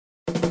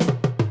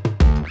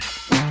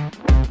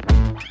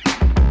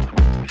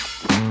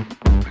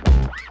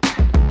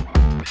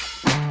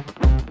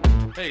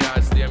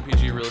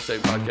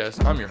Estate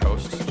Podcast. I'm your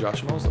host,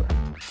 Josh Mosler.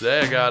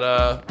 Today I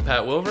got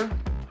Pat Wilver,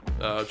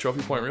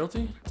 Trophy Point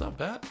Realty. What's up,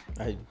 Pat?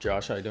 Hey,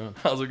 Josh, how you doing?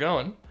 How's it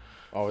going?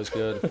 Always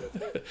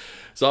good.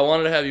 So I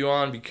wanted to have you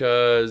on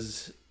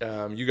because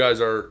you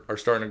guys are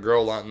starting to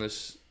grow a lot in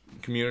this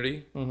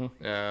community.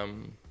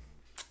 Mm-hmm.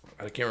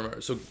 I can't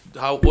remember. So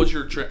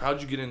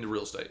how'd you get into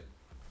real estate?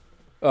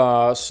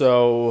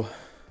 So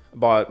I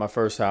bought my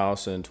first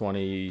house in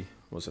 14,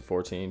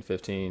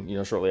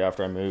 15, shortly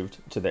after I moved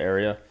to the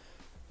area.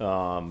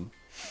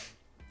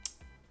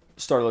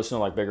 Started listening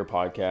to like Bigger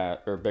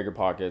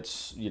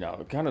Pockets,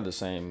 kind of the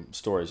same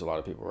stories a lot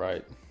of people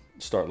write.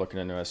 Start looking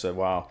into it. I said,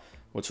 wow,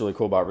 what's really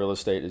cool about real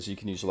estate is you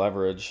can use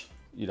leverage.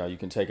 You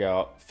can take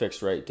out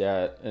fixed rate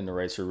debt and the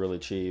rates are really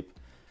cheap,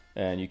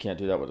 and you can't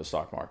do that with the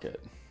stock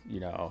market,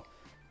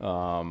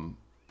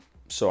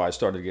 So I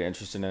started to get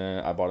interested in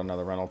it. I bought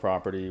another rental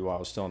property while I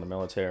was still in the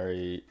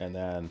military, and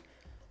then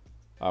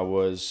I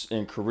was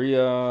in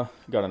Korea,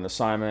 got a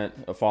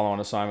follow-on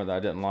assignment that I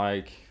didn't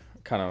like,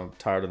 kind of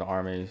tired of the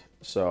Army,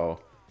 so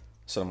I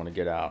said I'm going to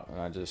get out,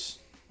 and I just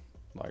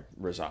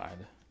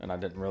resigned. And I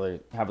didn't really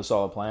have a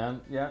solid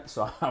plan yet,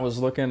 so I was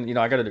looking,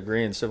 I got a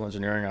degree in civil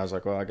engineering. I was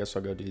like, well, I guess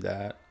I'll go do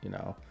that,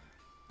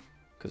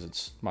 because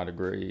it's my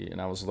degree. And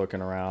I was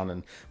looking around,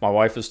 and my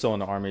wife is still in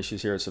the Army.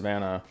 She's here at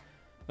Savannah.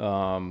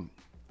 Job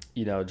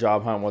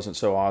hunt wasn't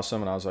so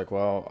awesome, and I was like,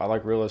 well, I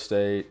like real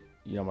estate.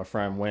 My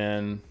friend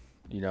Wynn,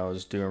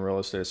 is doing real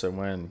estate. I said,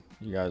 Wynn,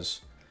 you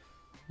guys,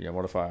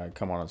 what if I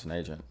come on as an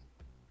agent?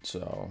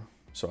 So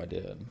I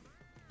did.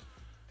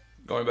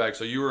 Going back,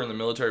 so you were in the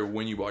military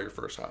when you bought your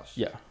first house.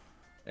 Yeah.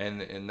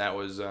 And that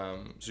was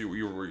were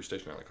you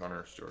stationed at like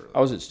Hunter, Stewart?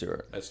 I was at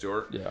Stewart. At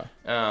Stewart? Yeah.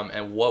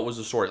 And what was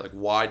the story? Like,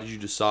 why did you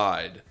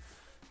decide?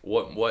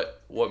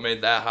 What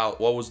made that house?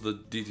 What was the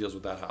details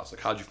with that house?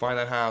 Like, how'd you find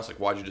that house? Like,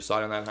 why'd you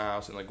decide on that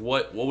house? And like,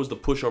 what was the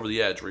push over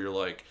the edge where you're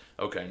like,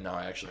 okay, now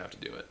I actually have to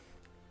do it?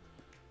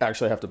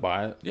 Actually have to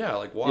buy it? Yeah,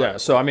 like why? Yeah,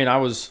 so I mean, I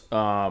was,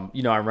 I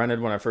rented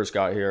when I first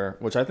got here,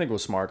 which I think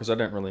was smart because I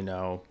didn't really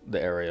know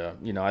the area.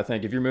 I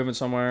think if you're moving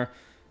somewhere,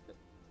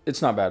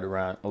 it's not bad to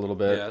rent a little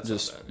bit. Yeah,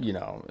 just,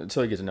 not bad.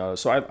 Until you get to know it.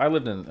 So I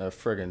lived in a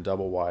friggin'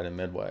 double wide in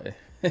Midway.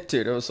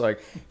 Dude, it was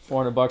like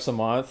 $400 a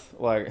month.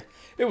 Like,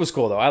 it was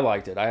cool though. I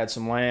liked it. I had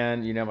some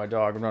land, my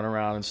dog would run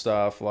around and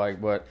stuff.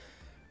 But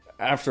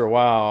after a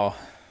while,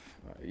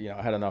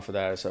 I had enough of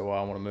that. I said, well,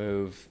 I want to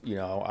move.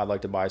 I'd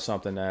like to buy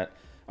something that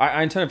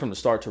I intended from the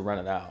start to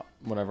rent it out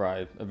whenever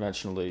I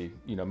eventually,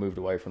 moved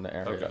away from the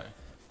area.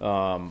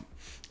 Okay.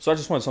 So I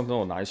just wanted something a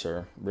little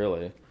nicer,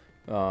 really.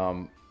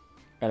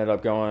 Ended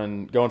up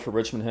going for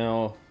Richmond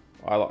Hill.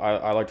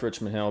 I liked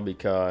Richmond Hill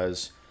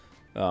because,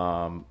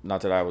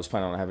 not that I was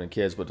planning on having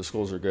kids, but the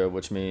schools are good,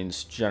 which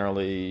means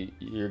generally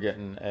you're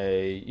getting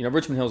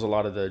Richmond Hill's a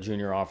lot of the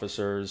junior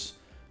officers,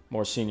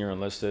 more senior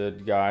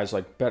enlisted guys,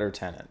 like better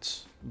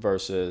tenants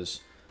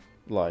versus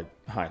like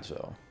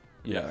Hinesville.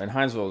 Yeah. And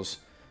Hinesville's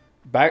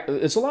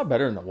it's a lot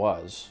better than it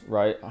was,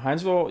 right?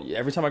 Hinesville,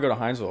 every time I go to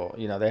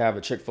Hinesville, they have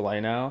a Chick-fil-A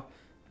now.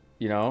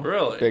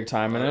 Really? Big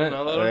time in it.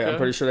 Okay. I'm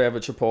pretty sure they have a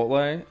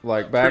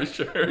Chipotle. Back,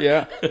 sure.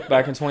 Yeah,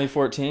 back in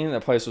 2014,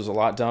 that place was a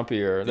lot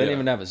dumpier. They didn't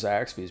even have a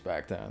Zaxby's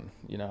back then,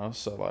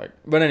 So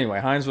but anyway,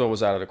 Hinesville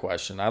was out of the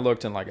question. I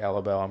looked in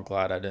Elabelle. I'm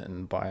glad I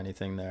didn't buy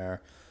anything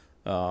there.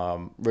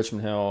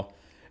 Richmond Hill,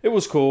 it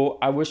was cool.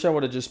 I wish I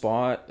would have just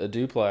bought a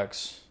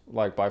duplex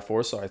by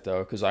Forsyth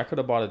though, because I could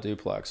have bought a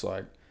duplex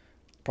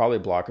probably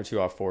a block or two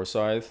off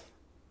Forsyth.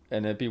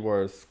 And it'd be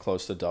worth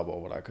close to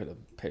double what I could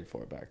have paid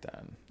for it back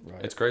then,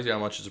 right? It's crazy how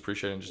much it's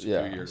appreciated in just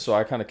a few years. So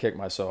I kind of kicked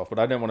myself, but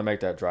I didn't want to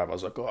make that drive. I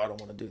was like, I don't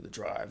want to do the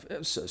drive. It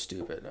was so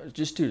stupid.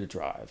 Just do the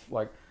drive.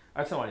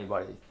 I tell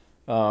anybody,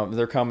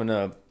 they're coming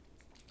to,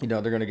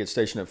 they're going to get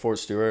stationed at Fort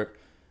Stewart,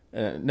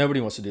 and nobody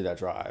wants to do that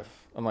drive.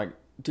 I'm like,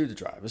 do the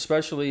drive,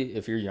 especially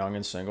if you're young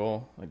and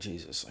single. Like,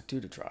 Jesus, do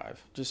the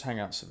drive. Just hang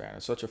out in Savannah.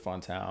 It's such a fun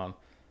town.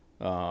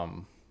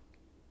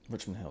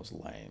 Richmond Hill's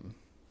lame.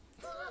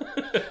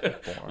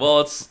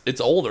 Well,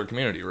 it's older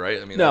community,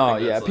 right? I mean,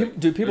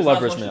 people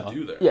love Richmond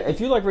Hill. Yeah,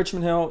 if you like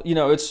Richmond Hill,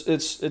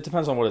 it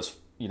depends on what it's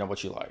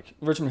what you like.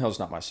 Richmond Hill's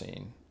not my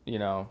scene.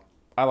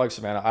 I like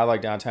Savannah. I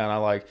like downtown. I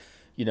like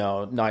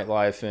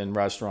nightlife and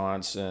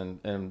restaurants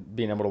and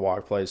being able to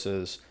walk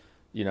places.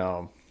 Take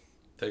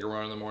a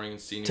run in the morning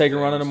and see. Take a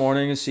run in the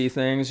morning and see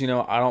things. I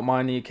don't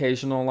mind the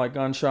occasional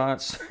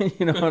gunshots.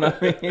 You know what I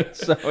mean?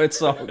 So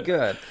it's all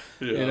good.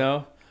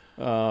 Yeah.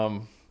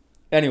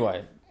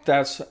 Anyway.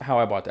 That's how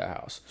I bought that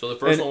house. So the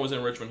first one was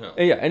in Richmond Hill.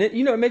 Yeah, and it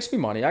makes me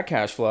money. I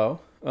cash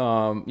flow.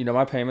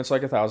 My payment's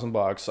like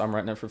 $1,000. I'm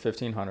renting it for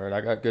 $1,500.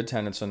 I got good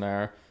tenants in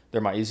there. They're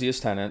my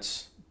easiest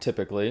tenants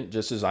typically,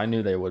 just as I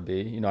knew they would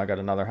be. I got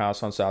another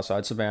house on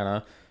Southside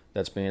Savannah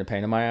that's being a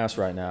pain in my ass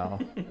right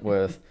now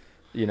with,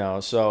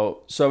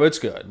 so it's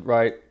good,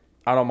 right?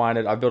 I don't mind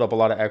it. I've built up a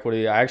lot of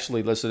equity. I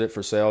actually listed it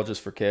for sale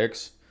just for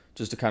kicks,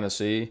 just to kind of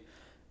see.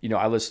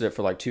 I listed it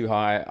for too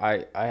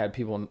high. I had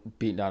people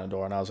beating down the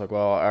door, and I was like,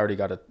 well, I already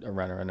got a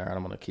renter in there, and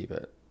I'm going to keep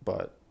it.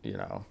 But,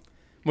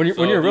 when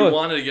you're really... you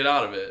wanted to get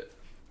out of it.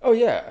 Oh,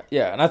 yeah.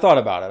 Yeah, and I thought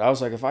about it. I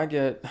was like, if I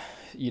get,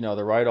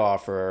 the right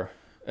offer,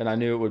 and I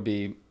knew it would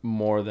be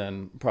more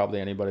than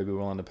probably anybody would be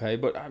willing to pay.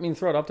 But I mean,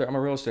 throw it up there. I'm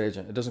a real estate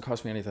agent. It doesn't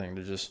cost me anything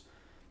to just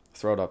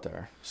throw it up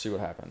there, see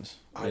what happens.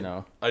 I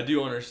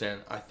do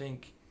understand. I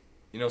think,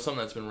 something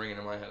that's been ringing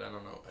in my head. I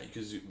don't know,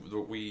 because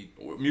we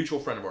mutual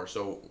friend of ours.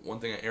 So one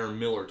thing that Aaron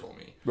Miller told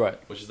me, right,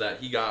 which is that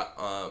he got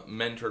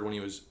mentored when he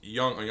was a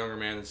younger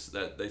man. Is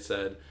that they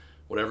said,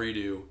 whatever you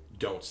do,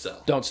 don't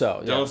sell. Don't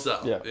sell. Yeah. Don't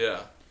sell. Yeah.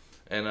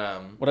 And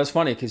well, that's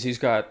funny because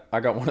I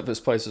got one of his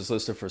places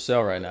listed for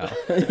sale right now.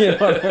 You know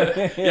what I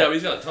mean? Yeah, but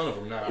he's got a ton of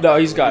them now. No,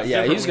 he's got.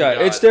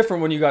 It's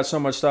different when you got so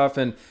much stuff,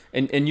 and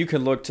you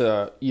can look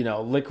to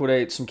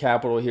liquidate some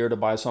capital here to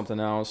buy something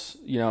else.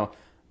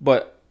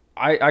 But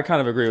I kind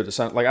of agree with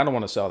the like I don't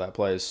want to sell that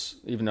place,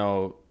 even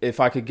though if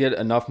I could get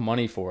enough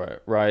money for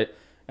it, right,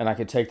 and I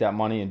could take that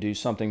money and do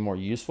something more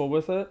useful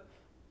with it.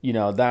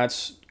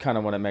 That's kind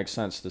of when it makes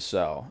sense to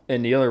sell.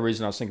 And the other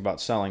reason I was thinking about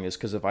selling is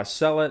because if I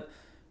sell it.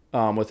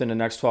 Within the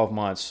next 12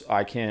 months,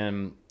 I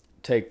can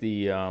take I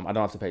don't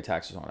have to pay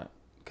taxes on it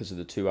because of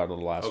the 2 out of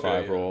the last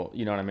 5 rule.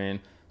 You know what I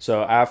mean?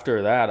 So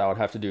after that, I would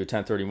have to do a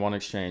 1031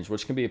 exchange,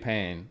 which can be a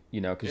pain,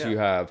 because you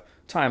have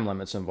time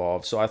limits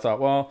involved. So I thought,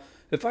 well,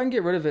 if I can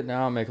get rid of it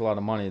now and make a lot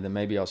of money, then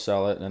maybe I'll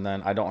sell it. And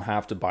then I don't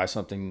have to buy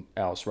something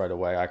else right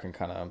away. I can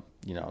kind of,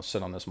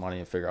 sit on this money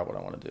and figure out what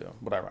I want to do,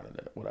 what I want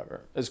to do,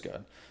 whatever. It's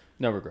good.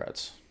 No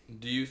regrets.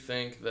 Do you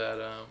think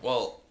that,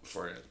 how'd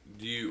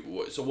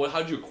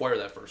you acquire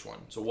that first one?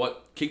 So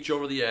what kicked you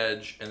over the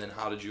edge, and then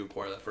how did you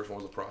acquire that first one?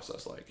 What was the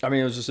process like? I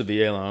mean, it was just a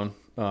VA loan.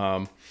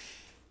 I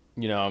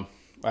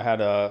had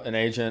an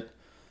agent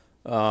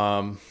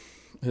who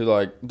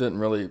didn't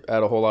really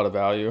add a whole lot of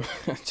value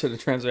to the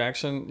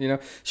transaction,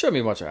 showed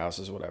me a bunch of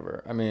houses,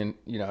 whatever. I mean,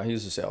 he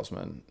was a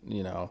salesman,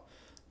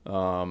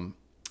 I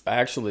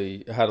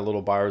actually had a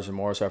little buyer's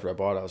remorse after I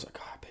bought it. I was like,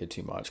 I paid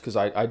too much. Because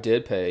I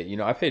did pay,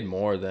 I paid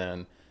more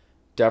than...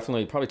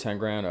 Definitely, probably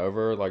 $10,000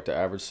 over like the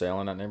average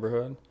sale in that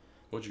neighborhood.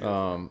 What'd you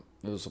go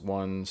for? It was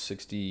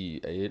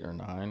 168 or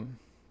 9.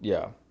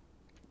 Yeah,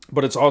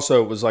 but it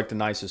was like the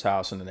nicest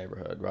house in the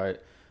neighborhood, right?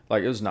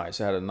 Like it was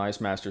nice. It had a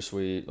nice master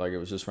suite. Like it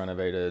was just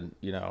renovated,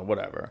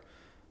 whatever.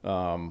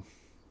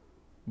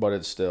 But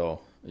it's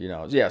still,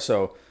 yeah.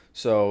 So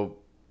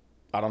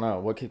I don't know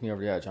what kicked me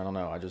over the edge. I don't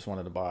know. I just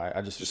wanted to buy.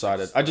 I just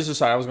decided I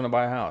was going to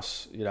buy a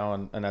house,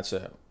 and that's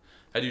it.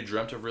 Had you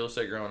dreamt of real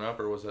estate growing up,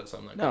 or was that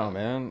something like No,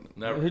 man.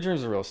 Never. Who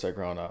dreams of real estate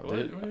growing up,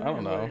 dude? I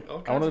don't know.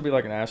 I wanted to be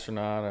like an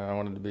astronaut, and I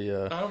wanted to be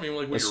a soldier. I don't mean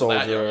like when you were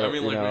that young. I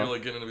mean like when you're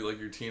like getting to be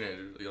like your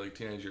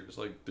teenage years.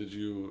 Like, did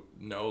you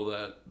know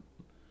that?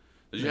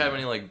 Did you have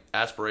any like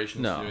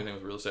aspirations to do anything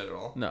with real estate at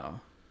all? No.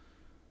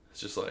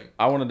 It's just like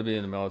I wanted to be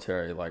in the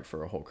military like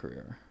for a whole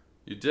career.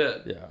 You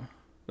did? Yeah,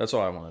 that's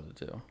all I wanted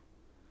to do.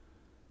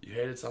 You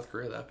hated South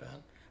Korea that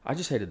bad? I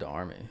just hated the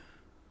Army.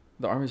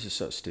 The Army's just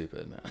so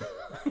stupid, man.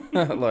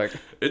 Like,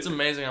 it's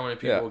amazing how many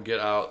people get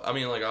out. I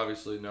mean, like,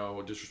 obviously,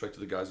 no disrespect to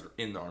the guys that are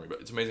in the Army,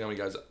 but it's amazing how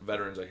many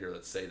veterans I hear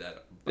that say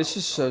that. It's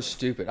just so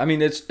stupid. I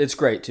mean, it's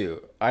great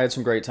too. I had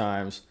some great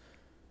times.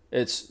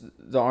 The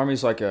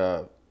Army's like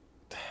I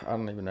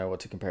don't even know what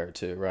to compare it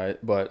to, right?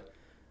 But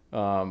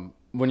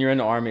when you're in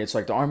the Army, it's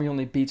like the Army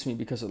only beats me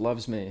because it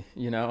loves me,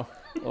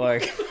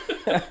 Like,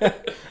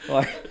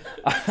 like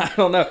I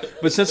don't know.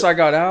 But since I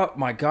got out,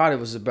 my God, it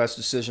was the best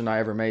decision I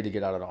ever made to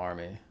get out of the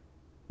Army.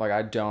 Like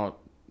I don't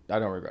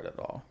regret it at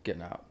all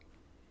getting out.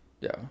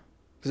 Yeah,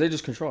 because they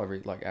just control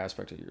every like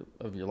aspect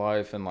of your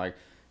life, and like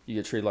you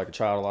get treated like a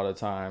child a lot of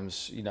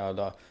times.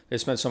 They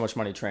spend so much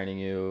money training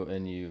you,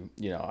 and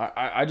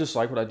I just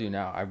like what I do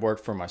now. I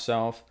work for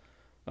myself.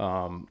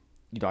 I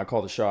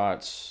call the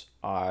shots.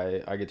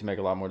 I get to make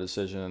a lot more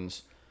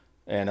decisions,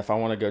 and if I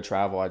want to go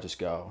travel, I just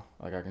go.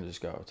 Like I can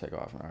just go take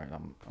off. All right,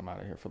 I'm out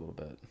of here for a little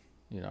bit.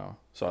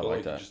 So I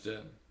like that. You just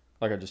did.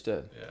 Like I just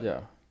did. Yeah.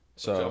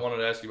 So I wanted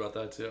to ask you about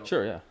that too.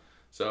 Sure, yeah.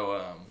 So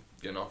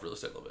getting off real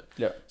estate a little bit.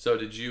 Yeah. So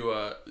have you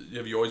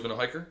always been a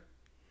hiker?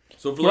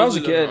 So when I was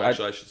a kid, I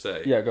should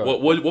say. Yeah, go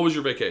ahead. What was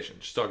your vacation?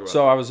 Just talk about.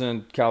 So I was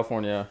in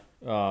California.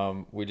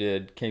 We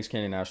did Kings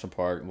Canyon National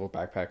Park, a little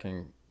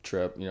backpacking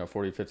trip.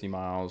 40, 50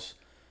 miles.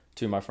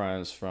 2 of my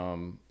friends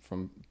from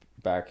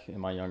back in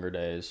my younger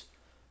days.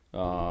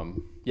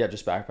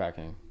 Just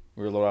backpacking.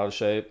 We were a little out of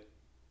shape.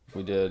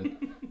 We did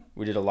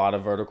a lot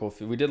of vertical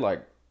feet. We did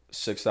like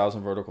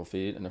 6,000 vertical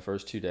feet in the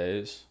first 2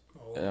 days.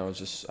 And I was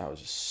just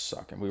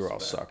sucking. We were all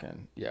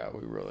sucking. Yeah,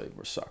 we really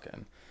were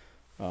sucking.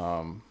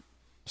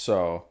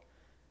 So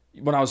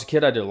when I was a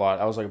kid, I did a lot.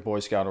 I was like a Boy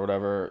Scout or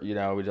whatever. We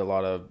did a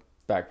lot of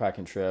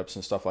backpacking trips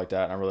and stuff like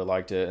that. And I really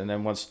liked it. And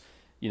then once,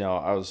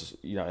 I was,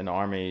 in the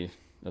Army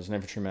as an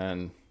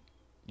infantryman,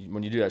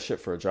 when you do that shit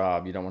for a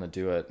job, you don't want to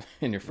do it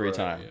in your free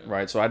time. Yeah.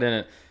 Right. So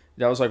that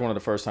was like one of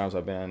the first times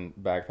I've been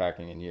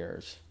backpacking in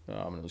years.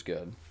 And it was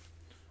good.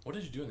 What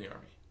did you do in the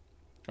Army?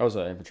 I was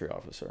an infantry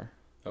officer.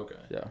 Okay.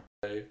 Yeah.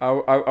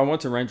 I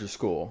went to Ranger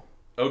School.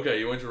 Okay,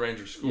 you went to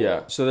Ranger School.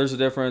 Yeah. So there's a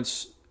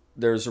difference.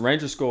 There's a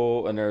Ranger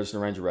School and there's a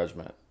Ranger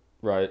Regiment,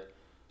 right?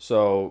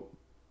 So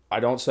I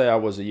don't say I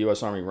was a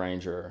U.S. Army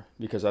Ranger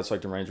because that's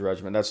like the Ranger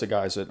Regiment. That's the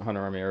guys at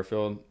Hunter Army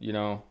Airfield.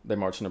 They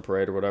march in a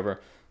parade or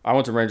whatever. I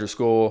went to Ranger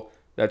School.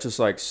 That's just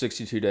like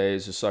 62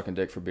 days of sucking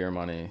dick for beer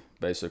money,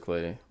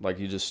 basically. Like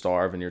you just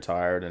starve and you're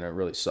tired and it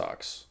really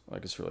sucks.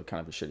 Like it's really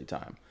kind of a shitty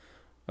time.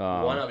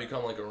 Why not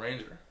become like a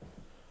ranger?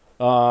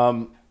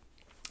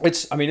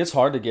 It's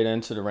hard to get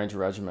into the Ranger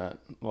Regiment.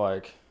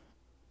 Like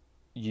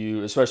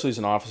you, especially as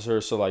an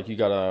officer, so like you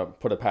gotta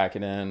put a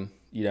packet in,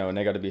 you know, and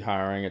they got to be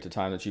hiring at the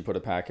time that you put a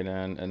packet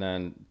in, and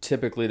then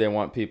typically they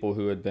want people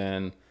who had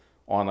been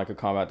on like a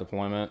combat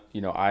deployment.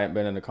 You know, I hadn't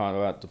been in a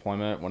combat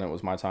deployment when it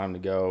was my time to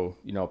go,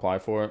 you know, apply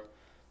for it.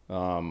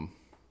 You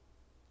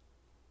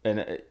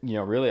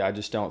know, really, I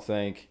just don't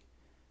think,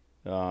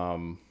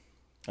 I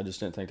just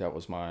didn't think that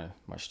was my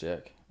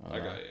shtick. I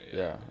got you.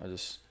 Yeah, I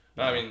just.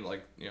 I mean,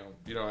 like, you know,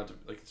 you don't have to,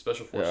 like,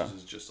 Special Forces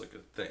is just, like, a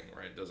thing,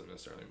 right? It doesn't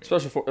necessarily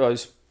mean...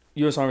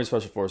 U.S. Army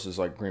Special Forces,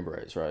 like, Green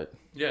Berets, right?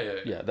 Yeah.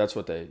 Yeah, that's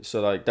what they...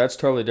 So, like, that's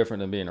totally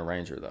different than being a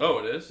Ranger, though. Oh,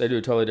 it is? They do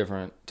a totally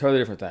different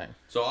thing.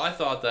 So, I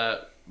thought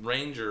that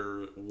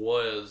Ranger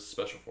was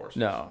Special Forces.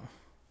 No.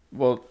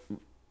 Well,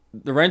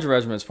 the Ranger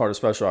Regiment is part of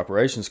Special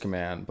Operations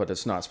Command, but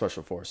it's not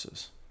Special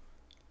Forces.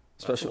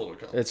 That's a little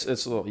complicated.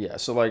 It's a little... Yeah,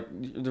 so, like,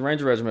 the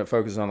Ranger Regiment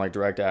focuses on, like,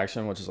 direct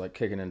action, which is, like,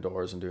 kicking in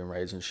doors and doing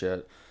raids and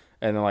shit.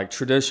 And then, like,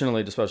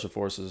 traditionally, the Special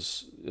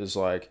Forces is,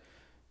 like,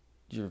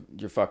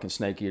 your fucking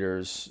snake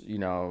eaters, you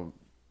know,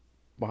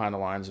 behind the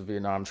lines of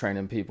Vietnam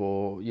training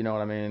people, you know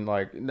what I mean?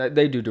 Like,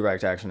 they do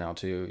direct action now,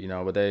 too, you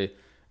know, but the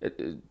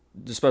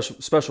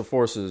Special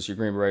Forces, your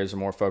Green Berets, are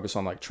more focused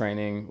on, like,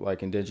 training,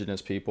 like,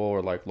 indigenous people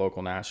or, like,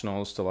 local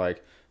nationals to,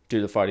 like,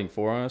 do the fighting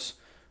for us.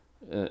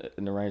 And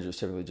the Rangers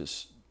typically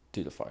just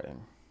do the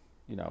fighting,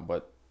 you know,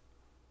 but...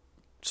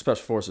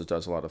 Special Forces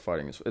does a lot of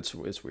fighting. It's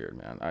weird,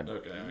 man. Kind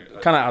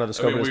of out of the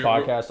scope of this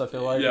podcast, I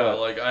feel like. Yeah,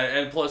 but,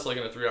 and plus, like,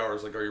 in a 3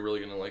 hours, like, are you really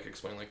going to, like,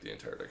 explain, like, the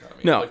entire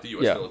dichotomy? No, like, the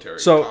U.S. military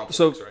complex,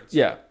 right?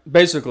 Yeah.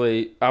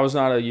 Basically, I was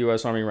not a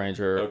U.S. Army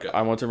Ranger. Okay.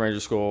 I went to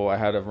Ranger school. I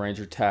had a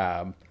Ranger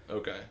tab.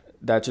 Okay.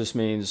 That just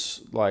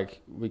means,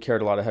 like, we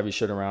carried a lot of heavy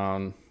shit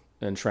around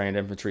and trained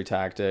infantry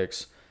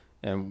tactics,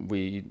 and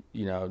we,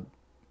 you know,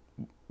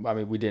 I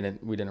mean, we didn't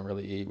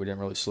really eat. We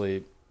didn't really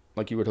sleep.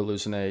 Like, you would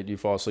hallucinate. You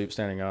fall asleep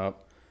standing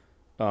up.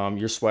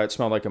 Your sweat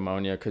smelled like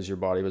ammonia because your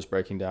body was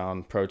breaking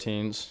down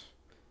proteins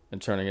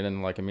and turning it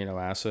into like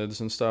amino acids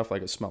and stuff.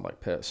 Like it smelled like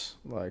piss.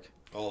 Like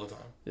all the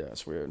time. Yeah,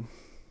 it's weird.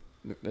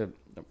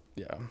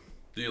 Yeah.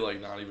 Do you like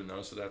not even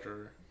notice it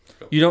after?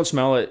 You don't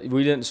smell it.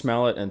 We didn't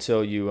smell it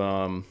until you.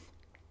 I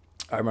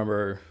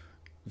remember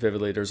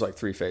vividly. There's like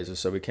 3 phases.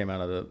 So we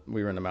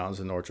were in the mountains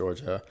in North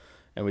Georgia,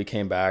 and we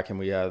came back and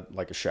we had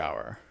like a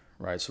shower,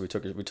 right? So we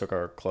took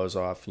our clothes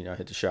off, you know,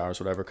 hit the showers,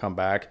 whatever. Come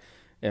back,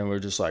 and we're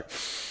just like,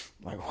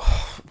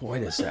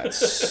 what is that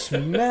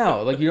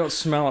smell? Like, you don't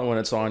smell it when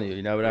it's on you,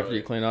 you know, but after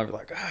you clean up, you're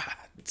like,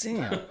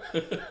 damn.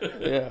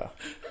 Yeah.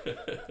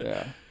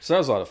 So that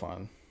was a lot of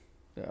fun.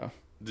 Yeah.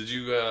 Did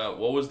you,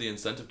 what was the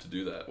incentive to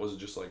do that? Was it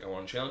just like, I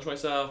want to challenge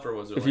myself, or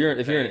was it if you're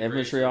an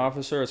infantry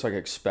officer, it's like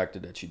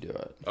expected that you do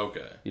it.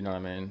 Okay. You know what I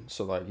mean?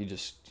 So like, you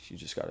just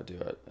got to do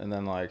it. And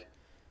then like,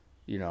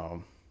 you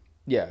know,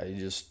 yeah, you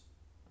just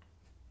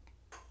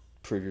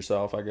prove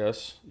yourself, I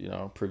guess, you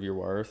know, prove your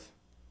worth,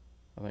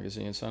 I think is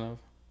the incentive.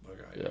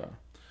 Okay. Yeah.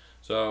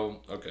 So,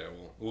 okay,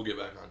 well, we'll get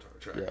back onto our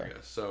track, Yeah. I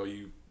guess. So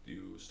you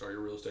start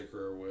your real estate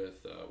career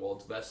with,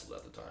 it's Vestlet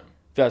at the time.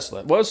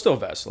 Vestlet. Well, it's still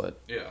Vestlet.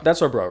 Yeah.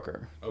 That's our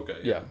broker. Okay.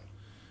 Yeah.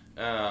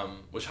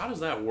 Which, how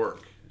does that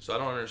work? So I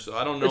don't understand.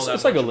 I don't know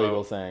It's like a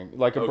legal thing.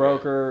 Like a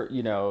broker,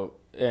 you know,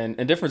 and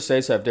different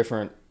states have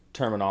different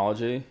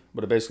terminology,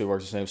 but it basically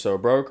works the same. So a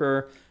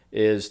broker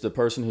is the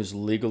person who's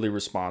legally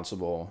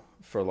responsible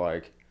for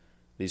like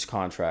these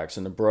contracts,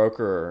 and the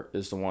broker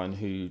is the one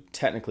who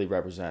technically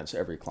represents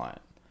every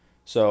client.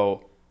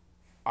 So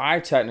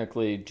I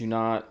technically do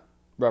not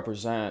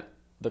represent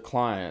the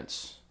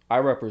clients. I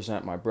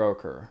represent my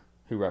broker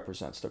who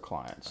represents the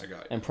clients. I got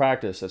you. In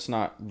practice, that's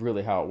not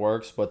really how it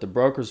works, but the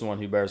broker's the one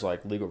who bears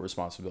like legal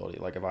responsibility.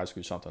 Like if I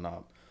screw something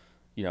up,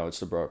 you know, it's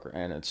the broker,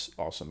 and it's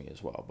also me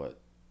as well. But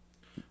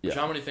yeah.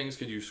 How many things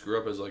could you screw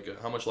up as like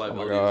how much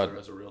liability is there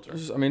as a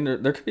realtor? I mean,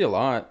 there could be a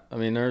lot. I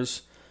mean,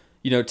 there's,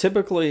 you know,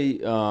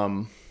 typically,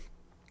 of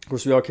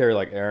course, we all carry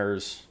like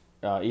errors,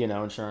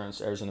 E&O insurance,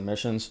 errors and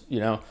omissions, you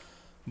know.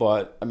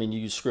 But I mean,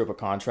 you screw up a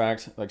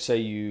contract. Like, say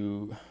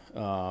you,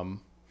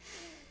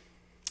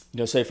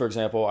 say for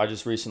example, I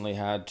just recently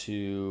had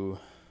to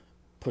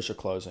push a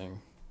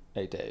closing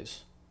 8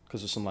 days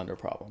because of some lender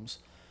problems.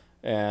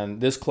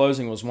 And this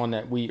closing was one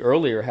that we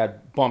earlier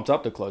had bumped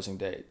up the closing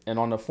date. And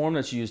on the form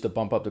that's used to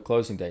bump up the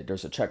closing date,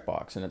 there's a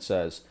checkbox, and it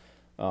says,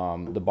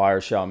 the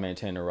buyer shall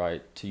maintain the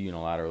right to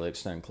unilaterally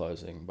extend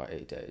closing by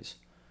 8 days,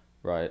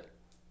 right?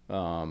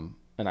 And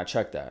I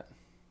checked that.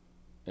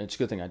 And it's a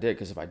good thing I did,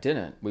 because if I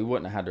didn't, we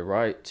wouldn't have had the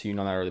right to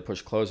unilaterally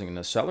push closing. And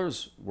the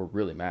sellers were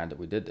really mad that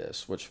we did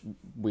this, which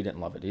we didn't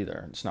love it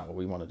either. It's not what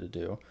we wanted to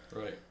do.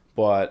 Right.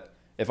 But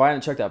if I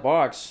hadn't checked that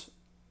box,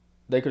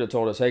 they could have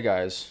told us, hey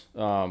guys,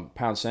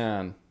 Pound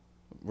Sand,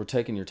 we're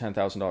taking your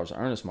 $10,000 of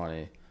earnest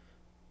money,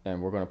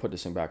 and we're going to put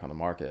this thing back on the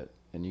market,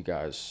 and you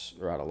guys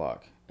are out of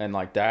luck. And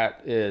like,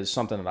 that is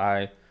something that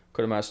I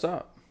could have messed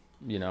up.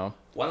 you know.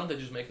 Why don't they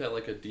just make that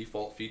like a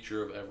default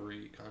feature of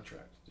every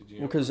contract?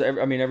 Well, because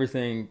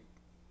everything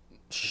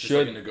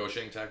should like a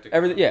negotiating tactic.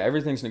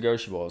 Everything's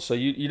negotiable. So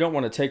you don't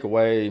want to take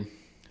away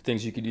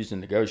things you could use to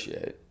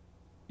negotiate,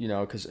 you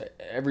know, because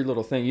every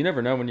little thing, you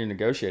never know when you're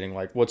negotiating,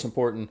 like what's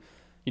important,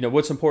 you know,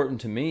 what's important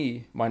to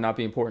me might not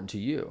be important to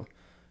you.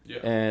 Yeah.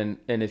 And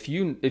if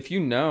you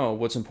know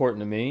what's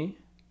important to me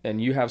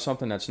and you have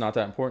something that's not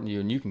that important to you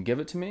and you can give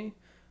it to me,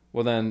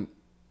 well then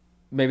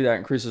maybe that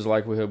increases the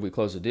likelihood we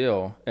close a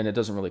deal and it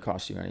doesn't really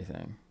cost you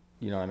anything.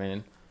 You know what I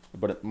mean?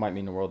 But it might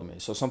mean the world to me.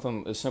 So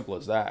something as simple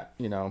as that,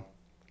 you know.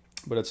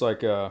 But it's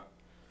like, you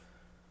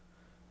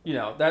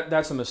know,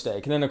 that's a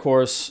mistake. And then of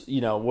course, you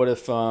know, what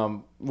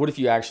if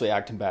you actually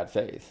act in bad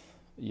faith,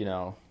 you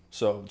know?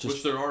 So just,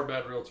 which there are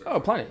bad realtors. Oh,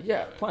 plenty.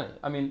 Yeah, plenty.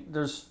 I mean,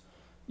 there's,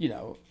 you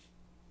know,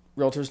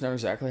 realtors don't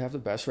exactly have the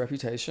best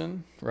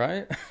reputation,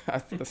 right? I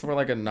think that's more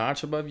like a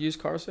notch above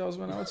used car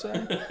salesman, I would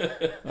say.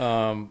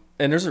 And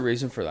there's a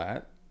reason for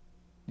that,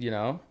 you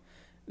know.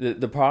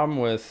 The problem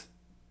with,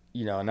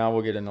 you know, and now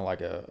we'll get into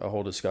like a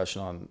whole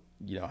discussion on,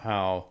 you know,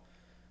 how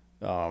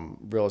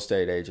real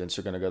estate agents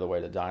are going to go the way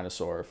of the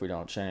dinosaur if we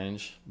don't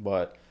change.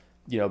 But,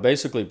 you know,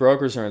 basically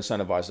brokers are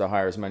incentivized to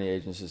hire as many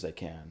agents as they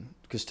can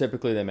because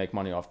typically they make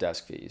money off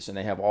desk fees. And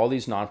they have all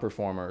these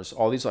non-performers,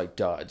 all these like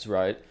duds,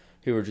 right,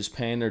 who are just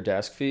paying their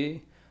desk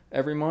fee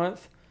every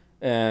month.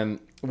 And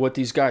what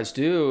these guys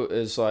do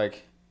is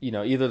like, you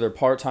know, either they're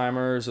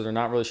part-timers or they're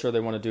not really sure they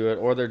want to do it,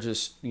 or they're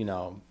just, you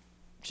know,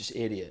 just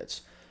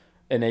idiots.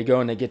 And they go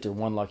and they get their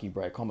one lucky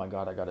break. Oh my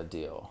God, I got a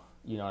deal.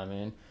 You know what I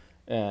mean?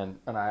 And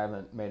I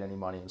haven't made any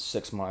money in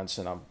 6 months,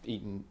 and I'm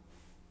eating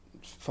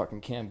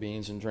fucking canned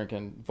beans and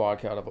drinking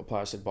vodka out of a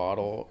plastic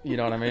bottle. You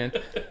know what I mean?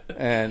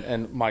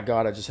 and my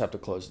God, I just have to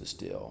close this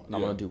deal, and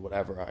I'm gonna do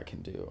whatever I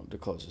can do to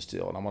close this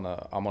deal, and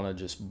I'm gonna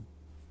just,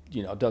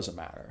 you know, it doesn't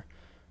matter,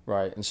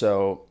 right? And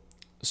so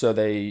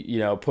they, you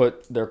know,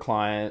 put their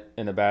client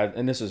in a bad,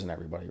 and this isn't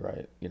everybody,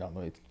 right? You know,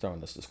 let me throw in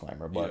this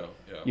disclaimer, but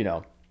you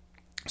know.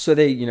 So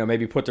they, you know,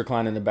 maybe put their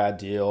client in a bad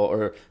deal,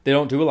 or they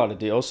don't do a lot of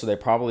deals, so they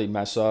probably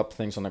mess up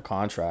things on the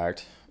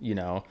contract, you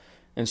know.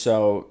 And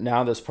so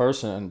now this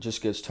person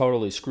just gets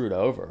totally screwed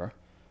over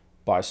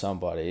by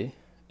somebody,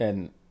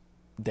 and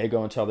they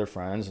go and tell their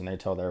friends, and they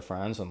tell their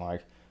friends, and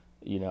like,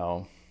 you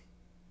know,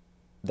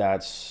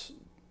 that's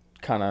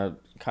kind of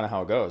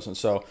how it goes. And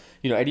so,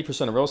 you know,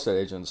 80% of real estate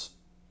agents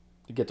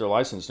get their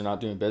license, they're not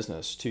doing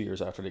business 2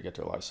 years after they get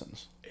their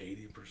license.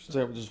 80%.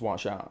 So they just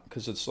wash out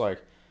because it's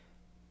like,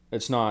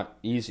 it's not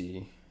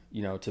easy,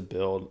 you know, to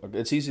build.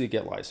 It's easy to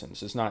get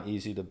licensed. It's not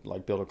easy to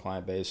like build a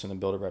client base and to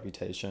build a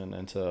reputation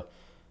and to,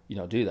 you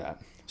know, do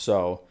that.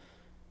 So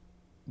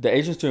the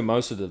agents doing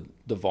most of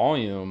the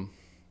volume,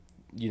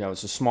 you know,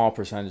 it's a small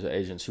percentage of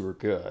agents who are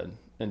good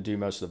and do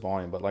most of the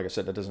volume. But like I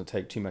said, that doesn't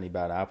take too many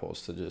bad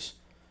apples to just,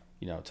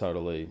 you know,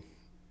 totally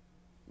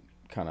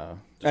kind of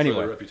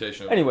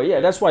anyway,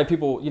 yeah, that's why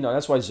people, you know,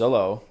 that's why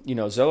Zillow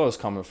is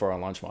coming for our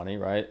lunch money,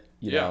 right?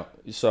 You know,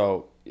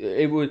 so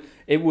it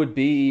would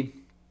be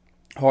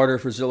harder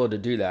for Zillow to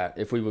do that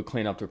if we would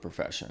clean up the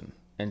profession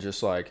and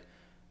just like,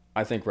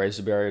 I think raise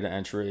the barrier to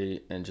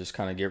entry and just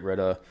kind of get rid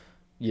of,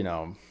 you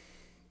know,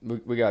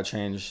 we got to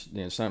change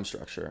the incentive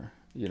structure,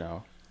 you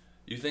know.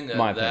 You think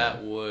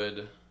that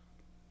would,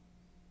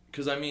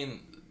 because I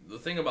mean, the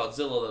thing about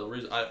Zillow, the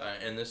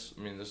reason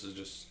this is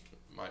just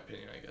my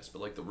opinion, I guess,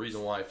 but like the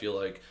reason why I feel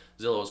like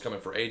Zillow is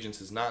coming for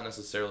agents is not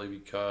necessarily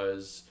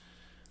because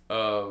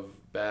of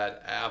bad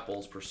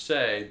apples per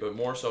se, but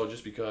more so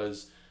just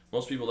because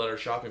most people that are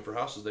shopping for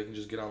houses, they can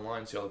just get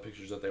online, see all the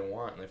pictures that they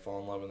want, and they fall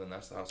in love, and then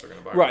that's the house they're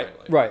going to buy.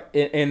 Right.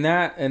 And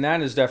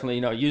that is definitely,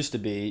 you know, it used to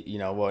be, you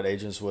know, what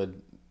agents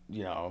would,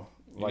 you know,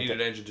 you need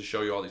an agent to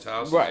show you all these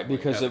houses, right?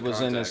 Because it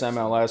was in this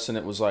MLS, and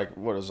it was like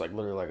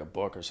literally like a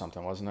book or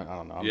something, wasn't it? I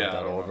don't know. I'm not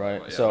that old,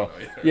 right? So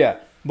yeah,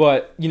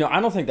 but you know, I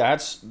don't think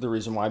that's the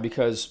reason why,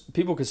 because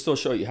people could still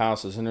show you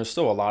houses, and there's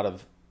still a lot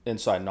of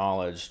inside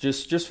knowledge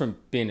just from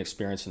being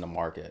experienced in the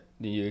market.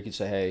 You could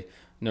say, hey,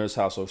 no, this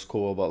house looks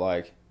cool, but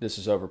like this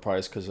is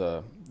overpriced because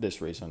of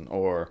this reason,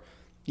 or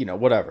you know,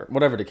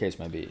 whatever the case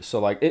may be.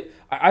 So like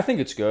I think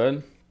it's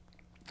good,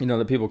 you know,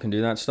 that people can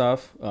do that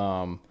stuff.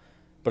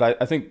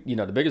 But I think, you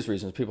know, the biggest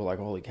reason is people are like,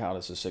 holy cow,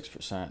 this is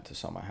 6% to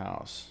sell my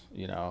house.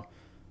 You know,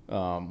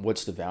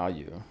 what's the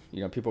value?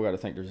 You know, people got to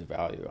think there's a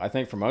value. I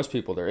think for most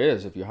people there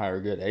is. If you hire a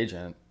good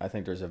agent, I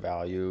think there's a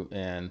value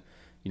in,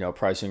 you know,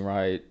 pricing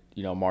right,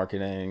 you know,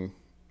 marketing,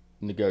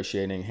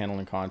 negotiating,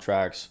 handling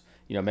contracts,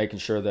 you know, making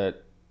sure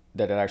that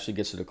it actually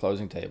gets to the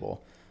closing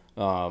table.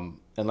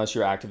 Unless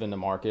you're active in the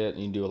market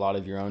and you do a lot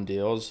of your own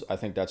deals, I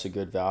think that's a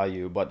good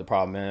value. But the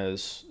problem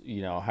is,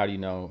 you know, how do you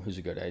know who's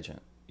a good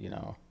agent, you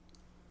know?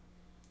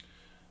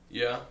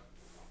 Yeah,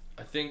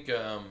 I think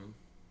it'll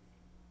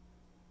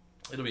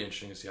be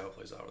interesting to see how it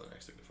plays out over the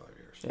next 3 to 5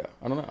 years. Yeah,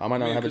 I don't know. I might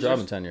not have a job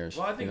in 10 years.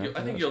 Well, I think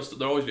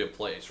there'll always be a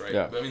place, right?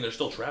 Yeah. I mean, there's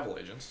still travel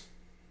agents.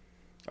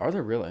 Are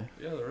there really?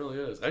 Yeah, there really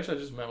is. Actually, I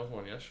just met with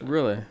one yesterday.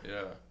 Really?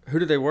 Yeah. Who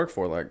do they work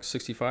for? Like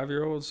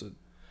 65-year-olds that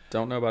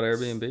don't know about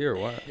Airbnb or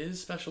what?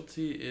 His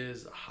specialty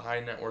is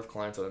high net worth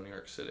clients out of New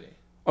York City.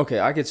 Okay,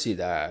 I could see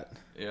that.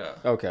 Yeah.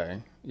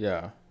 Okay,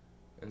 yeah.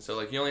 And so,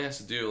 like, he only has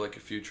to do, like, a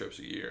few trips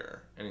a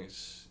year. And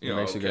he's, you know,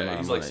 Makes a good okay. amount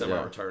of He's, like, money,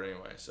 semi-retired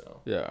anyway, so.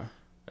 Yeah.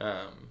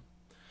 Um,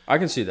 I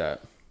can see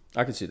that.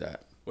 I can see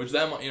that. which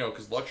that, you know,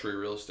 because luxury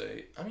real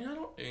estate, I mean, I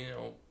don't, you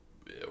know,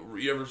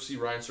 you ever see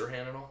Ryan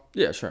Serhant at all?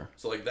 Yeah, sure.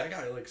 So, like, that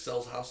guy, like,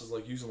 sells houses,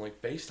 like, using,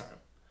 like, FaceTime.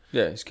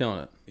 Yeah, he's killing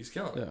it. He's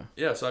killing it.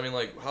 Yeah. Yeah, so, I mean,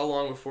 like, how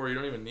long before you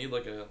don't even need,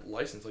 like, a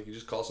license? Like, you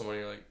just call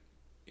somebody, like,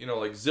 you know,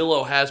 like,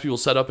 Zillow has people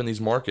set up in these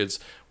markets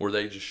where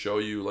they just show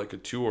you, like, a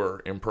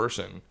tour in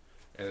person.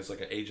 And it's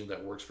like an agent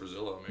that works for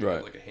Zillow. Maybe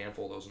Right. like a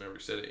handful of those in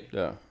every city.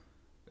 Yeah.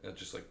 That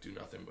just like do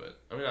nothing. But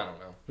I mean, I don't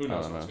know. Who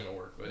knows how it's gonna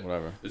work? But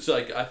whatever. it's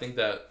like I think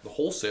that the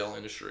wholesale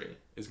industry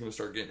is gonna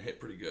start getting hit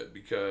pretty good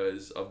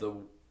because of the.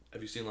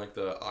 Have you seen like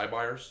the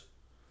iBuyers?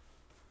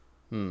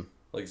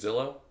 Like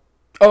Zillow.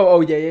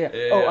 Oh, yeah, yeah.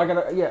 Yeah,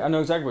 Oh, yeah. I know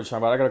exactly what you're talking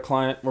about. I got a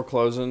client we're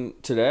closing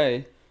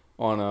today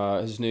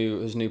on his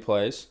new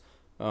place.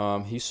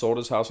 He sold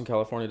his house in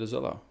California to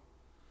Zillow.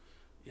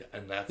 Yeah,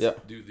 and that's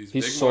dude. These He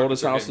big sold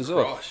his markets house to are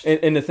Zillow. getting crushed.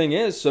 And the thing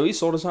is, so he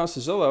sold his house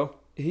to Zillow.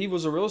 He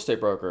was a real estate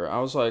broker. I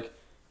was like,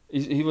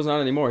 he was not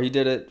anymore. He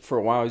did it for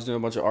a while. He's doing a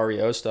bunch of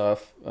REO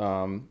stuff.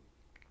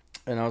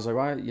 And I was like,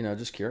 why? You know,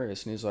 just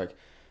curious. And he's like,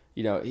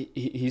 you know,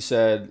 he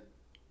said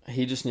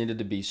he just needed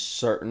to be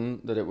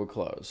certain that it would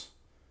close.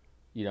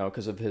 You know,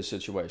 because of his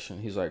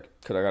situation. He's like,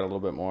 could I got a little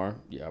bit more?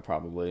 Yeah,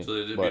 probably. So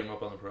they did beat him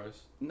up on the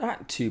price?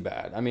 Not too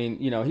bad. I mean,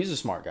 you know, he's a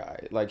smart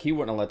guy. Like, he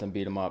wouldn't have let them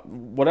beat him up.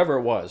 Whatever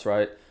it was,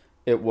 right?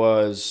 It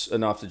was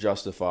enough to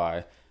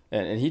justify.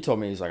 And he told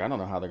me, he's like, I don't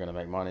know how they're going to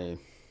make money,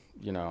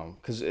 you know,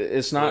 because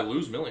it's not. They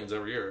lose millions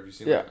every year. Have you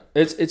seen Yeah.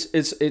 that?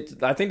 It's,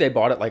 I think they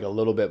bought it like a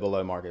little bit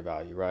below market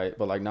value, right?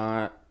 But like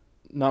not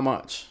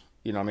much.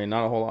 You know what I mean?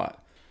 Not a whole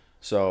lot.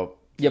 So,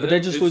 yeah, but they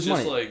just lose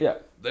money. Like, yeah.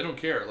 They don't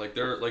care. Like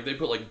they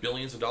put like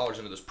billions of dollars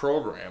into this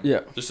program. Yeah.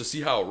 Just to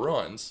see how it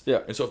runs. Yeah.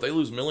 And so if they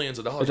lose millions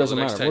of dollars, It doesn't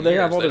over the next matter. 10 Well, they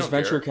years, have all this don't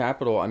venture care.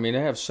 capital. I mean,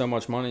 they have so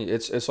much money.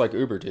 It's like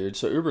Uber, dude.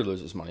 So Uber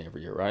loses money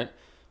every year, right?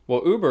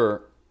 Well,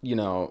 Uber, you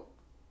know,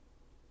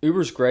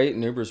 Uber's great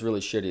and Uber's really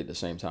shitty at the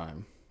same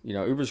time. You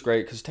know, Uber's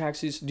great because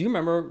taxis. Do you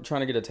remember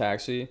trying to get a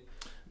taxi?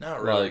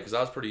 Not really, Like, because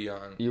I was pretty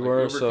young. you Like,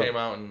 were, Uber so- came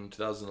out in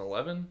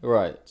 2011,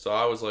 Right. so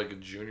I was like a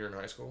junior in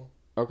high school.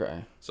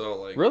 Okay.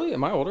 So like, Really?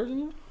 Am I older than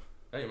you?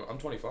 hey, I'm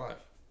 25.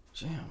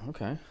 Damn.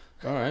 Okay.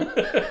 All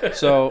right.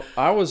 So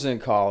I was in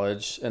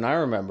college, and I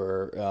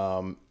remember,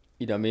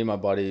 you know, me and my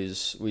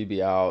buddies, we'd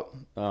be out.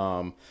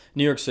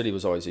 New York City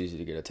was always easy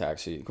to get a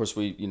taxi. Of course,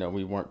 we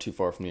weren't too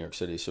far from New York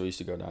City, so we used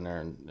to go down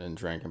there and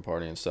drink and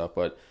party and stuff.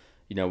 But,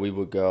 you know, we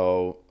would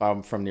go.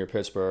 I'm from near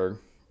Pittsburgh,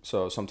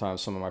 so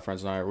sometimes some of my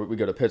friends and I, we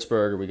go to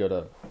Pittsburgh or we go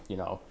to, you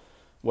know,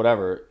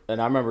 whatever. And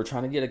I remember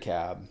trying to get a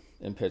cab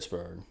in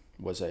Pittsburgh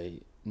was a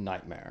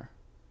nightmare.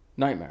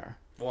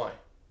 Why?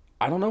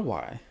 I don't know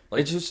why.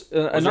 Like, It's just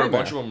Was there a nightmare.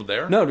 bunch of them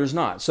there? No, there's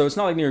not. So it's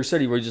not like New York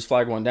City where you just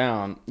flag one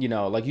down. You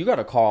know, like you got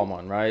to call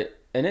one, right?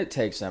 And it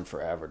takes them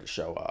forever to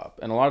show up.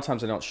 And a lot of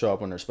times they don't show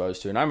up when they're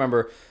supposed to. And I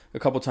remember a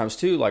couple times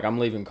too, like I'm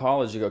leaving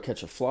college to go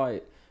catch a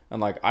flight. And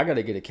like I got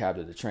to get a cab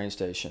to the train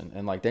station.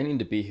 And like they need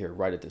to be here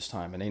right at this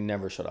time. And they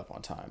never showed up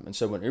on time. And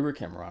so when Uber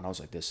came around, I was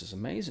like, this is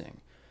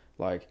amazing.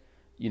 Like,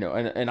 you know,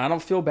 and I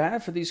don't feel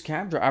bad for these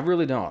cab drivers. I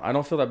really don't. I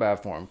don't feel that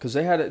bad for them because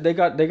they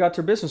got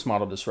their business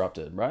model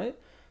disrupted, right?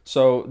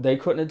 So they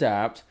couldn't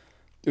adapt.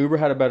 Uber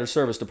had a better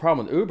service. The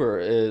problem with Uber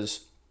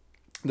is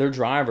their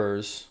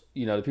drivers,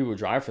 you know, the people who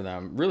drive for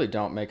them really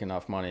don't make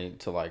enough money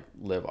to like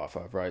live off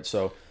of, right?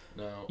 So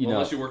No, you know,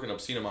 unless you're working an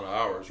obscene amount of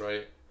hours,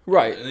 right?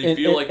 right, And you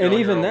feel like you're and on your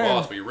even own then,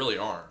 boss, but you really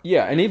aren't.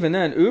 yeah, and even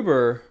then,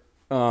 Uber,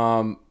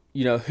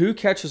 you know, who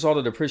catches all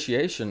the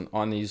depreciation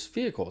on these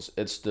vehicles?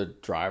 It's the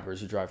drivers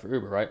who drive for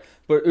Uber, right?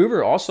 But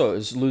Uber also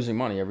is losing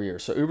money every year.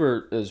 So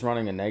Uber is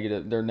running a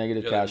negative, their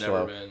negative Yeah, cash they've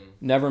never flow. been-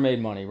 Never made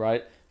money,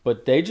 right?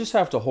 But they just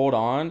have to hold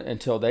on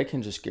until they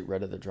can just get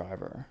rid of the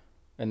driver.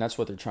 And that's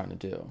what they're trying to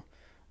do.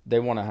 They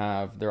want to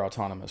have their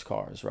autonomous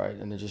cars, right?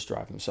 And they just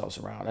drive themselves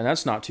around. And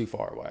that's not too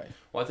far away.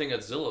 Well, I think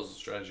that's Zillow's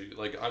strategy.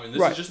 Like, I mean,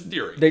 this Right. is just a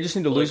theory. They just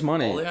need to But, lose like,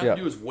 money. All they have Yeah.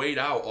 to do is wait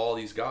out all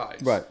these guys.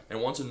 Right.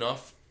 And once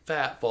enough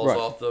fat falls Right.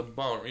 off the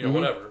bone, you know,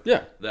 whatever.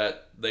 Yeah.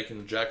 That they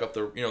can jack up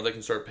the, you know, they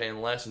can start paying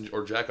less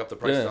or jack up the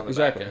prices on the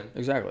exactly. back end.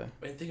 Exactly.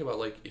 I mean, think about,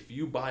 like, if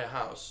you buy a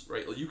house,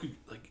 right? Like, you could,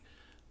 like,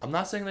 I'm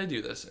not saying they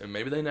do this, and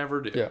maybe they never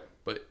do. Yeah.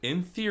 But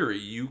in theory,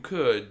 you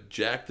could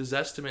jack the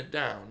Zestimate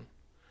down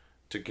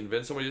to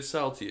convince somebody to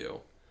sell to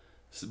you,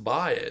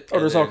 buy it. Oh,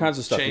 and there's all then kinds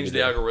of stuff you Change could the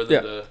do. algorithm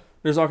Yeah. to.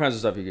 There's all kinds of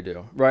stuff you could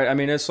do, right? I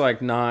mean, it's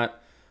like not,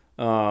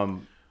 I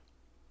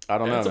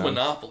don't know, It's a man.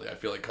 monopoly, I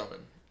feel like, coming.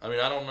 I mean,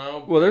 I don't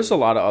know. Well, there's a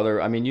lot of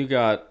other, I mean, you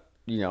got,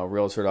 you know,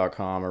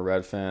 Realtor.com or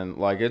Redfin.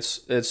 Like,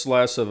 it's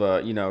less of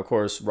a, you know, of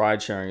course,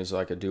 ride sharing is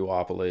like a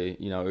duopoly,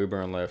 you know,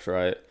 Uber and Lyft,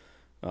 right?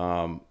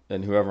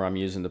 And whoever I'm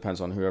using depends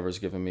on whoever's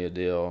giving me a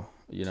deal,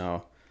 you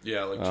know.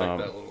 Yeah, like check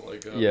that little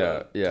like times,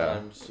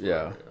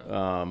 yeah.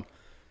 whatever,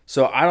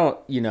 So I don't,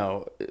 you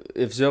know,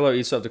 if Zillow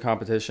eats up the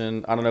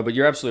competition, I don't know, but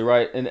you're absolutely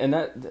right. And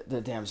that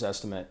the damn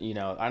estimate, you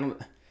know,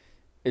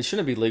 it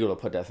shouldn't be legal to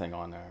put that thing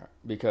on there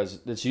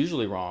because it's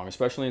usually wrong,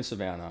 especially in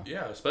Savannah.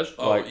 Yeah,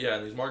 especially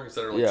in these markets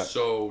that are Yeah.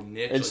 so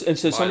niche. And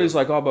so somebody's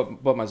like, oh,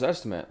 but my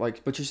Zestimate,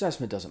 like, but your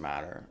Zestimate doesn't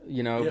matter,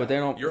 you know. Yeah, But they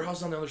don't. Your house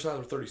is on the other side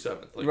of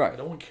 37th. Like, Right.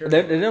 No one cares.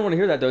 They don't want to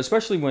hear that though,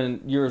 especially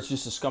when you're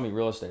just a scummy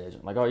real estate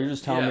agent. Like, oh, you're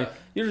just telling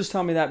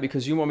me that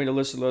because you want me to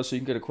list it low so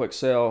you can get a quick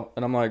sale,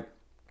 and I'm like,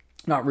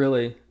 not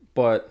really,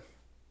 but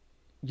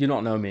you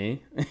don't know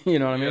me. You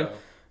know what I mean?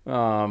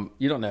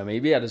 You don't know me.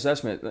 But yeah, this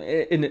estimate.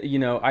 And you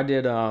know, I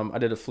did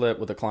a flip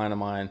with a client of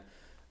mine.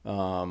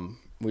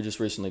 We just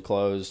recently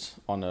closed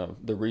on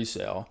the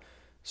resale.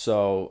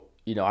 So,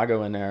 you know, I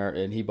go in there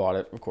and he bought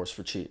it, of course,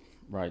 for cheap,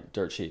 right?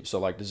 Dirt cheap. So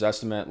like this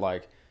estimate,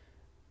 like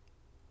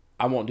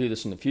I won't do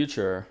this in the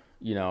future,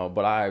 you know,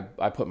 but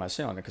I put my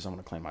sale on it because I'm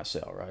going to claim my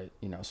sale, right?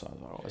 You know, so I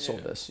was like, oh, I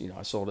sold this, you know,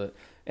 I sold it,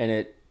 and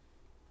it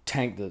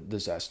tanked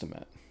this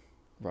estimate.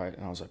 Right.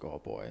 And I was like,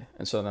 oh boy.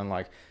 And so then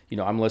like, you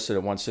know, I'm listed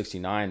at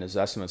 169. His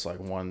estimate's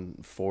like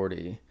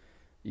 140.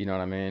 You know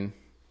what I mean?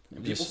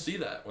 And people see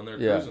that when they're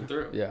cruising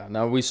through. Yeah.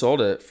 No, we sold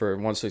it for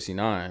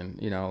 169,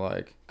 you know,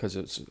 like, cause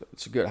it's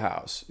a good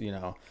house, you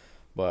know,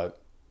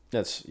 but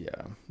that's,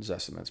 his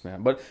estimates,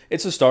 man. But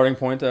it's a starting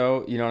point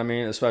though. You know what I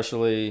mean?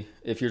 Especially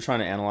if you're trying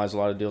to analyze a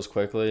lot of deals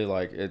quickly,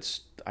 like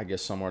it's, I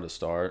guess, somewhere to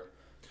start.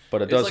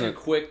 But it's like a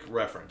quick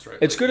reference, right?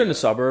 It's good in the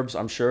suburbs.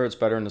 I'm sure it's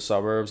better in the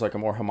suburbs, like a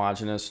more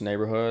homogenous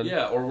neighborhood.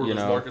 Yeah, or where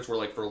there's markets where,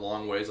 like, for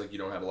long ways, like, you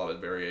don't have a lot of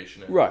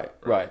variation in. Right.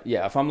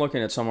 Yeah, if I'm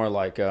looking at somewhere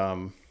like,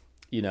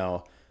 you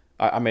know,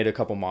 I made a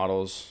couple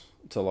models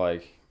to,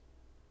 like,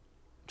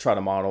 try to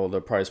model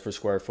the price per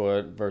square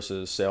foot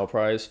versus sale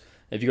price.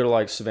 If you go to,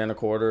 like, Savannah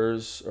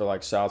Quarters or,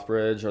 like,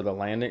 Southbridge or the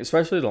landing,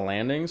 especially the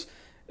landings,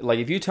 like,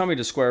 if you tell me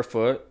the square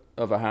foot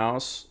of a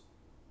house,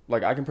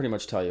 like, I can pretty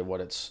much tell you what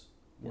it's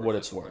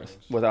worth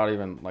without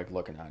even like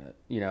looking at it.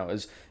 You know,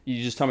 is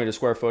you just tell me the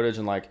square footage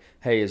and like,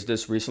 hey, is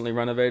this recently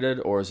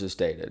renovated or is this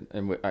dated?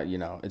 And you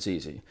know, it's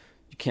easy.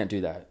 You can't do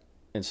that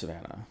in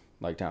Savannah,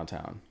 like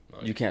downtown.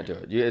 No, you can't do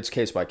it. It's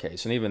case by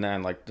case, and even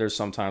then, like, there's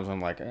sometimes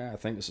I'm like, I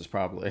think this is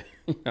probably,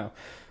 you know,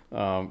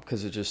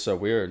 because it's just so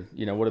weird.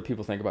 You know, what do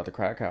people think about the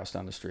crack house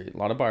down the street? A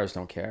lot of buyers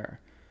don't care.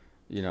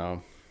 You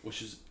know,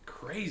 which is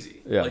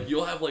crazy. Yeah. Like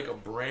you'll have like a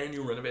brand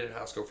new renovated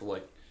house go for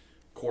like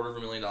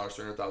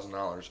 $250,000,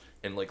 $300,000,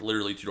 and like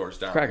literally 2 doors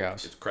down, crack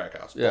house. It's crack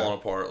house, Yeah. falling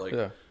apart. Like, Yeah.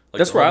 like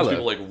That's where I live.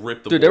 People like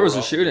rip the dude. There board was a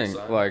off shooting,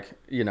 the like,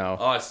 you know.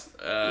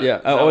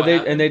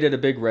 They did a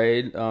big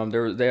raid.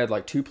 They had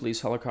like 2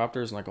 police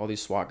helicopters and like all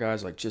these SWAT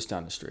guys like just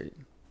down the street.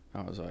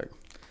 I was like,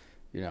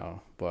 you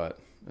know, but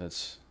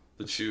it's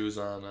the Chews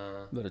on.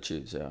 The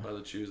Chews, yeah. By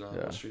the Chews on.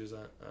 Yeah. What street is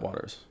that?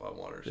 Waters.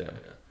 Waters. Yeah.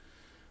 Yeah.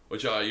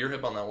 Which you're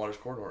hip on that Waters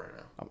corridor right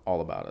now. I'm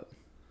all about it.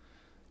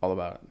 All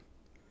about it.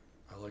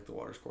 I like the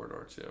Waters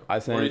corridor too. I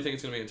think. Where do you think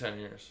it's gonna be in 10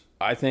 years?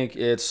 I think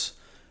it's.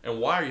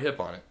 And why are you hip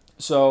on it?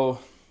 So,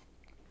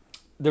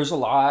 there's a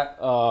lot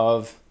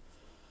of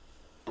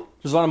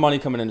money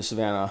coming into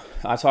Savannah.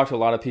 I talk to a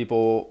lot of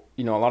people.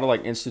 You know, a lot of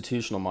like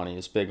institutional money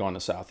is big on the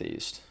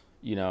Southeast.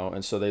 You know,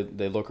 and so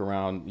they look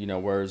around. You know,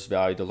 where's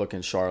value to look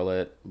in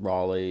Charlotte,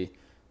 Raleigh,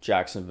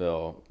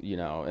 Jacksonville. You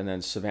know, and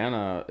then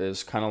Savannah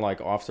is kind of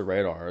like off the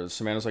radar.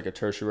 Savannah's like a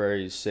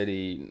tertiary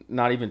city,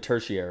 not even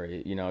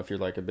tertiary. You know, if you're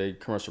like a big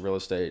commercial real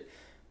estate,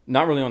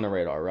 not really on the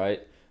radar,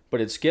 right?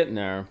 But it's getting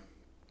there.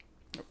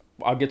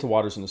 I'll get to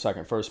Waters in a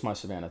second. First, my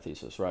Savannah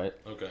thesis, right?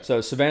 Okay.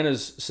 So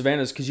Savannah's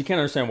because you can't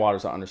understand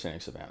Waters without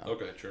understanding Savannah.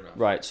 Okay, true enough.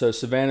 Right. So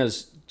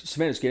Savannah's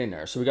getting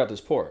there. So we got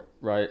this port,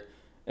 right?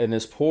 And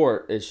this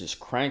port is just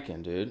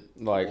cranking, dude.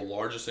 Like the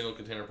largest single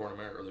container port in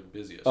America, or the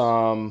busiest.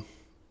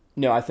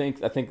 No, I think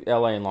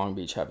LA and Long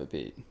Beach have it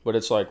beat, but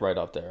it's like right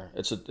up there.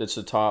 It's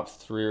a top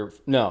 3 or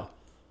no.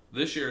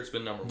 This year it's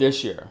been number 1.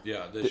 This year.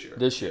 Yeah, this year.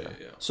 This year.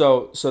 Yeah.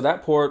 So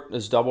that port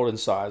has doubled in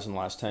size in the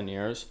last 10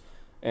 years.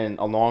 And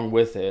along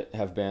with it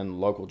have been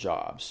local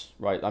jobs,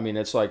 right? I mean,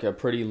 it's like a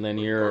pretty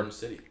linear. Garden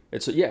City.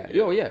 It's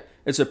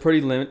It's a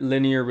pretty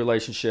linear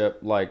relationship.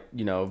 Like,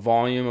 you know,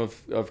 volume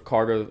of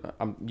cargo.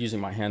 I'm using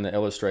my hand to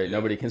illustrate. Yeah.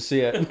 Nobody can see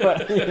it,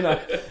 but you know,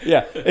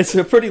 yeah, it's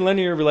a pretty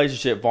linear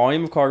relationship.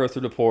 Volume of cargo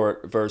through the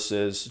port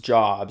versus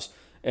jobs,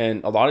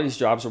 and a lot of these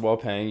jobs are well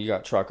paying. You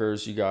got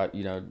truckers, you got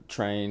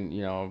train,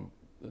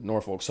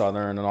 Norfolk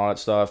Southern and all that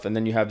stuff, and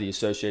then you have the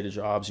associated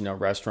jobs,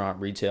 restaurant,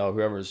 retail,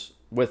 whoever's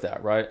with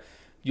that, right?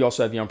 You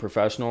also have young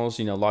professionals,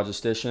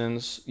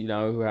 logisticians,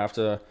 who have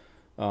to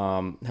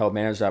help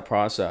manage that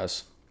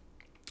process.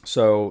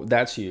 So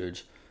that's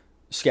huge.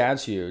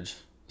 SCAD's huge.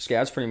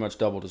 SCAD's pretty much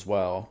doubled as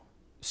well.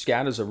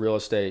 SCAD is a real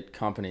estate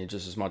company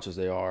just as much as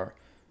they are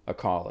a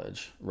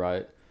college,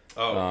 right?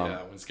 Oh,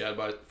 yeah. When SCAD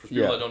buys, for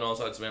people that don't know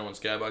outside Savannah, when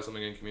SCAD buys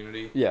something in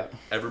community,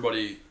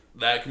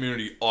 that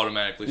community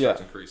automatically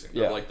starts increasing.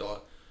 They're like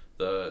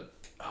the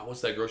what's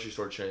that grocery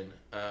store chain?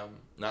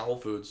 Not Whole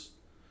Foods.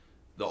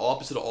 The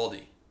opposite of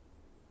Aldi.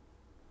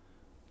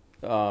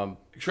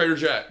 Trader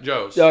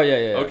Joe's. Oh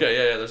yeah.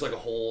 Okay, yeah. There's like a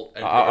whole.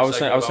 I was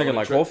thinking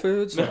like Whole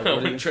Foods. No,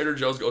 when Trader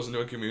Joe's goes into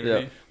a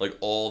community, like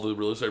all the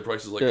real estate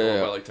prices go up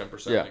by like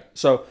 10%. Yeah.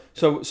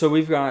 So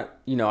we've got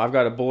I've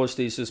got a bullish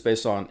thesis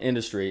based on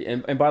industry,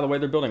 and by the way,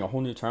 they're building a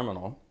whole new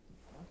terminal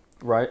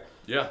right?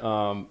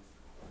 Yeah.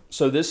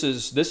 So this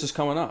is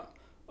coming up.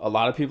 A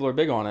lot of people are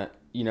big on it.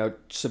 You know,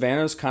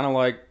 Savannah's kind of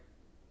like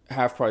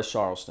half price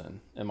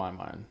Charleston in my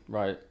mind,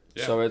 right?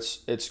 Yeah. So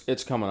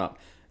it's coming up.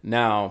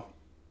 Now,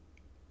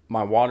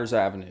 my Waters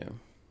Avenue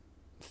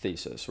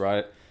thesis,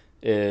 right,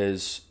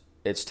 is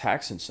it's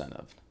tax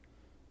incentive.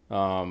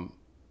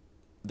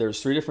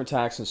 There's 3 different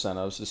tax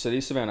incentives. The city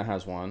of Savannah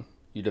has one.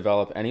 You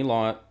develop any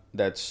lot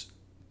that's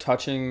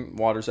touching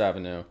Waters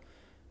Avenue,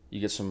 you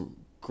get some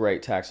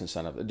great tax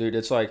incentive. Dude,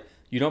 it's like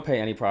you don't pay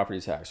any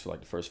property tax for like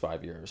the first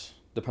 5 years,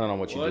 depending on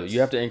what you do. You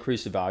have to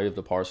increase the value of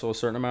the parcel a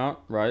certain amount,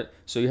 right?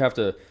 So you have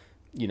to,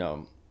 you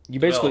know, you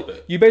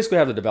basically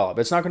have to develop.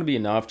 It's not going to be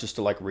enough just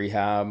to like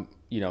rehab,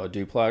 you know, a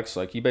duplex.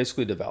 Like you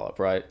basically develop,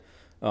 right?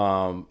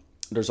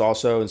 There's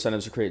also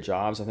incentives to create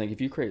jobs. I think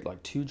if you create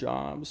like 2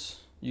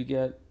 jobs, you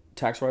get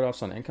tax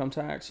write-offs on income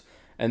tax.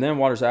 And then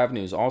Waters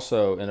Avenue is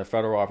also in a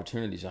federal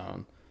opportunity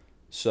zone.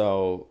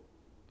 So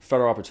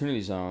federal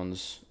opportunity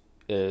zones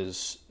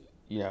is,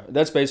 you know,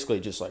 that's basically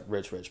just like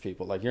rich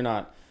people. Like you're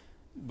not,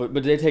 but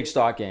they take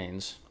stock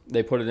gains,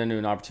 they put it into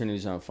an opportunity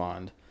zone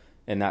fund,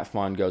 and that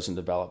fund goes and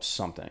develops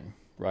something,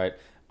 right?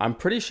 I'm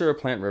pretty sure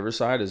Plant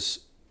Riverside is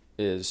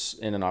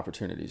in an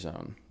opportunity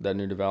zone, that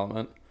new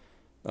development.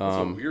 That's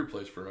a weird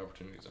place for an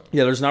opportunity zone.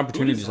 Yeah, there's an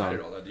opportunity Who zone.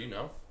 decided all that? Do you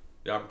know?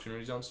 The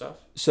opportunity zone stuff?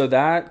 So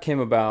that came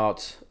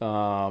about.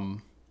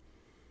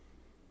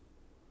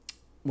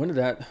 When did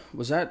that?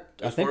 Was that?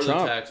 I think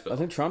Trump. I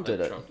think Trump did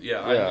it.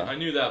 Yeah, I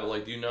knew that, but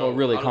like, do you know? Well,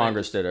 really,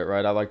 Congress did it,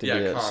 right? I like to do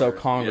it. So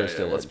Congress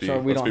did it. So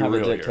we don't have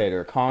a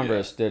dictator.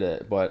 Congress did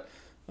it, but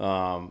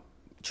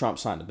Trump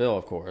signed the bill,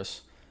 of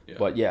course. Yeah.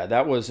 But yeah,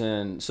 that was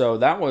in. So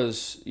that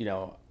was, you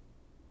know,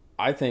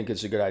 I think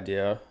it's a good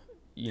idea.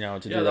 You know,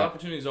 to do that. The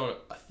opportunity zone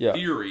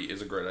theory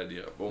is a great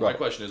idea. But my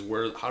question is,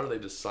 how do they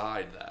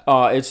decide that?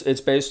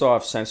 It's based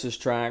off census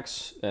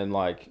tracts, and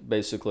like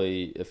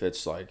basically if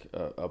it's like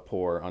a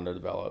poor,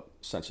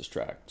 underdeveloped census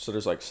tract. So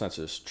there's like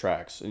census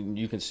tracts, and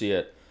you can see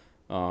it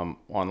on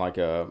like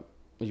a.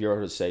 Have you ever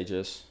heard of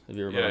SAGES? Have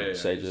you ever heard of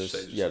SAGES?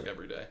 SAGES like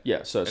every day.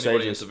 Yeah, so anybody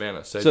SAGES in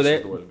Savannah, SAGES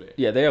is the way to be.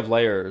 Yeah, they have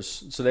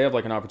layers. So they have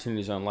like an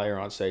opportunity zone layer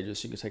on SAGES.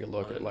 So you can take a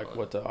look at like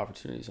what the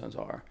opportunity zones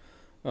are.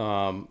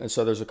 And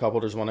so there's a couple.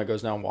 There's one that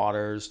goes down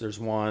Waters. There's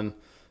one.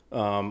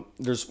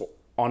 There's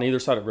on either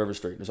side of River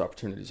Street. There's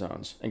opportunity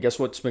zones. And guess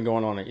what's been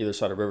going on either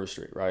side of River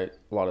Street? Right,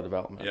 a lot of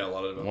development. Yeah, a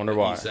lot of development. Wonder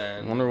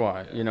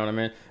why. Yeah. You know what I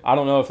mean? I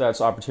don't know if that's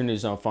opportunity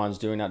zone funds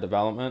doing that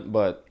development,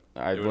 but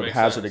I would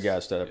hazard a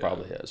guess that it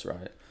probably is.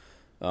 Right.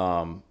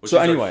 Which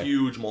so is anyway,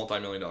 huge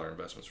multi-million-dollar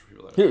investments for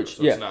people that huge,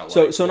 so yeah. It's not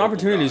so like an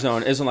opportunity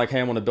zone isn't like, hey,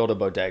 I want to build a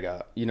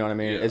bodega. You know what I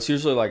mean? Yeah. It's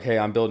usually like, hey,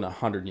 I'm building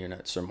 100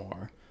 units or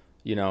more.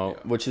 You know,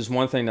 which is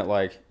one thing that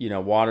like, you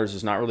know, Waters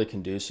is not really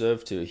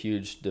conducive to a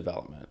huge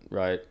development,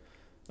 right?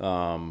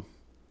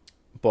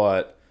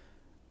 But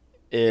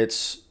I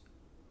think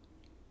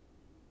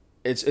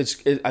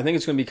it's going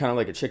to be kind of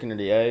like a chicken and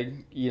the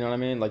egg. You know what I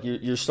mean? Like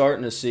you're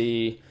starting to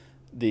see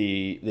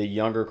the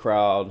younger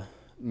crowd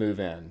move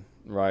in,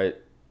 right,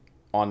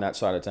 on that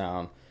side of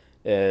town,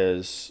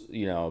 as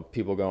you know,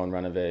 people go and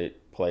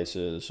renovate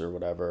places or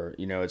whatever.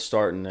 You know, it's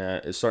starting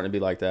to be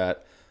like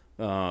that.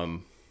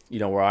 You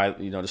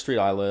know, the street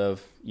I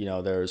live, you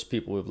know, there's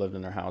people who've lived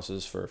in their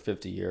houses for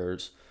 50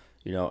 years,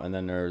 you know, and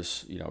then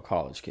there's, you know,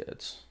 college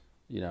kids,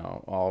 you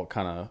know, all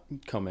kind of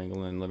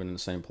commingling, living in the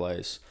same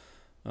place.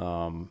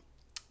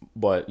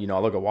 But, you know, I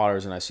look at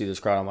Waters and I see this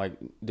crowd. I'm like,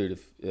 dude,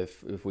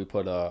 if we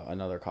put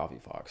another Coffee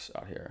Fox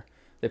out here,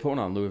 they put one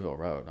on Louisville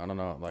Road. I don't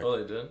know. Like,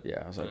 oh, they did?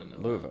 Yeah, I was like,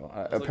 Louisville.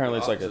 Apparently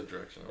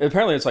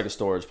it's like a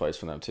storage place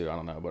for them too. I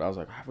don't know, but I was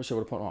like, I wish I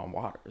would have put one on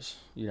Waters.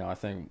 You know, I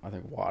think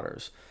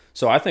Waters.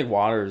 So I think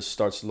Waters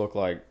starts to look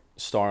like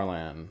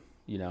Starland.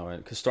 You know,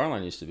 because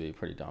Starland used to be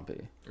pretty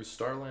dumpy. Is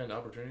Starland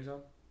Opportunity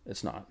Zone?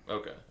 It's not.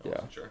 Okay. I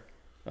wasn't sure.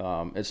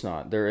 It's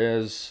not. There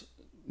is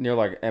near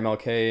like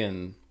MLK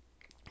and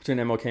between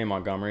MLK and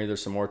Montgomery,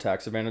 there's some more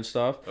tax advantage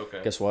stuff.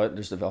 Okay. Guess what?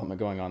 There's development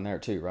going on there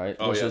too, right?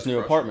 Oh, there's new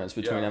apartments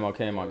between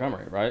MLK and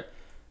Montgomery, right?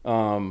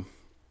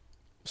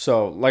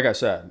 So like I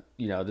said,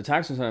 you know, the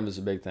tax incentive is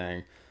a big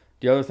thing.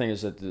 The other thing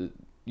is that the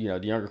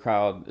younger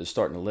crowd is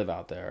starting to live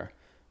out there.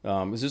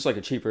 It's just like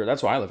a cheaper.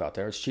 That's why I live out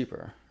there. It's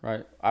cheaper,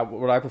 right?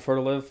 Would I prefer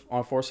to live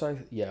on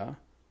Forsyth? Yeah,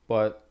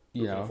 but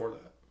you know, afford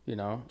that? You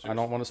know, seriously? I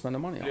don't want to spend the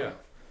money on it.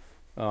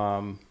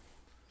 Yeah.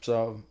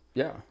 So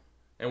yeah.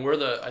 And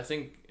I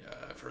think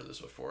I've heard this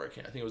before. I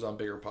think it was on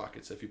Bigger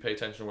Pockets. If you pay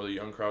attention to where the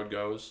young crowd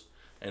goes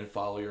and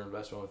follow your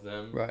investment with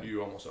them, right,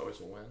 you almost always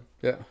will win.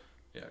 Yeah.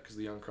 Yeah, because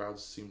the young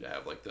crowds seem to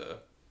have like the,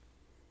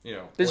 you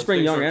know, they just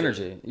bring young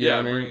energy.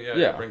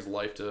 It brings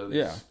life to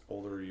these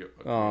older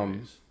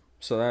communities.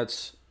 So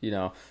that's, you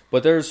know,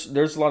 but there's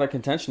a lot of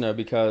contention though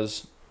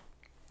because,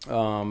 you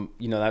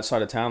know, that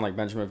side of town, like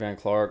Benjamin Van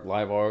Clark,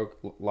 Live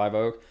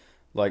Oak,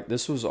 like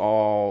this was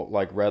all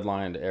like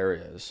redlined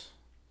areas.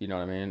 You know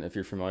what I mean? If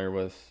you're familiar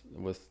with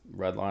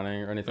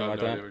redlining or anything like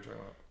that. What you're talking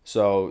about.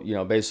 So, you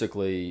know,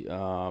 basically,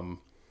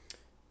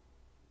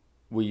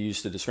 we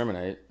used to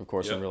discriminate, of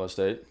course, in real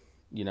estate,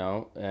 you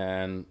know,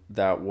 and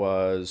that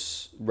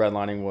was,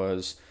 redlining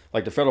was,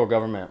 like the federal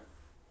government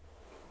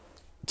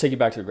take you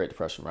back to the Great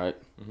Depression, right?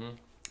 Mm-hmm.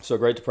 So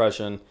Great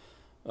Depression,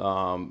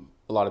 a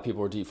lot of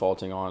people were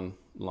defaulting on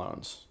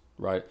loans,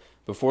 right?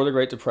 Before the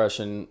Great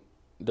Depression,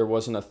 there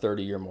wasn't a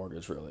 30-year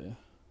mortgage really.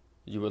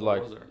 You would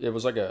it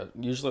was like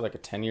usually like a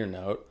 10-year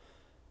note,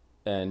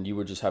 and you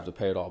would just have to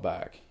pay it all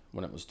back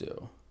when it was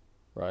due,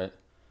 right?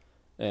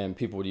 And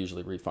people would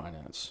usually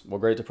refinance. Well,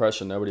 Great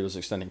Depression, nobody was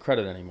extending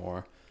credit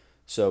anymore.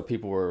 So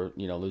people were,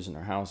 losing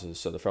their houses.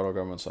 So the federal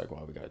government's like,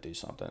 well, we got to do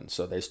something.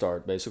 So they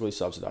start basically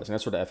subsidizing.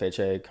 That's where the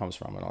FHA comes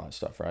from and all that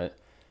stuff, right?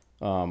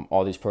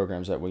 All these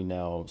programs that we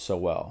know so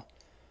well.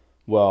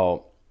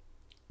 Well,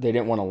 they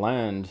didn't want to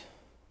lend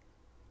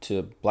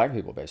to black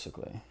people,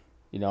 basically,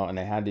 and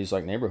they had these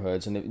like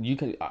neighborhoods, and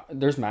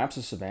there's maps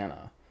of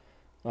Savannah,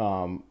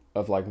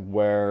 of like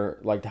where,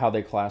 like how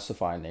they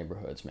classify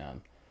neighborhoods,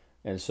 man.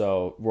 And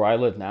so where I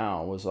live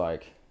now was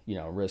like,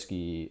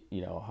 risky,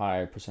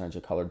 high percentage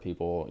of colored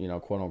people,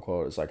 quote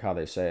unquote, is like how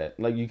they say it.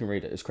 Like you can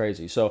read it. It's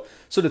crazy. So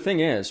the thing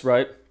is,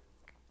 right,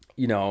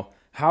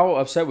 how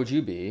upset would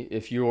you be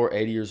if you're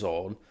 80 years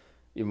old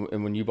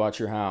and when you bought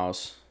your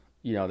house,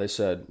 they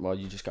said, well,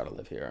 you just got to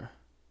live here.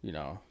 You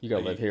got to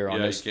live here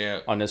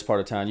on this part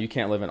of town. You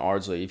can't live in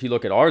Ardsley. If you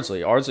look at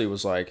Ardsley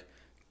was like,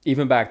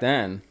 even back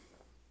then,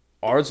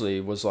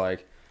 Ardsley was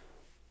like,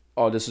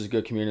 oh, this is a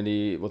good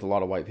community with a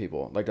lot of white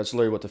people. Like that's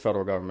literally what the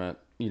federal government,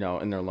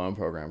 in their loan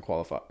program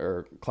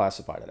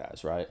classified it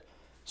as, right?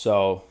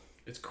 So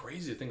it's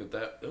crazy to think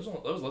that was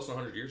less than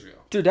 100 years ago.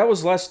 Dude,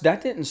 that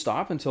didn't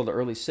stop until the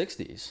early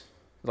 60s.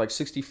 Like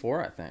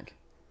 64, I think.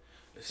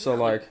 So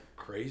like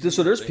crazy.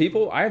 So there's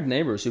people, I have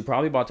neighbors who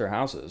probably bought their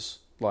houses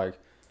like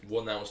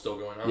when that was still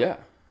going on. Yeah.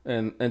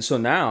 And so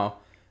now,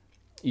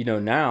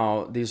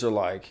 now these are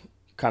like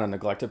kind of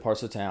neglected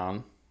parts of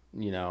town,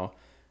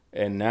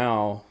 and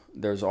now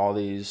there's all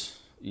these,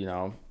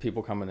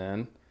 people coming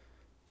in,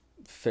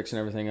 fixing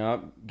everything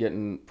up,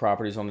 getting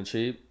properties on the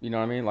cheap. You know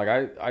what I mean? Like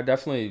I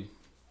definitely,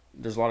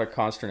 there's a lot of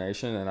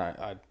consternation, and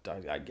I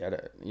get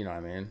it. You know what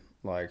I mean?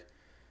 Like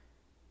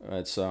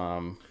it's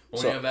when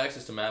you have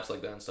access to maps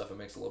like that and stuff, it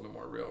makes it a little bit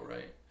more real,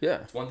 right?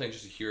 Yeah. It's one thing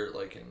just to hear it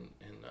like in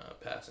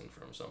passing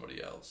from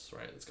somebody else,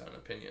 right? That's got an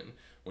opinion.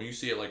 When you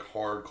see it like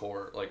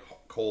hardcore, like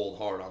cold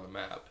hard on the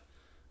map,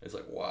 it's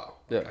like, wow.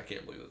 Like, yeah. I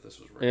can't believe that this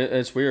was real.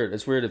 It's weird.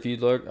 It's weird. If you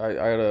look, I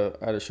had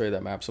to show you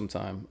that map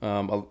sometime.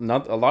 A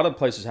lot of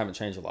places haven't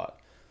changed a lot.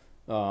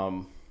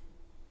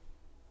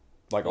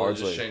 Like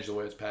Ardsley. Just changed the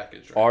way it's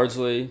packaged, right?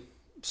 Ardsley,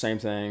 same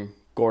thing.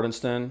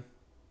 Gordonston,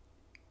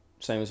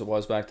 same as it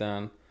was back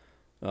then.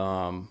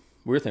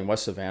 Weird thing,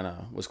 West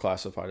Savannah was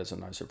classified as a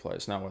nicer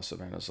place. Now West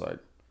Savannah's like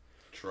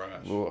trash.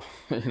 Ugh, you know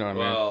what I mean?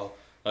 Well,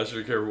 I should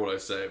be careful what I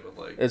say, but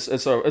like it's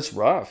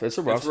rough. It's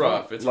a rough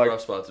spot. It's like, a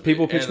rough spot to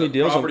people be. pitch me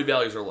deals. Property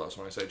values are low. So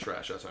when I say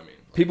trash, that's what I mean.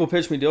 Like, people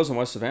pitch me deals in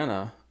West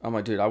Savannah. I'm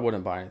like, dude, I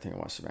wouldn't buy anything in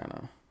West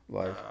Savannah.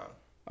 Like,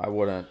 I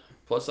wouldn't.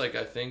 Plus, like,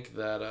 I think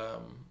that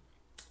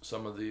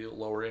some of the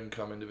lower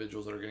income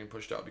individuals that are getting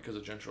pushed out because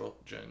of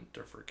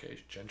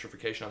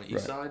gentrification on the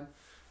east side,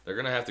 they're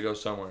gonna have to go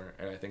somewhere.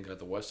 And I think that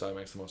the west side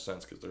makes the most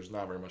sense because there's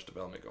not very much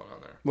development going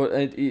on there. Well,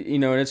 and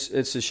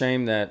it's a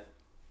shame that,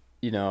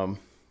 you want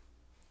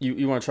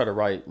to try to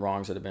right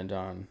wrongs that have been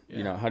done.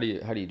 Yeah. How do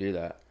you do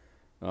that?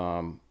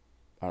 I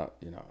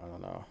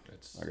don't know.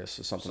 I guess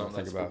it's something to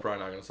think about. We're probably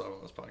not going to solve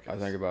on this podcast. I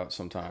think about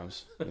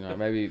sometimes.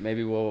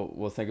 Maybe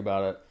we'll think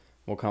about it.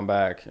 We'll come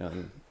back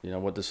and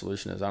what the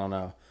solution is. I don't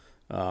know.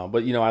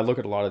 But I look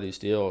at a lot of these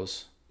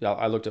deals. Yeah,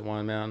 I looked at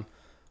one, man,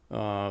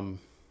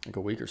 like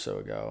a week or so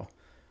ago,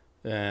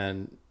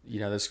 and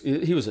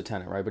he was a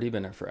tenant, right? But he'd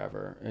been there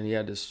forever, and he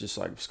had this just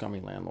like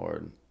scummy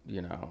landlord.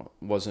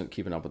 Wasn't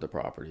keeping up with the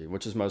property,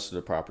 which is most of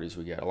the properties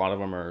we get. A lot of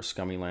them are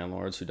scummy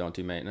landlords who don't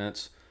do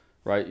maintenance,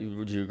 right?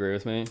 Would you agree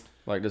with me?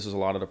 Like, this is a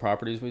lot of the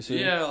properties we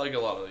see? Yeah, like a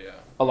lot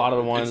of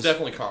the ones. It's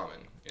definitely common.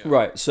 Yeah.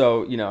 Right.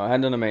 So, I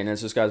hadn't done the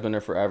maintenance. This guy's been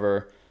there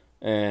forever,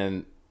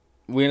 and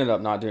we ended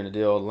up not doing a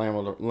deal.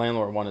 The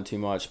landlord wanted too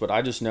much, but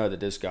I just know that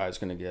this guy's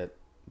going to get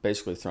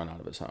basically thrown out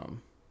of his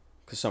home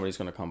because somebody's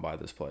going to come by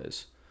this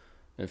place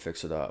and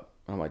fix it up.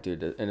 I'm like,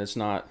 dude, and it's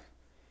not...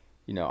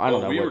 I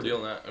don't know. We were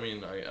dealing that. I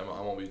mean, I'm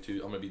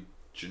gonna be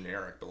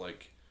generic, but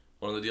like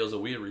one of the deals that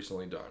we had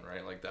recently done,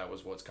 right? Like that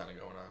was what's kind of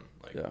going on.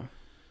 Like, yeah.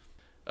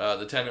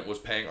 The tenant was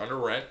paying under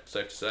rent.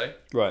 Safe to say.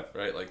 Right.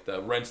 Right. Like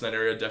the rents in that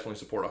area definitely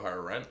support a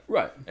higher rent.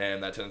 Right.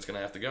 And that tenant's gonna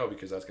have to go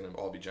because that's gonna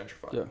all be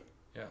gentrified.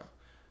 Yeah.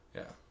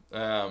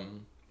 Yeah.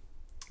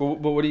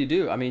 But what do you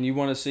do? I mean, you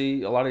want to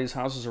see a lot of these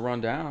houses are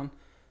run down.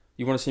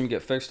 You want to see them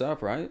get fixed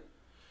up, right?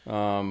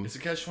 It's a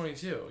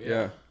catch-22.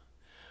 Yeah.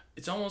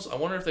 It's almost, I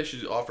wonder if they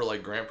should offer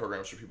like grant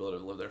programs for people that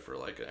have lived there for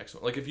like an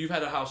excellent, like if you've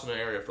had a house in an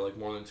area for like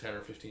more than 10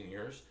 or 15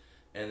 years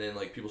and then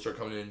like people start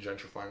coming in and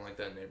gentrifying like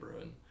that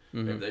neighborhood,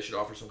 maybe they should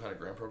offer some kind of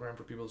grant program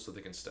for people so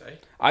they can stay.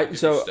 I've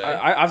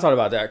thought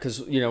about that because,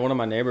 one of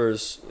my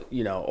neighbors,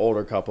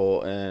 older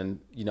couple,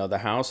 and, the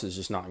house is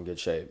just not in good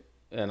shape.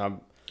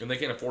 And they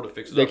can't afford to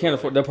fix it. They can't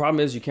afford, the problem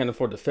is you can't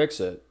afford to fix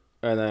it.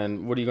 And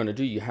then what are you going to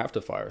do? You have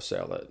to fire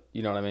sale it.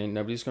 You know what I mean?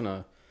 Nobody's going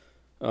to,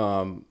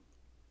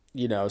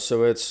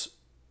 so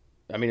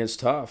I mean, it's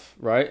tough,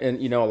 right?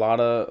 And a lot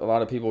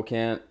of people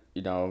can't.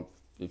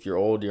 If you're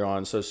old, you're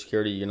on Social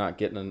Security, you're not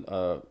getting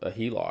a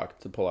HELOC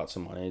to pull out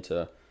some money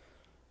to.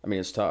 I mean,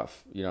 it's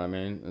tough. You know what I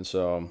mean? And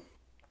so,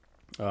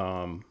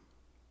 yeah,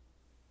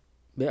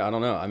 I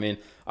don't know. I mean,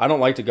 I don't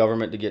like the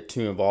government to get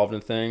too involved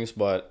in things,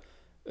 but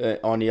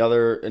on the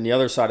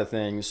other side of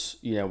things,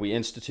 we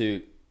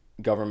institute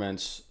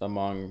governments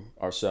among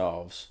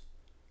ourselves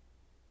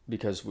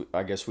because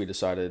I guess we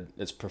decided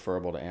it's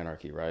preferable to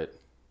anarchy, right?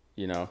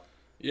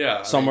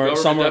 Yeah, somewhere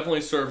definitely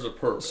serves a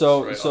purpose.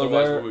 Right? So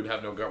otherwise, we would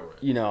have no government.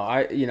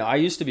 I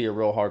used to be a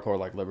real hardcore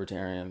like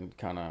libertarian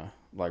kind of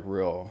like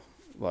real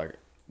like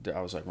I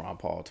was like Ron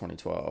Paul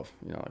 2012.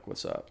 Like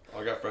what's up?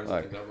 I got friends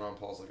that think that Ron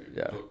Paul's like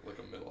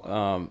a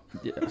middle.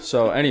 Yeah.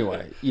 So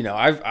anyway,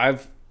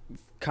 I've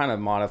kind of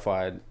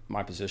modified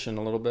my position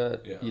a little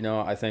bit.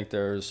 Yeah. I think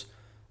there's,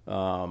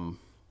 yeah.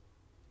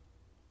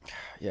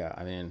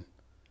 I mean,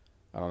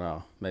 I don't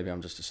know. Maybe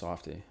I'm just a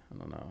softie. I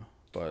don't know,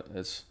 but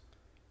it's.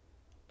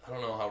 I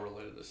don't know how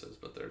related this is,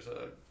 but there's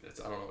I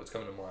don't know, it's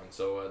coming to mind.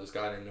 So this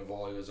guy named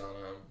Naval, he was on,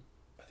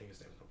 I think his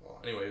name is Naval.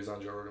 Anyway, he was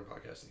on Joe Rogan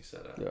podcast, and he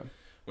said,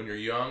 when you're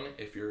young,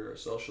 if you're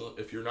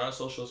not a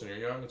socialist and you're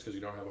young, it's because you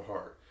don't have a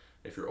heart.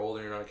 If you're old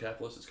and you're not a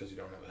capitalist, it's because you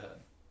don't have a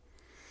head.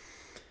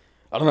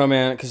 I don't know,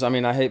 man, because I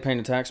mean, I hate paying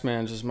the tax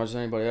man just as much as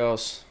anybody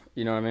else.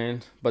 You know what I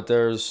mean? But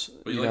there's,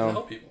 but you like to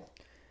help people.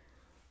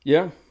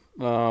 Yeah.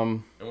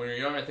 And when you're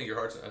young, I think your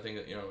heart's. I think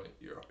that you're.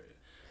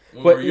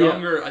 When we're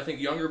younger, I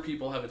think younger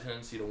people have a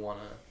tendency to want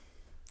to.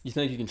 You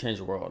think you can change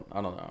the world? I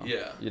don't know.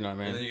 Yeah. You know what I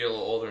mean? And then you get a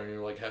little older and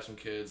you're like, have some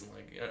kids and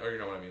like, or you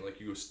know what I mean? Like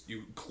you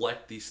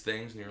collect these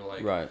things and you're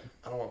like, right.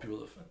 I don't want people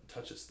to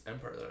touch this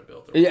empire that I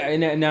built. Yeah,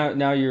 and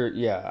now you're,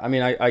 yeah. I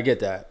mean, I get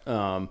that.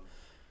 The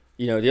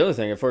other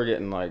thing, if we're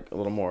getting like a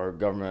little more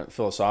government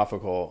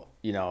philosophical,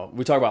 we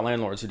talk about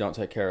landlords who don't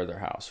take care of their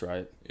house,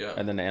 right? Yeah.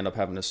 And then they end up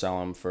having to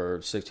sell them for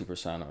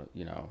 60% of,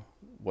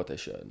 what they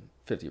should,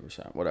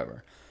 50%,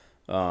 whatever.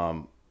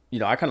 I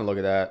kind of look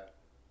at that,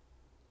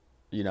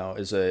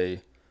 as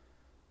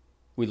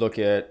we look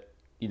at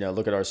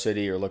our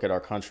city or look at our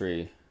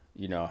country,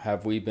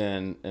 have we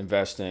been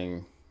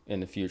investing in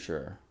the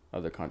future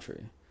of the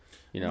country?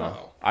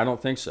 No. I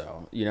don't think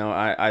so. You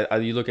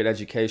look at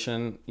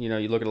education, you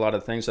look at a lot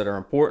of things that are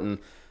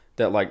important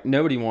that like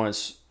nobody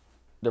wants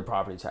their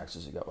property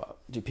taxes to go up.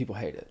 Do people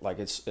hate it? Like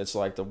it's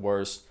like the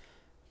worst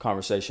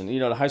conversation.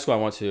 The high school I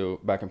went to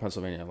back in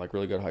Pennsylvania, like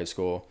really good high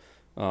school.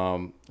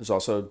 There's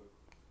also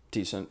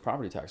decent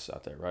property taxes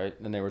out there, right?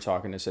 And they were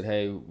talking. They said,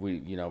 "Hey, we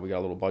got a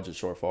little budget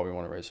shortfall. We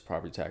want to raise the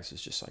property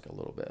taxes just like a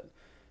little bit."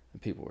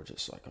 And people were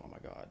just like, "Oh my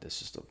God,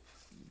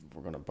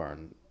 we're gonna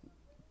burn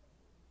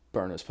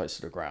this place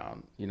to the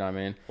ground." You know what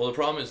I mean? Well, the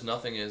problem is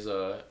nothing is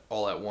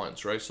all at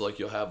once, right? So like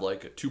you'll have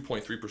like a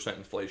 2.3%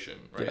 inflation,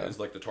 right? Yeah. Is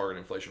like the target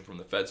inflation from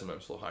the Fed.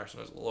 Sometimes a little higher,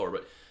 sometimes a little lower.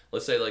 But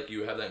let's say like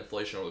you have that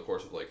inflation over the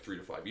course of like 3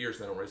 to 5 years,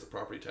 and they don't raise the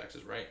property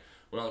taxes, right?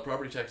 Well, now the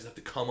property taxes have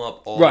to come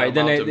up all right.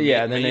 The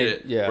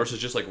Then versus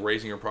just like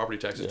raising your property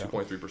taxes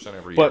 2.3%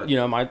 every year.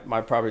 But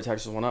my property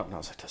taxes went up, and I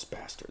was like, "Those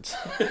bastards."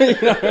 You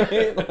know what I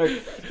mean?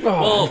 Like,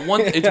 oh. Well,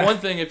 it's one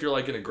thing if you're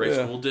like in a great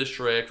school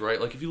district, right?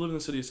 Like if you live in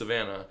the city of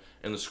Savannah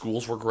and the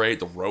schools were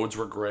great, the roads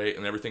were great,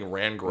 and everything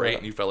ran great,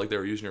 and you felt like they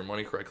were using your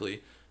money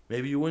correctly,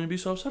 maybe you wouldn't be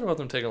so upset about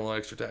them taking a lot of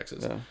extra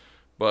taxes. Yeah.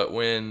 But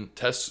when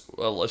tests,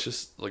 let's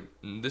just like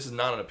this is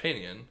not an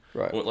opinion,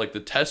 right? When, like the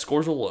test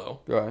scores are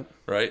low,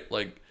 right?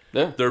 Like.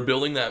 Yeah. They're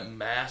building that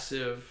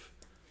massive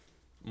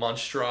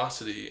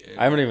monstrosity.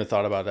 I haven't even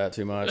thought about that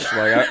too much.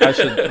 Like I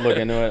should look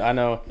into it. I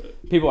know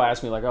people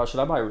ask me like, "Oh, should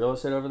I buy real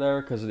estate over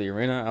there because of the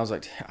arena?" I was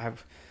like,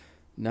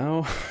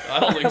 "No."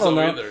 I don't think so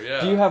either.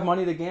 Yeah. Do you have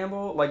money to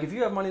gamble? Like, if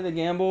you have money to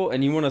gamble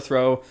and you want to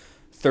throw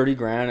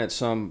 $30,000 at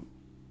some,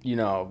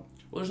 Well,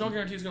 there's no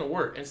guarantee it's going to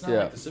work. And it's not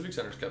like the Civic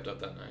Center's kept up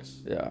that nice.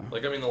 Yeah.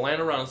 Like, I mean, the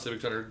land around the Civic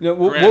Center.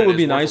 What would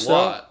be nice a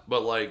lot,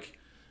 but like.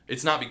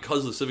 It's not because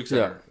of the Civic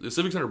Center. Yeah. The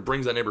Civic Center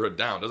brings that neighborhood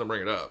down, doesn't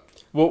bring it up.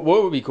 Well,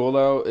 what would be cool,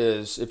 though,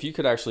 is if you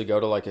could actually go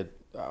to, like,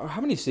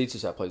 how many seats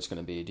is that place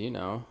going to be? Do you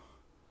know?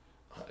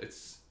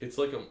 It's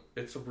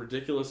a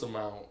ridiculous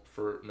amount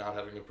for not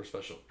having a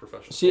professional.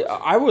 See,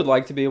 I would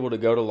like to be able to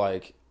go to,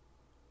 like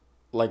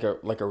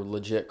a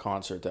legit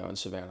concert, though, in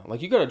Savannah.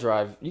 Like, you got to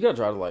drive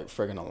to, like,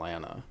 friggin'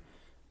 Atlanta,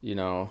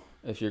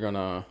 if you're going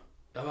to...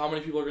 How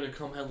many people are going to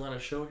come headline a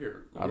show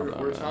here? I don't know.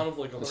 We're a town of,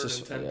 like,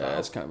 110,000. Yeah,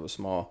 it's kind of a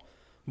small...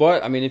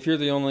 But I mean, if you're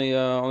the only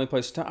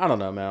place in town, I don't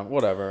know, man.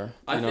 Whatever.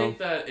 I think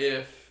that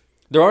if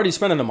they're already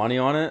spending the money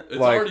on it, it's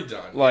already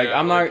done. Like yeah,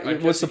 I'm not.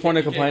 Like, what's the point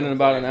of complaining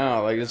about it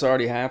now? Like it's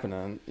already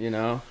happening.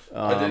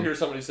 I did hear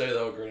somebody say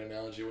though a great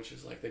analogy, which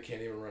is like they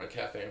can't even run a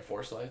cafe in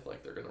Forsyth.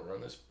 Like they're gonna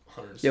run this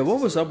 160. Yeah.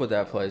 What was up with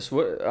that place?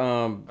 What? I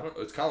don't know.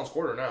 It's Collins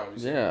Quarter now.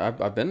 Yeah,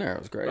 I've been there. It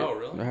was great. Oh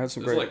really? I had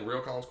some great. It's like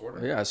real Collins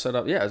Quarter. Yeah, I set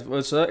up. Yeah,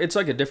 it's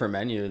like a different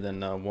menu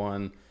than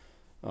one.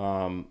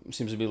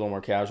 Seems to be a little more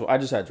casual. I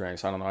just had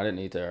drinks. I don't know. I didn't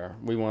eat there.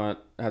 We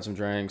had some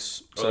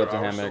drinks. Set up the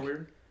hammock. So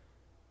weird?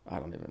 I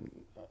don't even.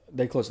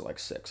 They closed at like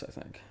 6, I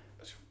think.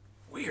 That's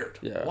weird.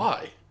 Yeah.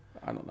 Why?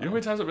 I don't know. You know how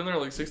many times I've been there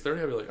at like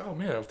 6:30? I'd be like, oh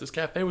man, if this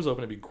cafe was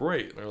open, it'd be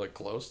great. And they're like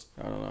closed.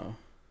 I don't know.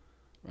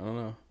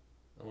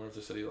 I wonder if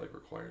the city like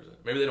requires it.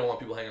 Maybe they don't want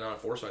people hanging out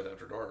at Forsyth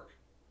after dark,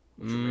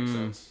 which would make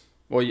sense.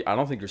 Well, I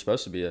don't think you're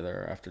supposed to be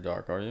there after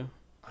dark, are you?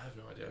 I have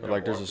no idea. Or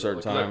like there's a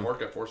certain time. I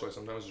work at Forsyth.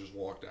 Sometimes I just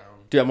walk down.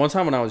 Dude, one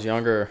time when I was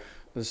younger,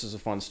 this is a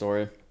fun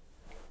story.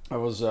 I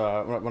was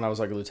when I was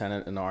like a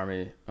lieutenant in the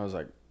Army. I was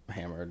like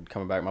hammered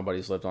coming back. My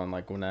buddies lived on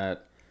like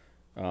Gwinnett,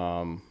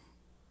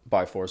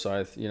 by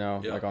Forsyth,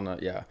 like on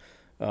the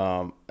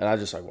and I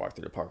just like walked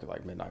through the park at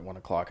like midnight, 1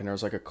 o'clock, and there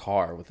was like a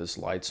car with its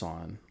lights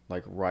on,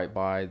 like right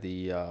by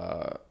the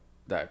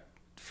that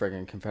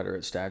friggin'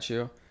 Confederate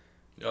statue.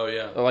 Oh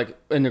yeah. Like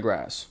in the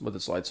grass with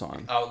its lights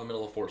on. Out in the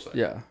middle of Forsyth.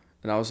 Yeah,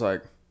 and I was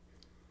like,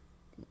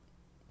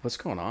 "What's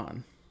going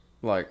on?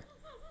 Like,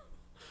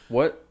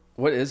 what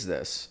is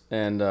this?"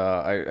 And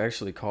I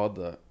actually called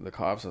the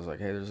cops. I was like,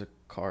 "Hey, there's a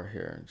car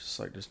here. Just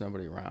like there's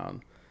nobody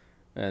around."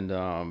 And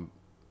I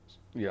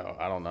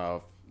don't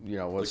know.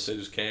 What's like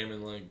they just came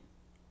and like.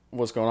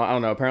 What's going on? I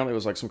don't know. Apparently, it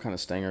was like some kind of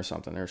sting or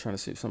something. They were trying to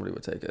see if somebody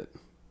would take it.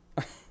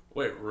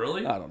 Wait,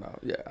 really? I don't know.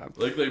 Yeah.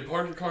 Like they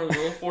parked the car in the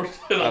middle of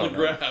Forsyth on the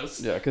grass.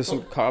 Yeah, because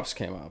some cops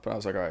came up, and I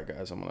was like, "All right,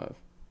 guys, I'm gonna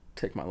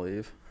take my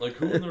leave." Like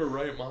who in their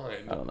right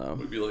mind? I don't know.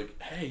 Would be like,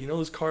 "Hey,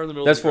 this car in the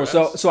middle That's of the for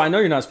grass?" so I know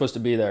you're not supposed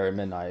to be there at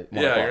midnight.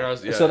 Yeah, you're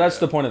not. Yeah, so that's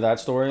the point of that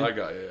story. I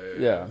got you.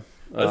 Yeah.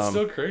 That's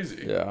still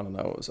crazy. Yeah, I don't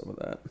know what was up with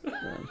that.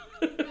 Yeah.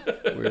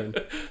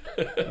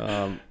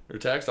 Weird. Your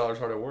tax dollars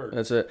hard at work.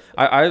 That's it.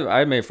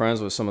 I made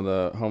friends with some of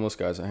the homeless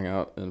guys that hang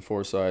out in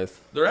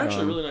Forsyth. They're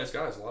actually really nice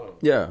guys, a lot of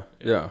them.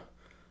 Yeah.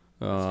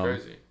 It's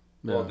crazy.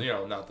 Well,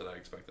 not that I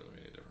expect them to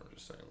be any different. I'm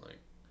just saying, like,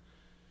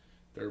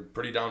 they're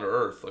pretty down to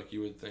earth, like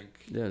you would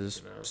think. Yeah,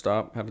 just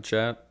stop, have a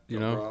chat,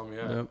 No problem,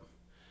 yeah. Yep. In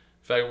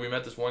fact, we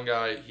met this one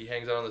guy. He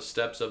hangs out on the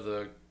steps of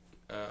the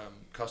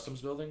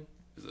customs building.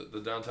 Is it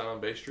the downtown on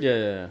Bay Street?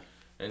 Yeah.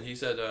 And he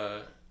said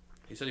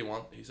he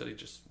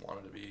just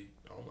wanted to be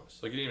homeless.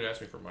 Like he didn't even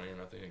ask me for money or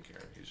nothing. He didn't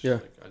care. He's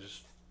just like, I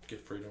just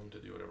get freedom to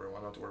do whatever I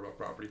want. I don't have to worry about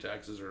property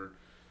taxes or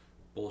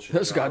bullshit.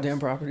 Those goddamn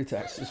property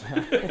taxes,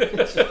 man.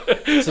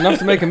 It's enough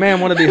to make a man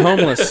want to be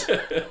homeless.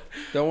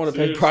 Don't want to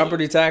pay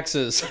property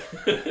taxes.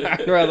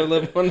 I'd rather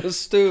live on the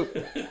stoop.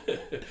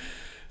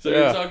 So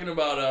you're talking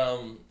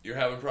about you're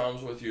having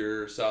problems with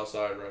your south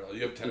side right now.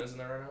 You have tenants in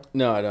there right now?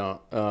 No, I don't.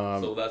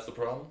 So that's the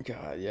problem?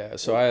 God, yeah.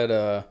 So I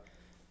had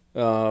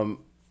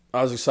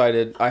I was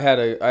excited. I had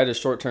a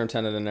short-term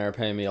tenant in there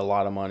paying me a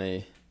lot of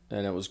money,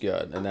 and it was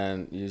good. And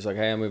then he was like,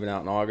 "Hey, I'm moving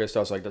out in August." I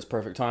was like, "That's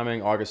perfect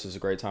timing. August is a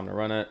great time to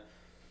run it."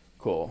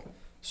 Cool.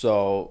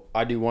 So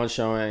I do one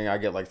showing. I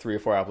get like 3 or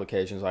 4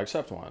 applications. I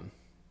accept one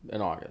in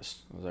August.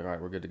 I was like, "All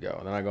right, we're good to go."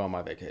 And then I go on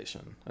my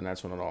vacation, and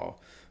that's when it all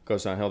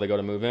goes downhill. They go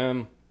to move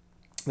in.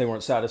 They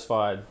weren't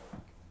satisfied.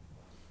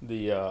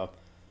 There's a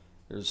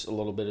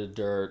little bit of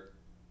dirt.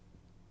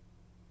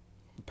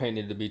 The paint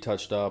needed to be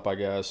touched up, I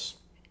guess.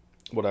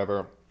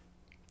 Whatever.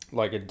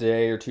 Like a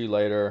day or 2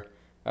 later,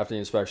 after the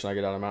inspection, I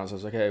get out of the mountains. I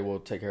was like, "Hey, we'll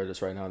take care of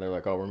this right now." They're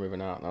like, "Oh, we're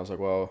moving out." And I was like,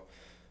 "Well,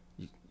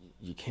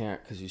 you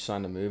can't because you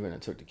signed the move-in and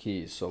took the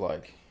keys. So,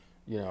 like,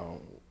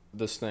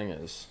 this thing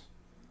is,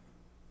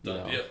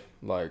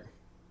 like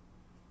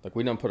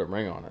we done put a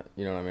ring on it.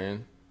 You know what I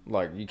mean?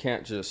 Like, you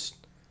can't just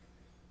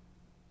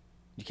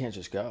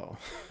go.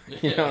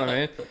 You know what I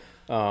mean?"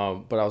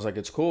 But I was like,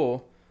 "It's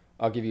cool.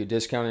 I'll give you a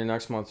discount on your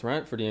next month's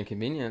rent for the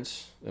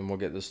inconvenience, and we'll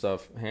get this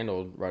stuff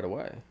handled right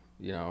away.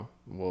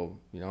 We'll,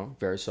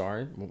 very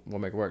sorry. We'll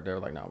make it work." They were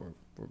like, "No,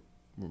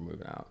 we're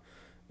moving out,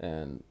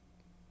 and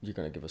you're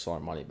gonna give us all our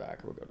money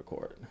back, or we'll go to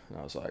court." And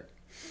I was like,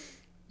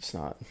 "It's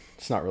not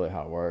really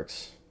how it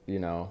works,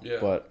 Yeah.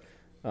 But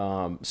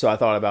so I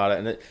thought about it,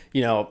 and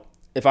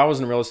if I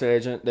wasn't a real estate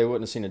agent, they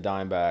wouldn't have seen a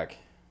dime back.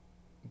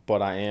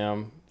 But I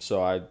am,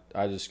 so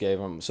I just gave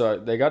them. So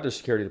they got their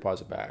security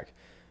deposit back,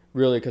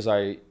 really, because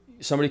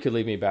somebody could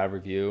leave me a bad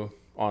review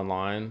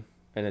online,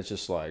 and it's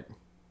just like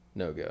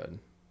no good,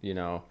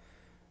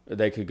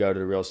 They could go to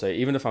the real estate,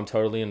 even if I'm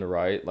totally in the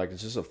right. Like,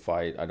 it's just a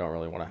fight I don't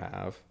really want to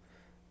have,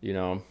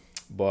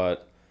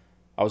 But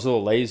I was a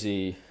little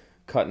lazy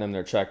cutting them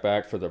their check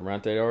back for the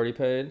rent they'd already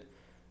paid,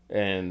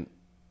 and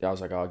I was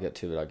like, "I'll get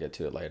to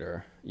it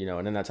later,"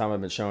 And in that time,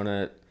 I've been showing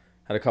it,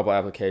 had a couple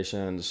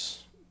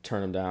applications,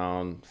 turned them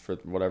down for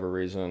whatever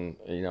reason,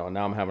 and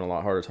now I'm having a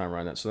lot harder time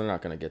running it, so they're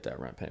not going to get that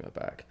rent payment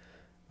back.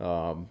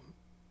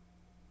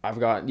 I've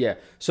got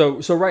So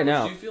right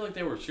now, do you feel like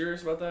they were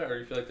serious about that, or do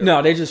you feel like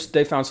no?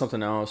 They found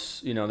something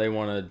else. They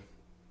wanted,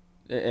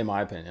 in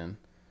my opinion,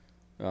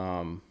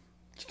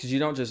 because you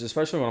don't just,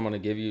 especially when I'm going to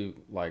give you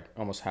like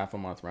almost half a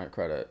month rent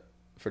credit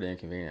for the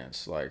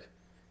inconvenience. Like,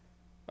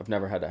 I've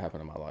never had that happen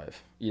in my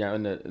life.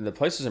 And the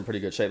place is in pretty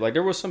good shape. Like,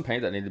 there was some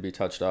paint that needed to be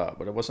touched up,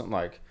 but it wasn't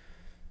like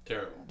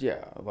terrible.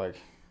 Yeah,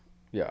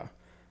 yeah.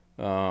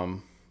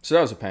 So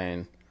that was a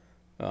pain.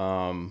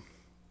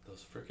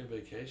 Those freaking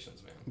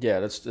vacations, man. Yeah,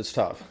 it's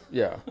tough.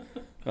 Yeah.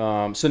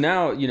 So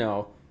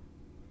now,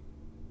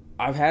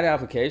 I've had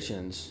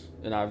applications,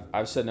 and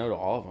I've said no to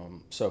all of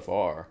them so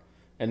far,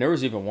 And there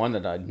was even one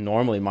that I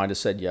normally might have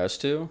said yes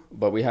to,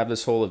 but we have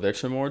this whole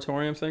eviction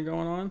moratorium thing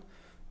going on.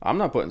 I'm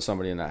not putting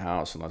somebody in that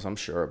house unless I'm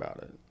sure about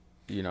it.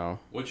 You know.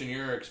 Which, in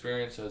your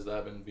experience, has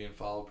that been being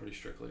followed pretty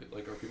strictly?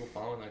 Like, are people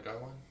following that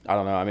guideline? I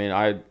don't know. I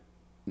mean,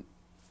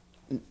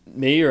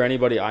 me or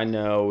anybody I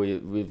know,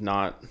 we've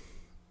not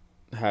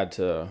had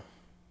to.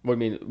 What I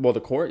mean, well,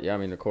 the court. Yeah, I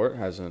mean, the court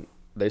hasn't.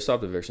 They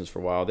stopped evictions for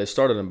a while. They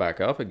started them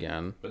back up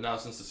again. But now,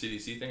 since the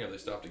CDC thing, have they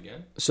stopped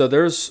again? So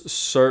there's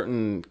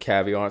certain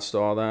caveats to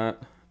all that.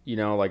 You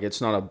know, like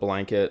it's not a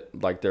blanket.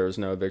 Like there's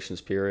no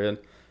evictions period.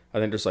 I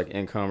think there's like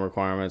income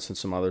requirements and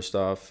some other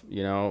stuff.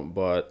 You know,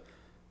 but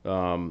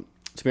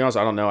to be honest,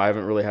 I don't know. I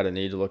haven't really had a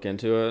need to look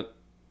into it.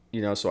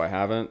 You know, so I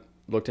haven't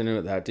looked into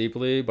it that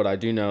deeply. But I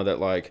do know that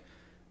like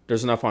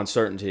there's enough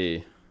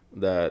uncertainty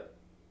that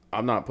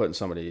I'm not putting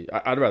somebody.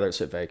 I'd rather it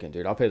sit vacant,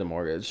 dude. I'll pay the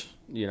mortgage.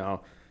 You know.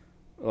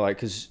 Like,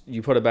 because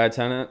you put a bad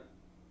tenant,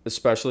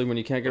 especially when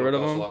you can't get rid of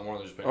them. A lot more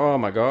than just paying. Oh,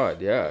 my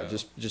God, yeah.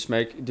 Just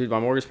make... Dude, my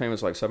mortgage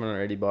payment's like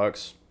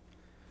 $780.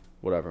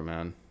 Whatever,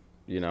 man.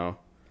 You know?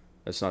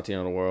 It's not the end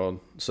of the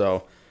world.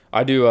 So,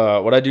 I do...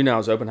 what I do now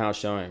is open house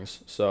showings.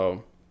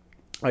 So,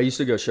 I used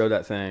to go show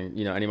that thing,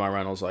 you know, any of my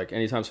rentals. Like,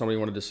 anytime somebody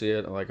wanted to see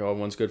it, like, oh,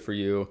 one's good for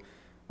you,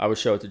 I would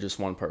show it to just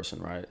one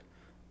person, right?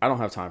 I don't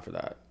have time for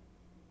that.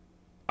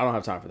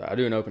 I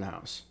do an open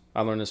house.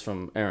 I learned this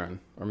from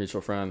Aaron, our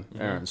mutual friend,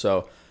 Aaron.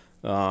 So...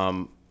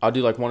 I'll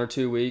do like 1 or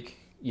 2 a week.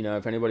 You know,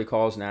 if anybody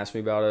calls and asks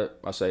me about it,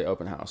 I say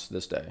open house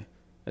this day.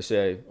 I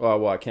say, oh,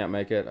 well, I can't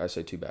make it. I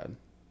say too bad.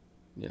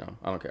 You know,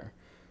 I don't care.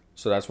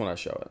 So that's when I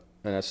show it.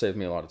 And that saved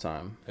me a lot of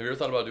time. Have you ever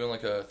thought about doing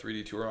like a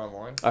 3D tour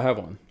online? I have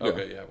one.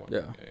 Okay, you have one. Yeah.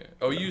 Okay, yeah.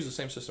 Oh, you use the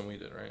same system we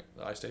did, right?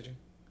 The iStaging?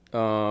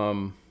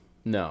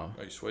 No.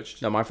 Oh, you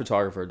switched? No, my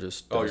photographer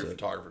just does your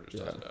photographer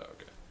just does it. Oh,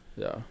 okay.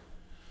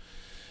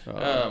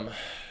 Yeah.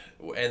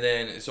 And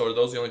then, so are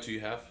those the only two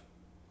you have?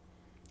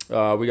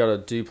 We got a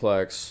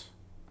duplex.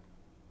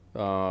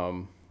 We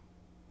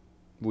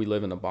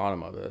live in the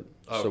bottom of it.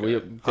 Okay. So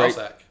we house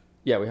hack.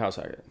 Yeah, we house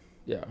hack it.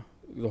 Yeah.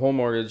 The whole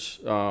mortgage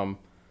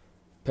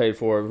paid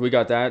for. We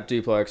got that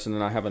duplex, and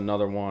then I have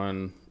another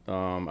one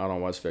out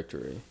on West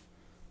Victory.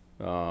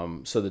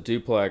 So the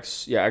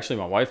duplex, yeah, actually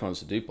my wife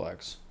owns the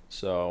duplex.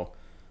 So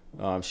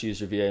she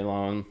used her VA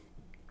loan.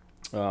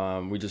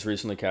 We just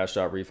recently cashed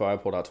out refi,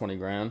 pulled out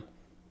 $20,000.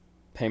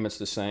 Payment's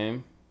the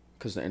same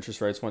because the interest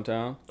rates went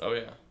down. Oh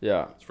yeah.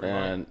 Yeah.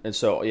 And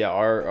so yeah,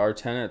 our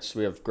tenants,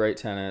 we have great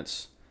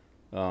tenants,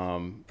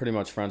 pretty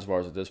much friends of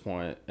ours at this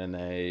point, and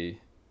they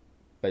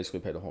basically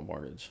pay the whole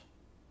mortgage.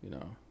 You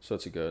know, so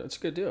it's a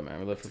good deal, man.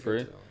 We live for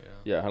free. Deal,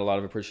 yeah, had a lot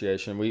of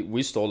appreciation.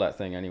 We stole that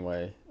thing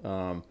anyway.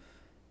 You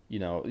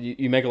know,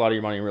 you make a lot of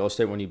your money in real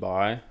estate when you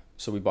buy,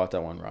 so we bought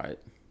that one right.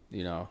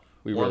 You know,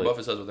 Warren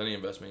Buffett says with any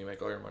investment, you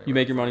make all your money. You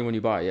make your money when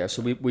you buy, yeah.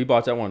 So we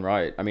bought that one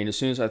right. I mean, as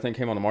soon as that thing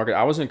came on the market,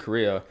 I was in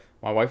Korea.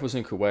 My wife was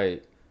in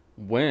Kuwait.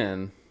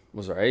 Wynn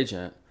was our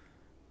agent.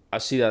 I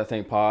see that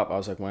thing pop. I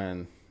was like,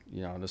 Wynn,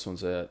 you know, this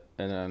one's it.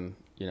 And then,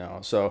 you know,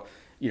 so,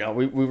 you know,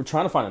 we were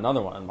trying to find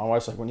another one. My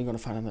wife's like, when are you going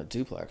to find another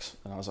duplex?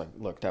 And I was like,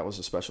 look, that was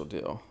a special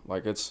deal.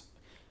 Like, it's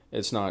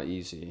not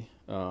easy.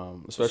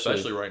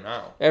 Especially right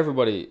now.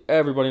 Everybody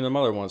and the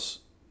mother wants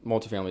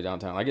multifamily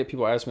downtown. I get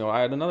people ask me, well,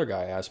 I had another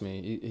guy ask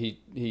me,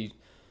 he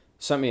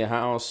sent me a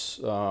house,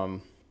 a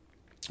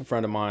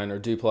friend of mine, or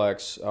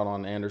duplex out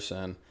on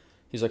Anderson.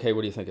 He's like, hey,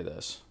 what do you think of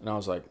this? And I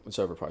was like, it's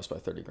overpriced by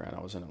 $30,000.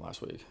 I was in it last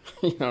week.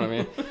 You know what I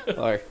mean?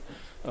 Like,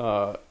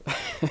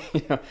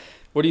 you know,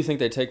 what do you think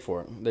they take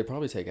for it? They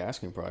probably take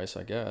asking price,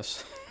 I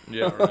guess.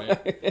 Yeah,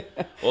 right.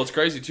 Well, it's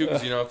crazy too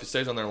because, you know, if it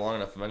stays on there long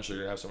enough, eventually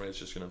you're gonna have somebody that's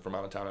just gonna, from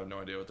out of town, have no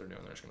idea what they're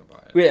doing. They're just gonna buy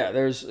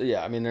it.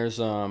 Yeah, I mean, there's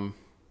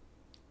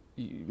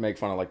you make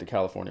fun of like the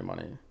California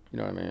money. You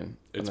know what I mean?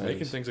 It's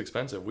making things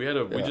expensive. We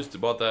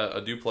just bought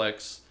a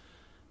duplex,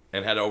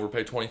 and had to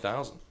overpay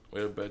 $20,000.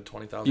 We had to bid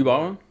 $20,000. You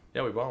bought one?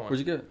 Yeah, we bought one. Where'd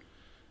you get it?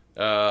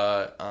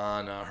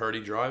 On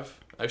Hurdy Drive.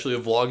 Actually,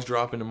 the vlog's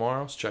dropping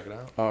tomorrow, so check it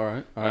out. All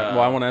right. Well,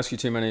 I won't ask you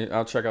too many.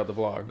 I'll check out the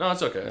vlog. No,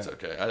 it's okay. Yeah. It's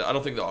okay. I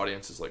don't think the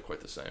audience is like quite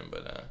the same,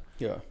 but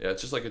yeah,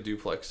 it's just like a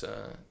duplex.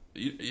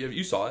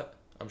 You saw it,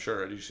 I'm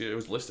sure. Did you see it? It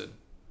was listed.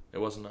 It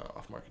wasn't an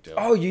off-market deal.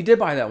 Oh, you did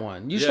buy that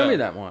one. You showed me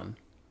that one.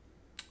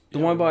 The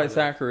one by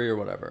Thackeray or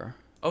whatever.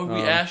 Oh,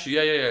 we asked you.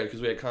 Yeah.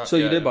 Because we had. So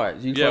you did buy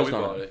it. You we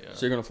bought it. Yeah.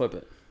 So you're gonna flip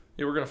it.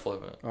 Yeah, we're gonna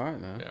flip it. All right,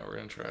 man. Yeah, we're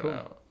gonna try it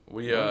out.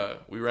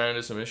 We ran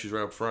into some issues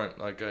right up front,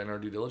 like in our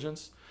due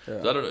diligence. Yeah.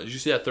 I don't know. Did you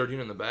see that third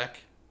unit in the back?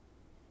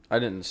 I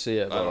didn't see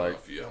it, but I don't know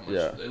if you, how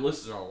much, they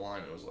listed it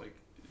online. It was like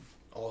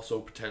also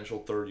potential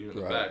third unit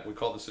in the back. We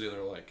called the city.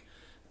 They're like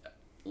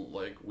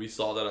we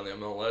saw that on the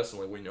MLS,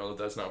 and like we know that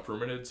that's not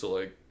permitted. So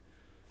like,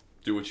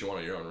 do what you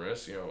want at your own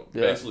risk. You know,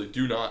 basically,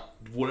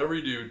 whatever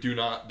you do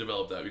not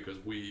develop that because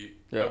we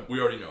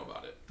already know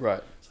about it.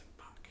 Right. It's like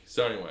fuck.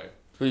 So anyway.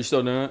 Are you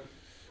still doing it?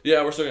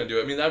 Yeah, we're still gonna do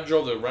it. I mean, that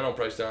drove the rental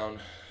price down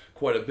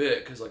quite a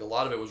bit because like a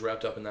lot of it was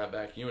wrapped up in that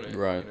back unit.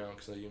 Right. You know,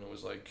 because the unit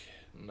was like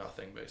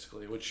nothing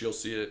basically, which you'll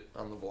see it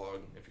on the vlog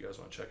if you guys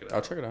want to check it out.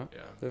 I'll check it out.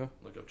 Yeah.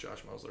 Look up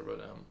Josh Musler.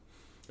 But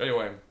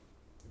anyway,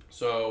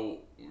 so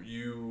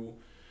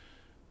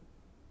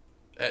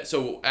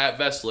So at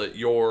Vestlet,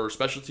 your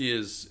specialty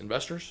is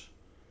investors?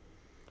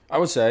 I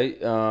would say,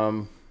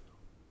 God,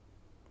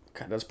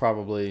 that's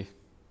probably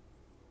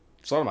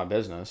it's a lot of my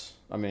business.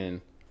 I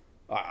mean,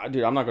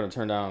 dude, I'm not going to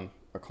turn down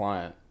a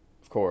client,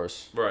 of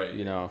course. Right.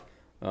 You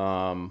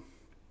know,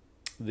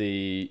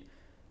 the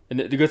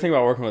good thing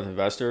about working with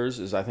investors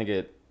is I think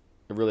it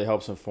really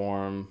helps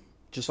inform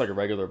just like a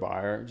regular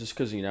buyer. Just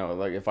because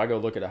like if I go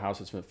look at a house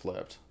that's been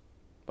flipped,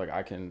 like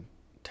I can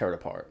tear it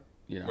apart.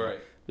 Right.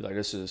 Be like,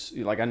 this is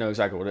like I know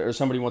exactly what it is. Or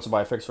somebody wants to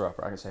buy a fixer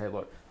upper. I can say, hey,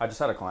 look, I just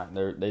had a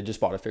client. They just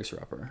bought a fixer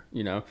upper.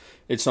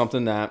 It's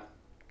something that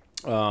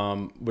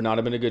would not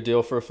have been a good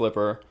deal for a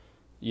flipper.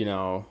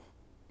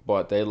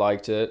 But they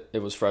liked it. It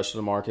was fresh to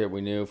the market.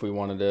 We knew if we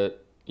wanted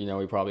it,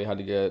 we probably had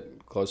to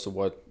get close to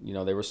what,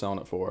 they were selling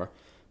it for.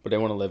 But they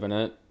want to live in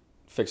it,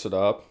 fix it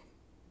up,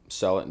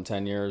 sell it in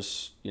 10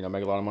 years,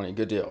 make a lot of money.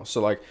 Good deal.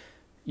 So like,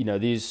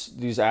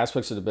 these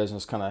aspects of the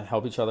business kind of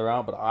help each other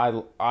out. But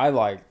I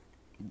like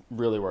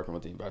really working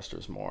with the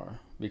investors more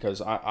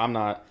because I'm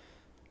not,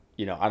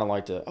 I don't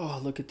like to,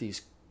 look at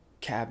these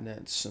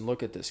cabinets and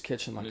look at this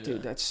kitchen. Like,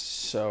 dude, that's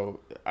so,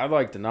 I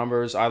like the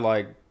numbers. I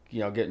like,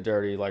 getting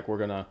dirty. Like we're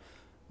going to,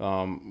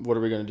 what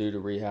are we going to do to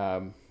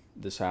rehab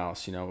this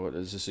house?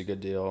 Is this a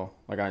good deal?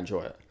 Like I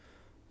enjoy it.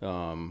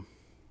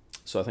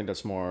 So I think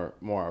that's more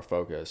our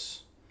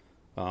focus.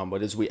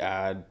 But as we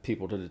add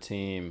people to the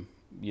team,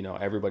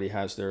 everybody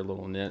has their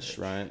little niche,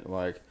 right?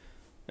 Like,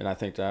 and I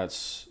think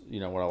that's,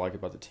 what I like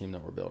about the team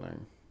that we're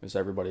building is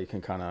everybody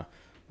can kind of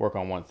work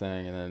on one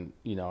thing. And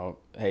then,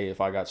 hey,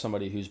 if I got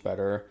somebody who's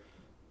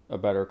a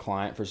better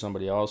client for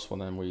somebody else, well,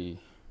 then we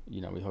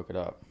hook it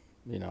up,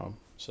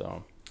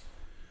 so.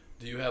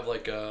 Do you have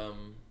like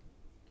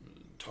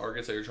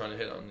targets that you're trying to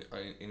hit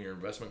in your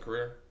investment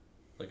career,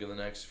 like in the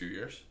next few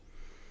years?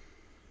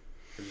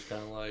 Or just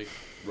kind of like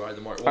ride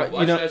the market. Well,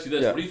 I should ask you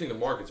this: What do you think the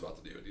market's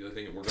about to do? Do you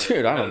think we're going to?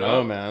 Dude, I don't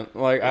know, man.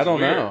 Like I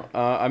don't know.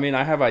 I mean,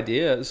 I have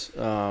ideas.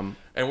 And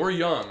we're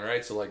young,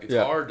 right? So like, it's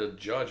hard to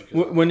judge.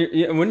 When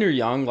you're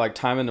young, like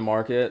timing the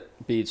market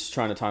beats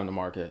trying to time the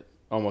market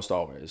almost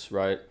always,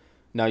 right?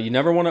 Now you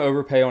never want to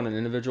overpay on an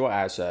individual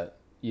asset.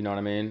 You know what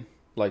I mean?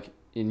 Like.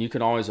 And you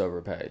can always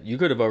overpay. You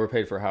could have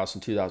overpaid for a house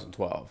in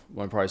 2012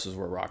 when prices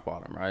were rock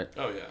bottom, right?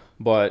 Oh, yeah.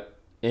 But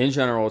in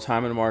general,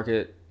 time in the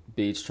market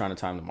beats trying to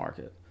time the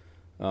market.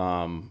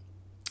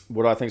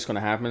 What do I think is going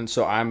to happen?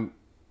 So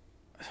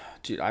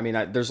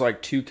there's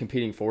like two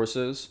competing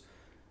forces.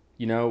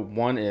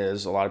 One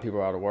is a lot of people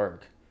are out of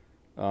work.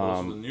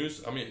 So the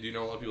news, do you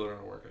know a lot of people are out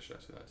of work? I should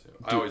ask you that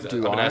too.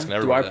 I've been asking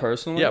everybody. Do I that.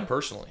 personally? Yeah,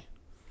 personally.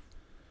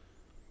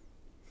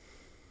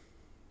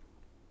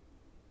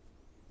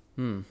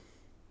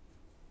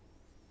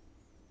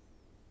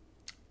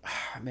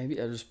 Maybe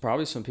there's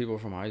probably some people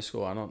from high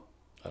school. I don't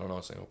know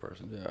a single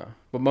person. Yeah,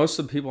 but most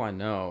of the people I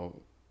know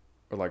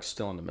are like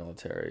still in the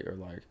military or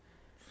like.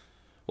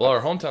 Well,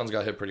 our hometowns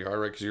got hit pretty hard,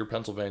 right? Because you're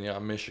Pennsylvania,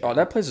 I'm Michigan. Oh,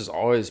 that place has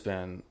always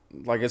been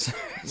like it's.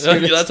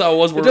 That's how it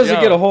was. It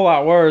doesn't get a whole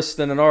lot worse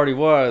than it already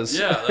was.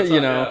 Yeah, that's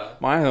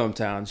my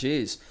hometown.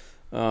 Jeez.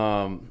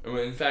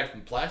 In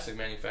fact, plastic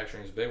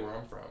manufacturing is big where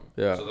I'm from.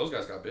 Yeah. So those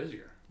guys got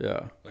busier.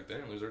 Yeah. Like they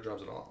didn't lose their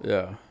jobs at all.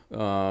 Yeah.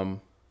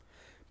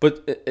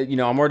 But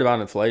I'm worried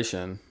about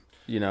inflation.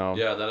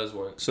 Yeah, that is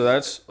what. So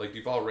that's like, do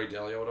you follow Ray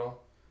Dalio at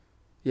all?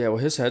 Yeah, well,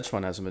 his hedge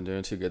fund hasn't been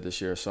doing too good this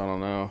year, so I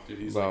don't know. Dude,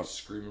 he's like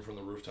screaming from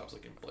the rooftops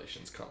like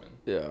inflation's coming.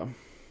 Yeah.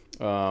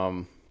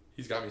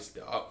 He's got me.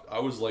 I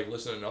was like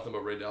listening to nothing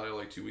but Ray Dalio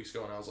like 2 weeks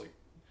ago, and I was like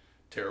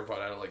terrified.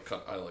 I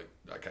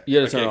can't keep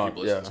listening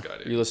to this guy,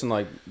 dude. You listen to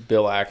like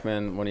Bill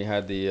Ackman when he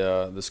had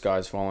the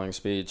skies falling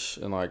speech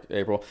in like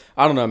April.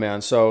 I don't know,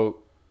 man. So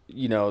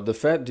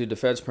the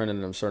Fed's printed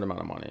an absurd amount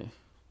of money.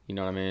 You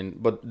know what I mean?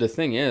 But the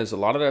thing is, a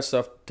lot of that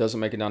stuff doesn't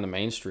make it down to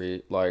Main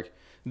Street. Like,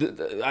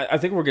 I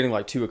think we're getting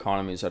like two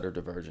economies that are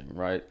diverging,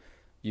 right?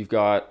 You've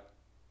got,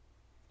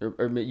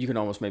 or you can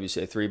almost maybe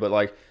say three, but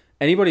like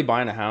anybody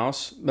buying a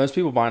house, most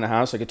people buying a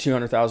house, like a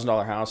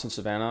 $200,000 house in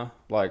Savannah,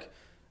 like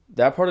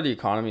that part of the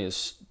economy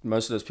is,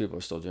 most of those people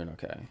are still doing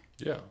okay.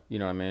 Yeah. You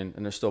know what I mean?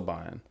 And they're still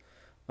buying.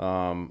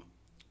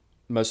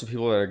 Most of the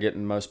people that are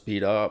getting most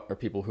beat up are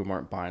people who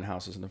weren't buying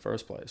houses in the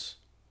first place.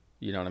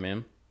 You know what I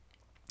mean?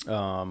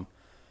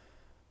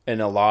 And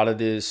a lot of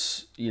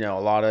these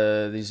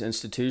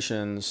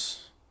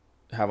institutions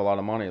have a lot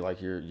of money,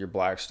 like your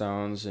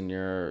Blackstones and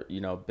your,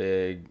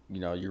 big,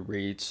 your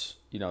REITs,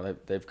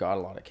 they've got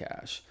a lot of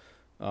cash.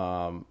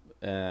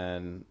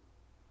 And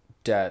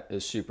debt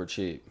is super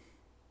cheap.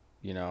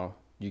 You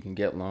can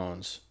get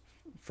loans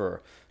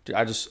for,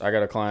 I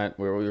got a client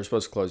where we were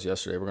supposed to close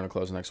yesterday. We're going to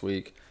close next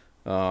week.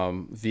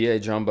 VA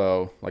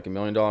jumbo, like $1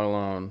 million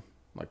loan,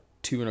 like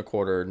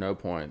 2.25, no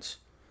points.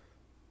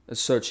 It's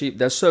so cheap.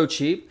 That's so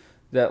cheap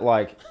that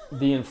like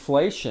the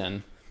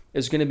inflation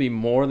is going to be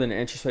more than the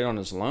interest rate on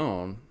his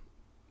loan.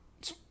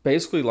 It's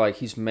basically like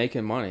he's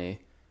making money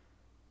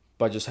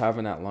by just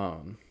having that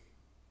loan,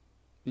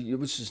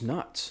 which is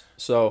nuts.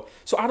 So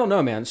I don't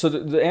know, man. So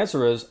the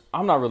answer is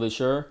I'm not really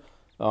sure.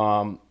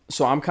 So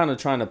I'm kind of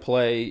trying to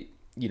play,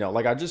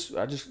 like I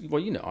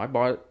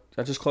bought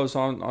just closed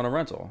on a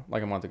rental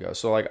like a month ago.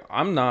 So like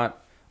I'm not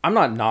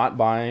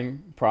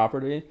buying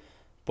property,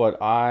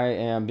 but I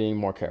am being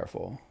more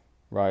careful,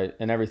 right?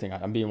 And everything.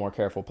 I'm being more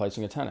careful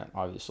placing a tenant,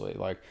 obviously.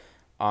 Like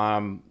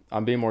I'm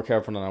being more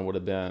careful than I would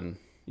have been,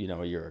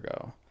 a year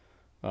ago.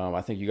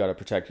 I think you got to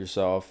protect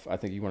yourself. I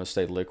think you want to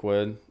stay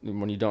liquid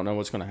when you don't know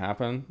what's going to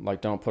happen.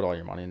 Like, don't put all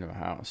your money into a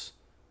house.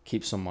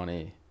 Keep some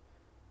money,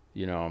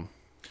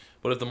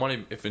 But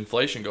if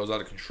inflation goes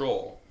out of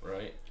control,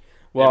 right?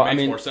 Well, it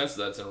makes more sense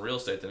that it's in real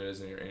estate than it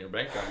is in your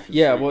bank account.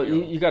 Yeah, well,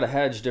 you got to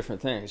hedge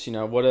different things.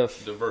 What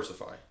if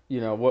diversify?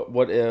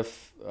 What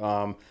if?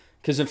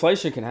 Because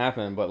inflation can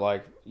happen, but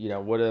like,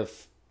 what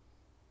if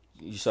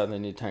you suddenly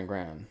need 10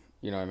 grand?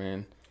 You know what I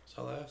mean?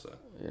 Sell the asset.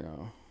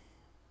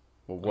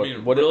 Well,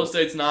 real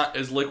estate's not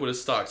as liquid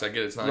as stocks. I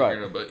get it's not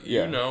here, but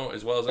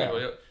as well as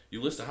anybody else,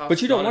 you list a house.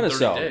 But you don't want to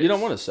sell. Days. You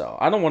don't want to sell.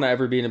 I don't want to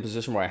ever be in a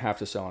position where I have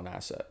to sell an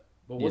asset.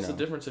 But what's the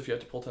difference if you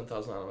have to pull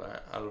 $10,000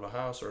 out of a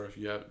house, or if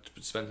you have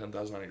to spend $10,000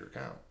 out of your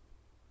account?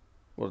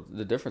 Well,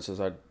 the difference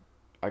is I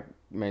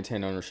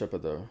maintain ownership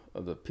of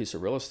the piece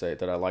of real estate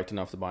that I liked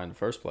enough to buy in the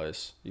first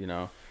place.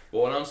 Well,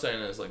 what I'm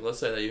saying is, like, let's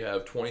say that you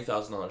have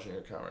 $20,000 in your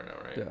account right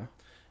now, right? Yeah.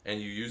 And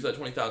you use that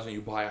 $20,000 and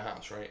you buy a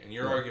house, right? And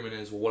your argument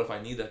is, well, what if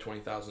I need that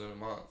 $20,000 in a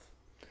month?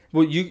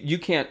 Well, you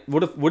can't.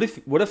 What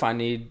if I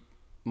need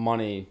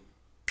money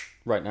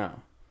right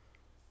now?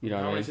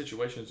 How many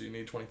situations do you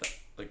need 20,000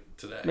 like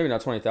today? Maybe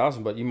not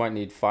 20,000, but you might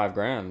need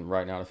 $5,000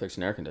 right now to fix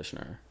an air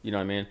conditioner. You know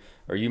what I mean?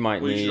 Or you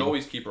might need. You should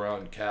always keep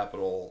around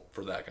capital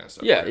for that kind of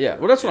stuff. Yeah.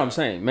 Well, that's what I'm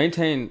saying.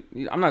 Maintain.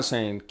 I'm not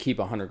saying keep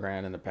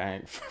 $100,000 in the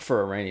bank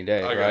for a rainy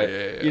day, right?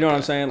 Yeah, you know what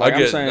I'm saying? Like,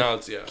 I'm saying, no,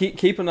 it's,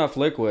 keep enough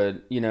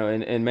liquid,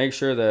 and make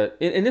sure that.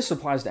 And this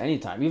applies to any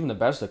time, even the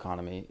best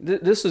economy.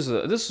 This is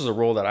a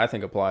rule that I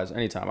think applies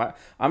anytime.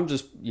 I'm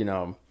just you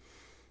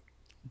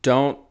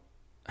don't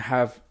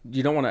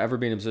want to ever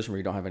be in a position where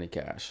you don't have any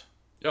cash.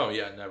 Oh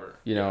yeah, never.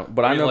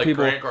 But I know like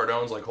people. Grant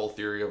Cardone's like whole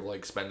theory of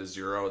like spend to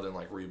zero, then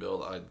like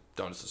rebuild. I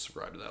don't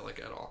subscribe to that like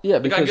at all. Yeah,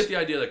 because I get the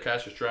idea that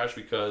cash is trash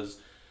because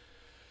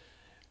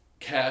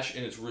cash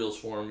in its realest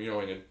form,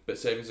 in a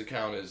savings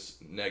account is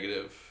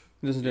negative.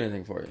 It doesn't do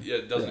anything for you. Yeah,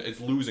 it doesn't. Yeah. It's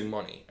losing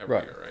money every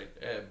year, right?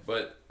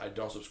 But I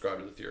don't subscribe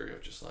to the theory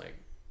of just like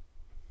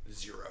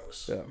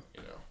zeros. Yeah.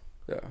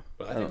 Yeah.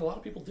 But I think a lot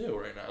of people do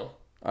right now.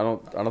 I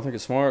don't think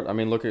it's smart. I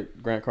mean, look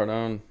at Grant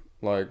Cardone.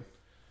 Like,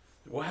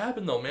 what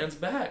happened though? Man's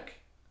back.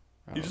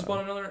 He just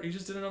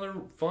did another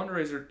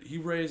fundraiser. He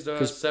raised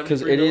because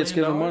idiots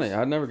give him money.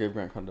 I'd never give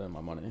Grant Cardone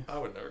my money. I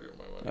would never give him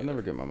my money. I'd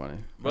never give him my money.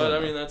 But I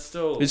mean, that's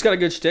still. He's got a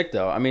good shtick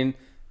though. I mean,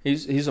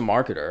 he's a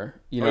marketer.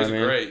 You know what I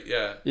mean? Great,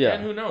 yeah. Yeah.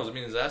 And who knows? I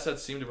mean, his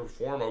assets seem to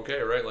perform okay,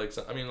 right? Like,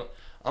 I mean,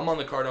 I'm on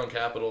the Cardone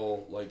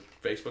Capital like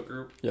Facebook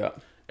group. Yeah.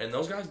 And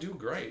those guys do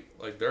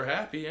great. Like, they're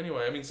happy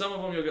anyway. I mean, some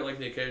of them you'll get like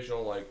the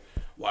occasional like,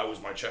 why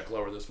was my check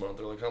lower this month?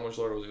 They're like, how much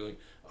lower was it? Like,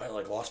 I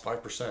like lost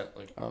 5%.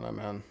 Like, I don't know,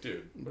 man.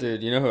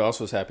 Dude, you know who else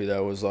was happy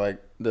though? Was like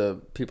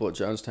the people at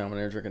Jonestown when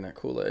they were drinking that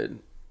Kool-Aid.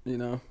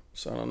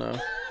 So I don't know.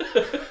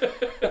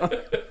 I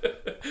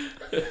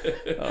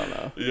don't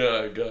know.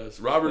 Yeah, I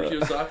guess. Robert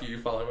Kiyosaki, you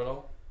follow him at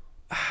all?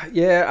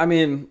 Yeah, I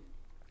mean,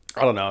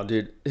 I don't know,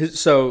 dude.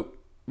 So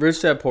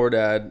Rich Dad Poor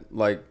Dad,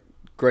 like,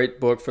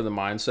 great book for the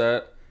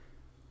mindset.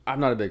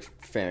 I'm not a big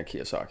fan of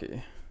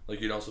Kiyosaki.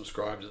 Like, you don't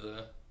subscribe to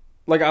the.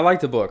 Like, I like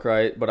the book,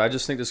 right? But I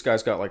just think this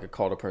guy's got, like, a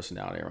cult of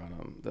personality around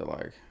him that,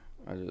 like,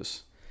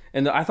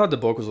 And I thought the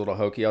book was a little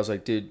hokey. I was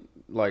like, dude,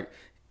 like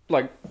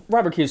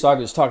Robert Kiyosaki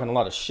was talking a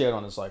lot of shit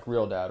on his, like,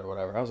 real dad or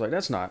whatever. I was like,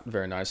 that's not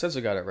very nice. That's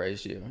the guy that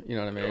raised you. You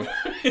know what I mean?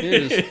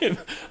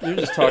 You're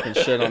just talking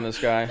shit on this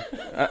guy.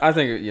 I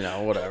think,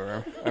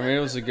 whatever. I mean, it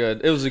was a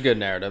good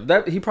narrative.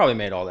 That he probably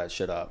made all that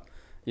shit up.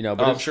 But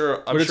I'm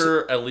sure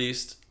at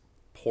least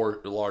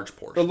large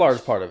portion. A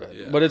large part of it.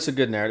 Yeah. But it's a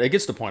good narrative. It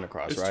gets the point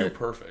across, it's right? It's too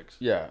perfect.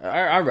 Yeah.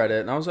 I read it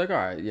and I was like, all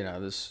right,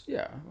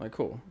 like,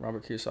 cool.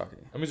 Robert Kiyosaki.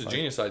 I mean, it's a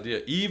genius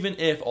idea. Even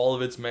if all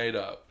of it's made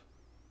up,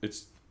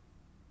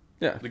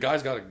 the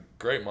guy's got a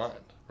great mind,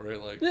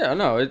 right? Like, yeah,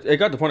 no, it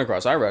got the point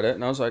across. I read it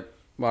and I was like,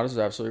 wow, this is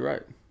absolutely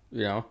right.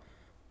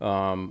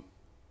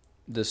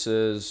 This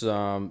is,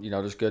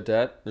 there's good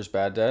debt, there's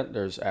bad debt,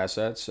 there's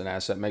assets. An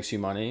asset makes you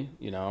money,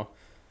 yeah.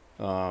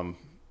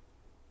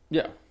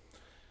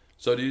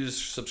 So do you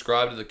just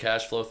subscribe to the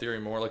cash flow theory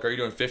more? Like, are you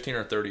doing 15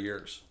 or 30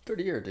 years?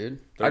 30 year, dude.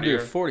 I'd do a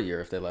 40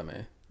 year if they let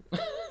me.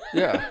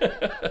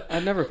 Yeah.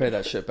 I'd never pay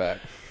that shit back.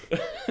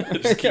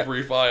 Just keep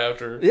refi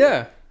after.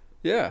 Yeah.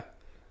 Yeah.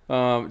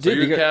 So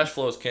your cash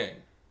flow is king.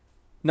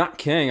 Not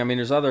king. I mean,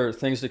 there's other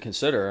things to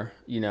consider.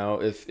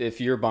 If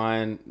you're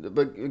buying,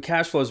 but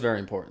cash flow is very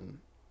important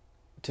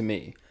to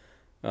me.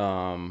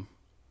 So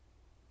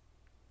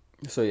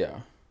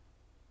yeah,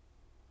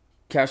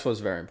 cash flow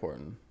is very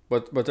important.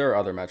 But there are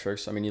other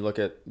metrics. I mean, you look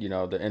at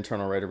the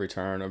internal rate of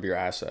return of your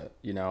asset.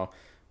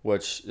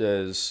 Which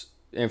is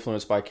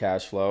influenced by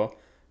cash flow,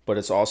 but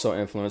it's also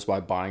influenced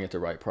by buying at the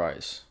right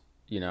price.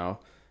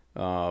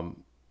 To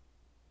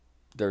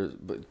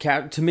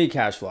me,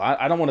 cash flow.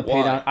 I don't want to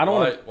pay down.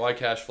 Why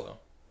cash flow?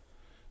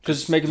 Because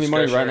it's making me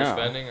money right now.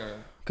 Spending or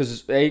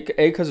because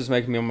it's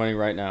making me money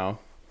right now.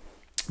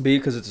 B,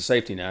 because it's a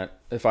safety net.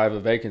 If I have a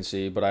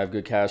vacancy, but I have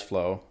good cash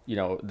flow,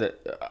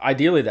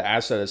 ideally the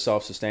asset is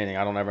self-sustaining.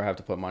 I don't ever have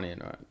to put money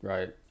into it,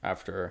 right?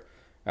 After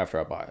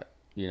I buy it,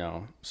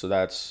 So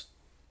that's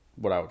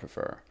what I would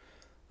prefer.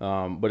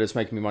 But it's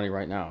making me money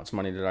right now. It's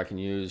money that I can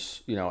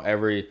use,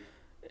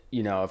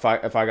 if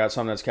I got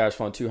something that's cash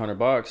flowing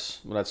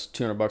 $200, well, that's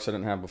 $200 I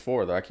didn't have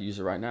before that I could use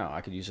it right now.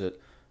 I could use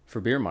it for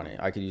beer money.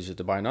 I could use it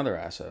to buy another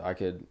asset.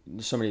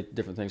 There's so many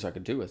different things I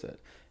could do with it.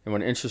 And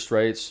when interest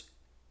rates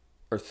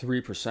are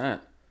 3%,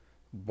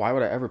 why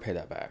would I ever pay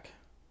that back?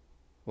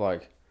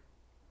 Like,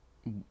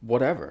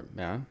 whatever,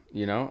 man.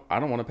 I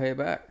don't want to pay it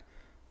back.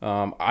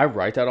 I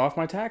write that off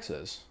my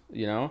taxes.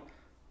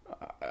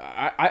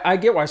 I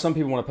get why some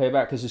people want to pay it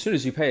back, because as soon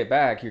as you pay it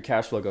back, your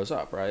cash flow goes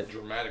up, right?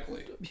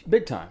 Dramatically.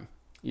 Big time,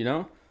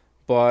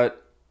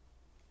 But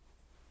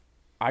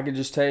I could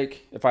just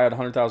take, if I had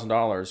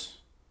 $100,000,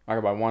 I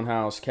could buy one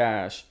house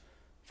cash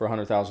for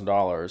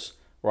 $100,000,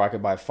 or I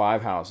could buy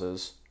 5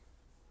 houses.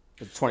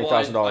 It's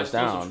 $20,000 down. I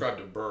still subscribe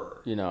to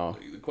Burr.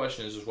 The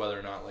question is just whether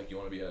or not you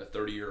want to be at a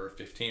 30 year or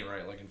 15,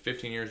 right? Like in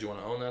 15 years, do you want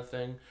to own that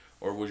thing,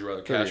 or would you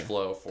rather cash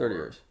flow for 30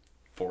 years,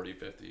 40,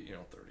 50, 30?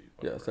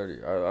 Whatever. Yeah,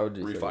 30. I would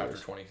do refi for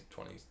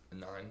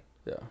 29.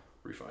 Yeah.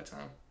 Refi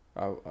time.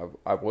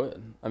 I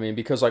would. I mean,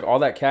 because all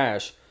that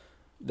cash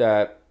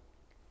that.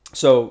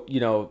 So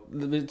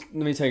let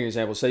me take an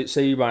example.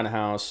 Say you're buying a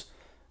house,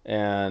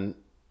 and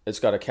it's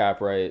got a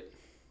cap rate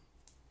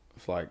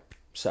of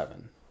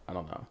 7. I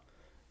don't know.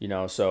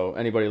 So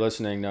anybody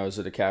listening knows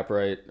that a cap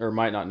rate, or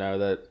might not know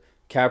that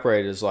cap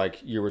rate is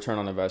your return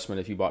on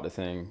investment if you bought the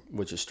thing,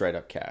 which is straight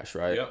up cash,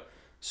 right? Yep.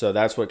 So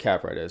that's what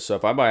cap rate is. So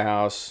if I buy a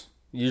house,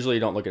 usually you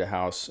don't look at a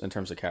house in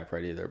terms of cap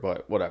rate either,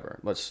 but whatever.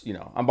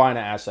 I'm buying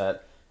an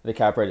asset, the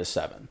cap rate is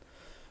 7.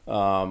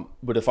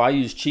 But if I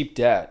use cheap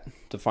debt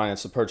to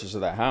finance the purchase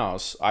of that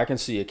house, I can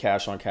see a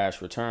cash on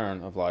cash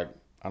return of I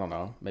don't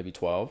know, maybe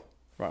 12.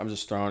 Right? I'm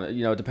just throwing it.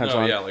 It depends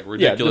on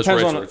ridiculous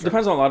rates.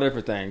 Depends on a lot of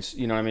different things.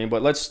 You know what I mean?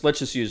 But let's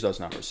just use those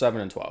numbers, 7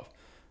 and 12,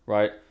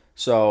 right?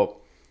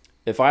 So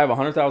if I have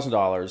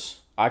 $100,000,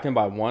 I can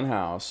buy one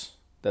house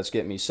that's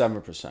getting me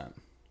 7%,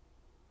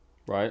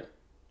 right?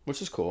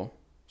 Which is cool,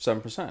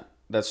 7%.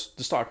 That's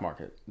the stock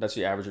market. That's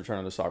the average return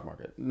of the stock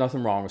market.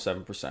 Nothing wrong with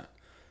 7%,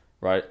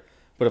 right?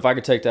 But if I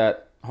could take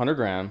that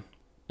 $100,000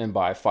 and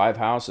buy 5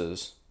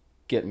 houses,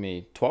 get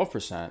me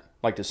 12%,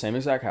 the same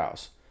exact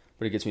house,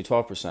 but it gets me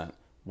 12%.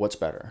 What's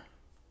better?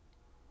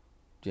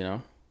 Yeah.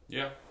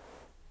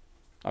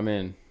 I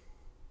mean,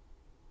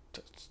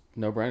 it's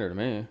no brainer to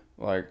me.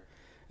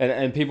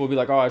 And people will be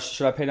like, "Oh,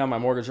 should I pay down my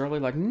mortgage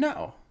early?"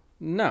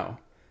 No,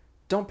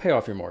 don't pay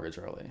off your mortgage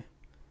early.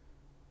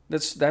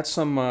 That's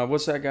some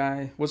what's that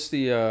guy? What's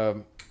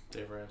the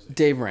Dave Ramsey.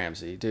 Dave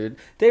Ramsey, dude.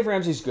 Dave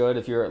Ramsey's good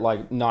if you're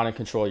not in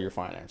control of your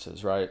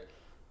finances, right?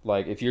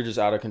 If you're just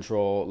out of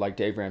control,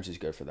 Dave Ramsey's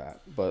good for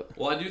that. But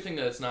I do think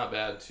that it's not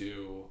bad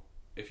to,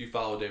 if you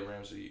follow Dave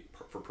Ramsey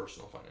for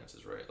personal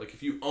finances, right?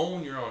 If you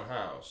own your own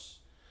house,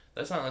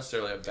 that's not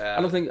necessarily a bad.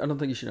 I don't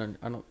think you should.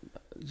 I don't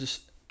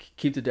just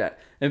keep the debt.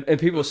 And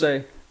people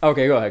say,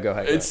 okay, go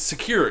ahead. It's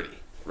security,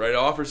 right?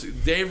 Offers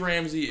Dave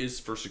Ramsey is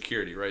for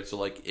security, right?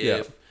 So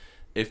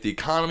if the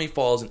economy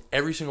falls and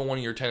every single one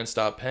of your tenants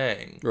stop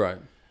paying, right?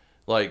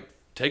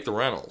 Take the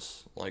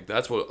rentals.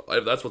 That's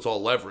what's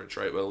all leverage,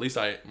 right? But at least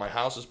my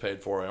house is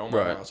paid for. I own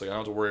my house. I don't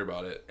have to worry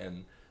about it.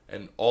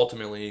 And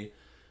ultimately,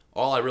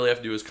 all I really have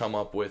to do is come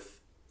up with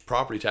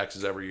property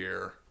taxes every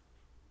year,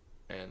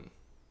 and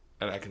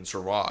I can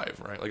survive,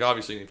 right?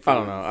 Obviously, I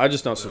don't know. I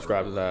just don't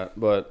subscribe to that,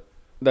 but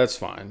that's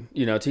fine.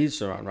 To each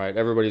their own, right?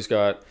 Everybody's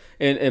got,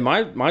 and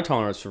my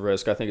tolerance for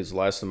risk, I think, is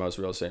less than most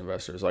real estate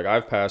investors.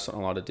 I've passed on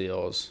a lot of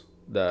deals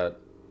that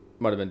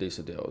might have been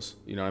decent deals.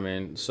 You know what I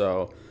mean?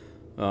 So,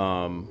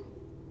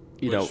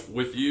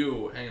 with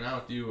you, hanging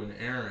out with you and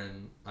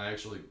Aaron,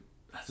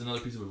 that's another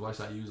piece of advice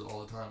I use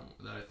all the time,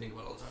 that I think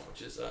about all the time,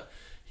 which is,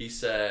 he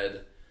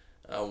said,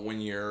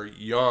 when you're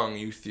young,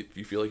 you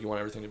feel like you want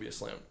everything to be a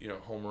slam,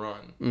 home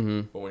run.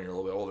 Mm-hmm. But when you're a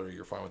little bit older,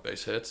 you're fine with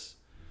base hits.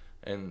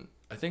 And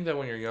I think that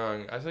when you're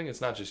young, I think it's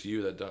not just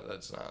you that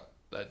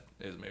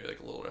is maybe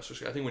a little less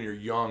risky. I think when you're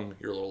young,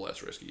 you're a little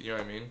less risky. You know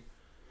what I mean?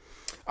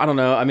 I don't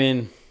know. I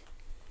mean,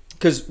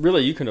 because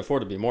really, you can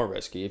afford to be more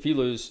risky. If you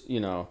lose,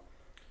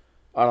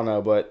 I don't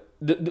know, but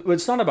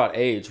it's not about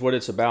age. What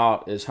it's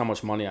about is how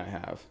much money I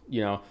have.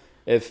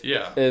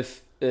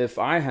 If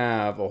I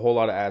have a whole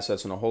lot of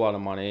assets and a whole lot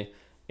of money,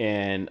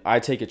 and I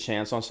take a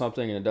chance on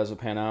something and it doesn't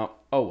pan out,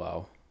 oh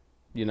well,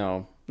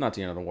 not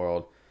the end of the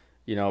world,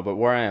 but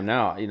where I am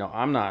now,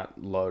 I'm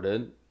not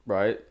loaded,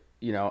 right?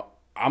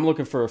 I'm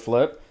looking for a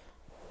flip.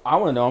 I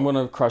want to know I'm going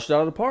to crush it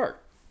out of the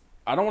park.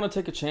 I don't want to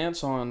take a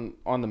chance on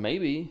the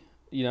maybe,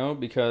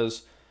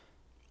 because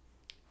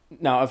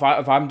now if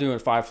I'm doing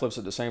 5 flips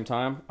at the same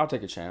time, I'll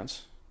take a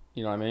chance,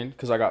 you know what I mean?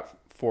 Because I got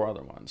 4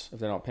 other ones. If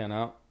they don't pan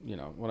out,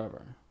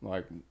 whatever.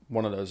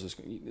 One of those is,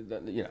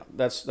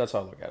 that's how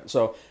I look at it.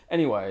 So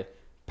anyway,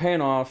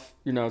 paying off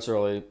your notes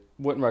early,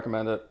 wouldn't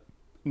recommend it.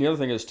 And the other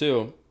thing is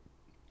too,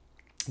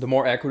 the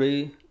more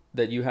equity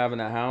that you have in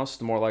that house,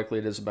 the more likely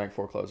it is a bank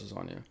forecloses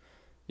on you.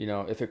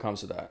 if it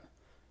comes to that,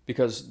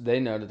 because they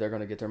know that they're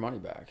going to get their money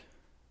back.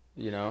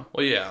 Well,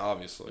 yeah,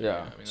 obviously.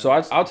 Yeah. I mean, So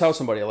I'll tell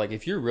somebody, like,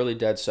 if you're really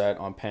dead set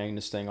on paying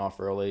this thing off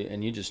early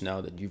and you just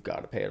know that you've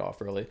got to pay it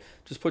off early,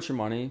 just put your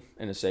money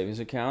in a savings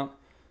account.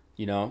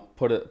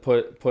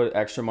 Put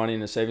extra money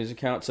in a savings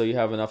account so you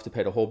have enough to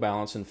pay the whole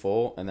balance in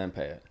full and then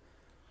pay it.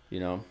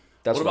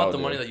 That's what about the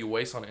money that you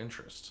waste on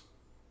interest?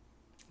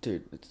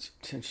 Dude,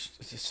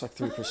 it's like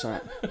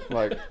 3%.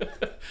 Like,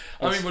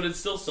 but it's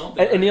still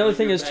something. And the other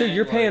thing is too,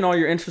 you're paying all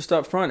your interest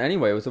up front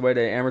anyway with the way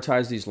they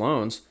amortize these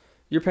loans.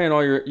 You're paying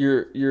all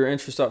your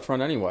interest up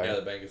front anyway. Yeah,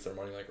 the bank gets their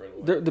money like right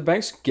away. The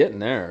bank's getting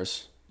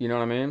theirs. You know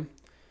what I mean?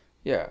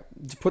 Yeah.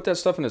 Put that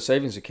stuff in a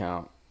savings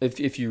account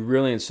if you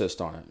really insist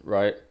on it,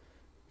 right?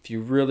 If you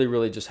really,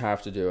 really just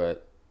have to do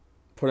it,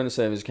 put in a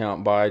savings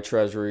account, buy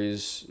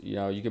treasuries.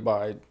 You could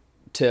buy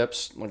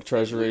tips like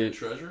treasury.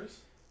 Treasuries?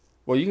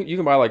 Well, you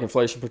can buy like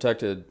inflation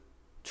protected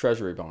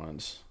treasury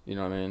bonds. You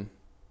know what I mean?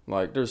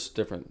 Like there's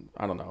different.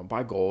 I don't know.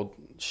 Buy gold.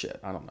 Shit.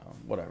 I don't know.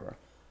 Whatever.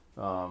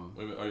 Are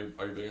you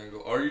big on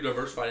gold? Are you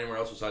diversified anywhere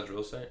else besides real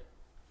estate?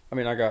 I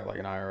mean, I got like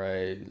an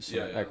IRA,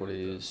 some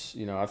equities.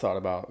 I thought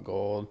about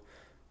gold.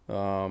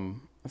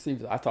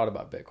 I thought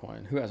about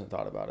Bitcoin. Who hasn't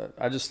thought about it?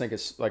 I just think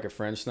it's like a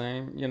fringe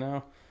thing,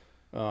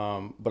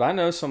 But I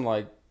know some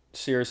like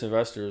serious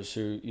investors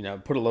who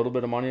put a little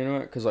bit of money into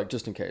it because like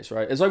just in case,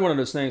 right? It's like one of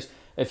those things.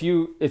 If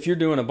you're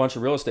doing a bunch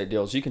of real estate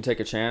deals, you can take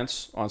a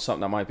chance on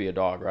something that might be a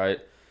dog, right?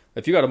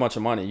 If you got a bunch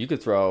of money, you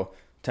could throw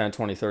 10,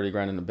 20, 30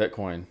 grand into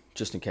Bitcoin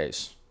just in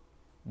case.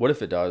 What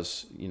if it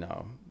does,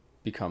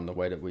 become the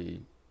way that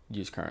we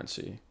use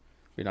currency? It'd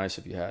be nice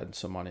if you had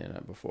some money in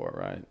it before,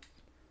 right?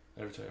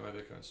 I ever tell you my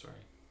Bitcoin story?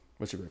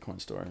 What's your Bitcoin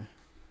story?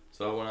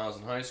 So when I was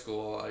in high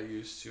school, I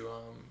used to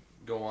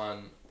go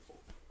on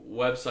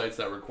websites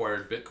that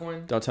required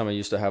Bitcoin. Don't tell me you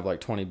used to have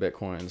like 20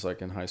 Bitcoins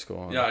like in high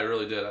school. Yeah, I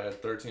really did. I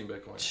had 13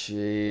 Bitcoins.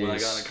 Jeez. When I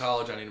got into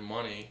college, I needed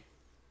money.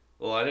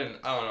 Well, I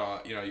don't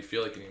know, you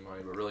feel like you need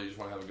money, but really you just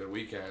want to have a good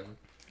weekend.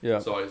 Yeah.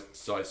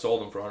 So I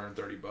sold them for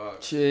 $130.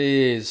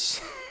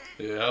 Jeez.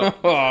 Yeah.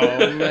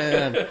 Oh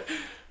man.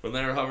 When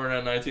they were hovering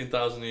at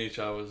 19,000 each,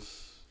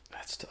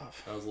 That's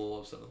tough. I was a little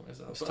upset with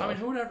myself. But I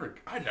mean,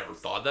 I never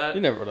thought that.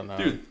 You never would have known.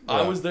 Dude, yeah.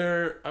 I was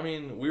there. I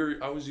mean,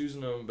 I was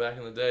using them back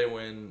in the day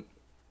when,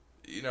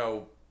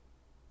 you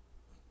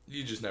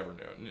just never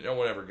knew. No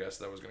one ever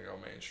guessed that was going to go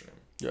mainstream.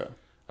 Yeah.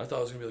 I thought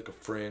it was going to be like a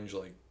fringe,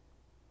 like,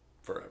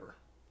 forever.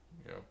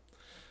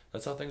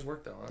 That's how things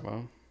work, though, huh?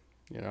 Well,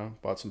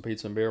 bought some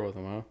pizza and beer with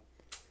them, huh?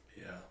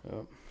 Yeah.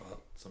 Yep.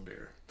 Bought some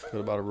beer. What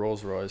about a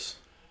Rolls Royce?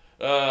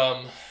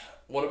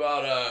 What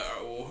about,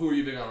 who are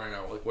you big on right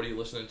now? Like, what are you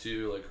listening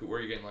to? Like, where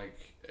are you getting, like...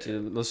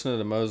 Dude, listen to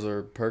the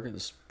Mosler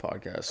Perkins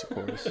podcast, of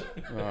course.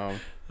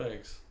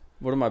 Thanks.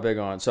 What am I big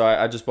on? So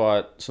I just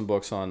bought some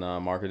books on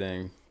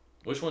marketing.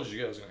 Which ones did you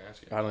get? I was going to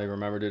ask you. I don't even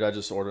remember, dude. I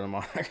just ordered them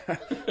on...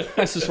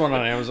 I just went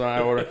on Amazon. I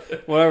ordered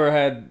whatever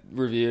had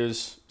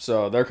reviews.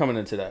 So they're coming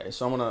in today.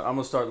 So I'm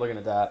gonna start looking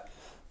at that.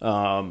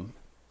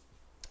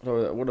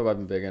 What have I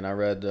been big in? I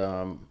read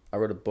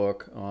a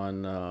book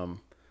on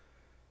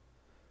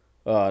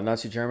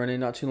Nazi Germany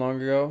not too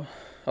long ago.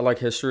 I like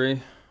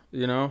history,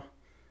 you ever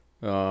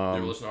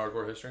listen to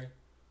Hardcore History?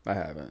 I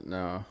haven't,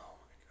 no. Oh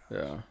my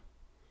gosh. Yeah.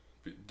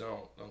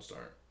 Don't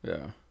start.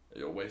 Yeah.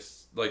 You'll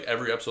waste, like,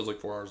 every episode's like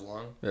 4 hours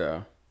long.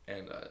 Yeah.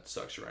 And it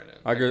sucks you right in.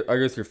 I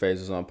go through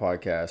phases on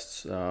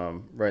podcasts.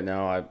 Right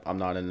now I'm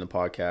not in the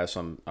podcast.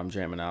 I'm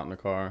jamming out in the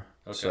car.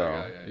 Okay.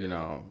 So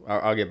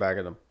I'll get back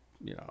at them.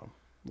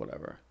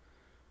 Whatever.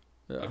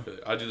 Yeah.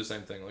 I do the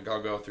same thing. Like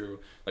I'll go through.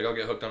 Like I'll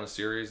get hooked on a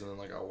series and then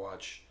like I'll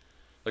watch.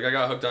 Like I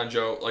got hooked on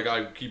Joe. Like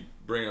I keep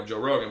bringing up Joe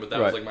Rogan, but that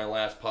was like my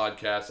last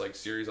podcast like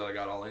series that I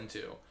got all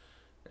into,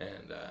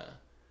 and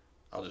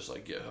I'll just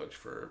like get hooked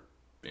for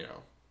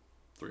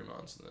 3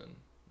 months, and then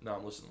now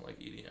I'm listening to like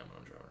EDM when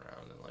I'm driving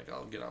around, and like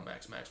I'll get on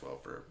Max Maxwell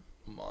for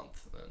a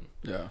month. And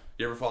yeah.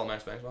 You ever follow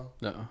Max Maxwell?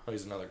 No. Oh,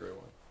 he's another great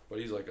one, but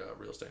he's like a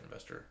real estate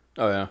investor.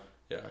 Oh yeah.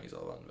 Yeah, he's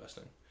all about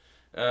investing.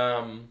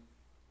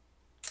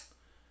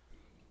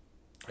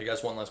 I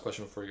guess one last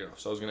question before we get off.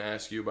 So I was going to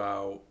ask you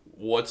about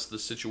what's the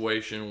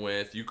situation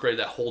with, you created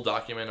that whole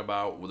document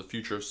about the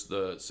future of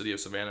the city of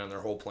Savannah and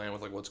their whole plan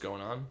with like what's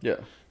going on. Yeah.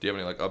 Do you have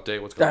any like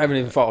update? What's going on? I haven't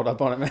even followed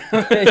up on it, man.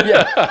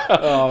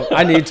 Yeah.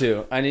 I need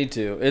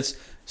to. It's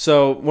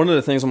so one of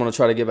the things I'm going to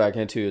try to get back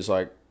into is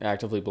like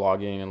actively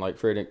blogging and like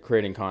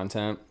creating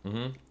content.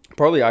 Mm-hmm.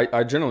 Probably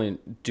I generally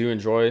do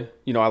enjoy,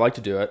 I like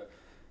to do it.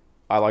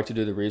 I like to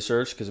do the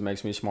research because it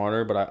makes me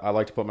smarter, but I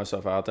like to put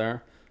myself out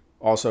there.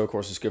 Also, of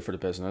course, it's good for the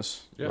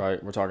business,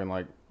 right? We're talking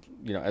like,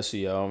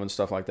 SEO and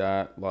stuff like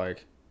that.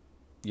 Like,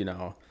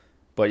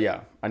 but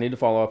yeah, I need to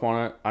follow up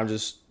on it.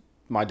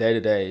 My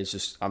day-to-day is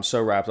just, I'm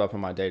so wrapped up in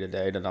my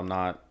day-to-day that I'm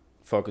not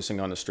focusing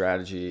on the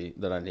strategy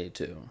that I need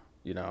to,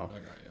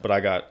 But I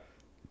got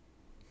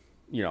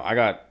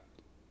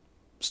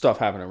stuff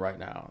happening right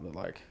now that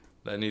like.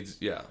 That needs,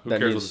 Who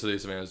cares what the city of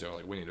Savannah is doing?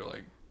 Like, we need to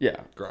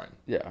grind.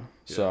 Yeah.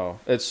 So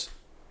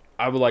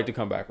I would like to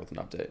come back with an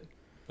update.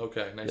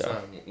 Okay, next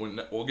time.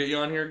 We'll get you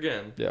on here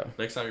again. Yeah.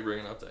 Next time you bring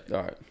an update.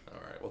 All right.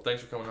 Well, Well,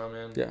 thanks for coming on,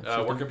 man. Yeah, sure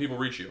where thing. can people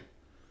reach you?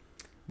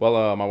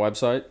 Well, my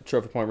website,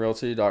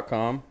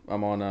 trophypointrealty.com.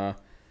 I'm on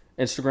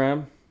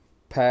Instagram,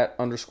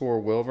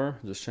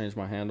 Pat_Wilver. Just changed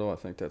my handle. I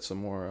think that's some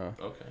more.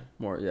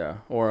 Yeah.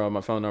 Or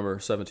my phone number,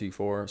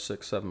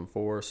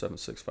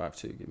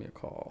 724-674-7652. Give me a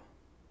call.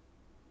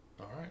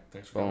 All right.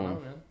 Thanks for coming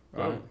on, man.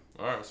 All right.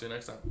 All right. We'll see you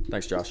next time.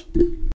 Thanks, Josh.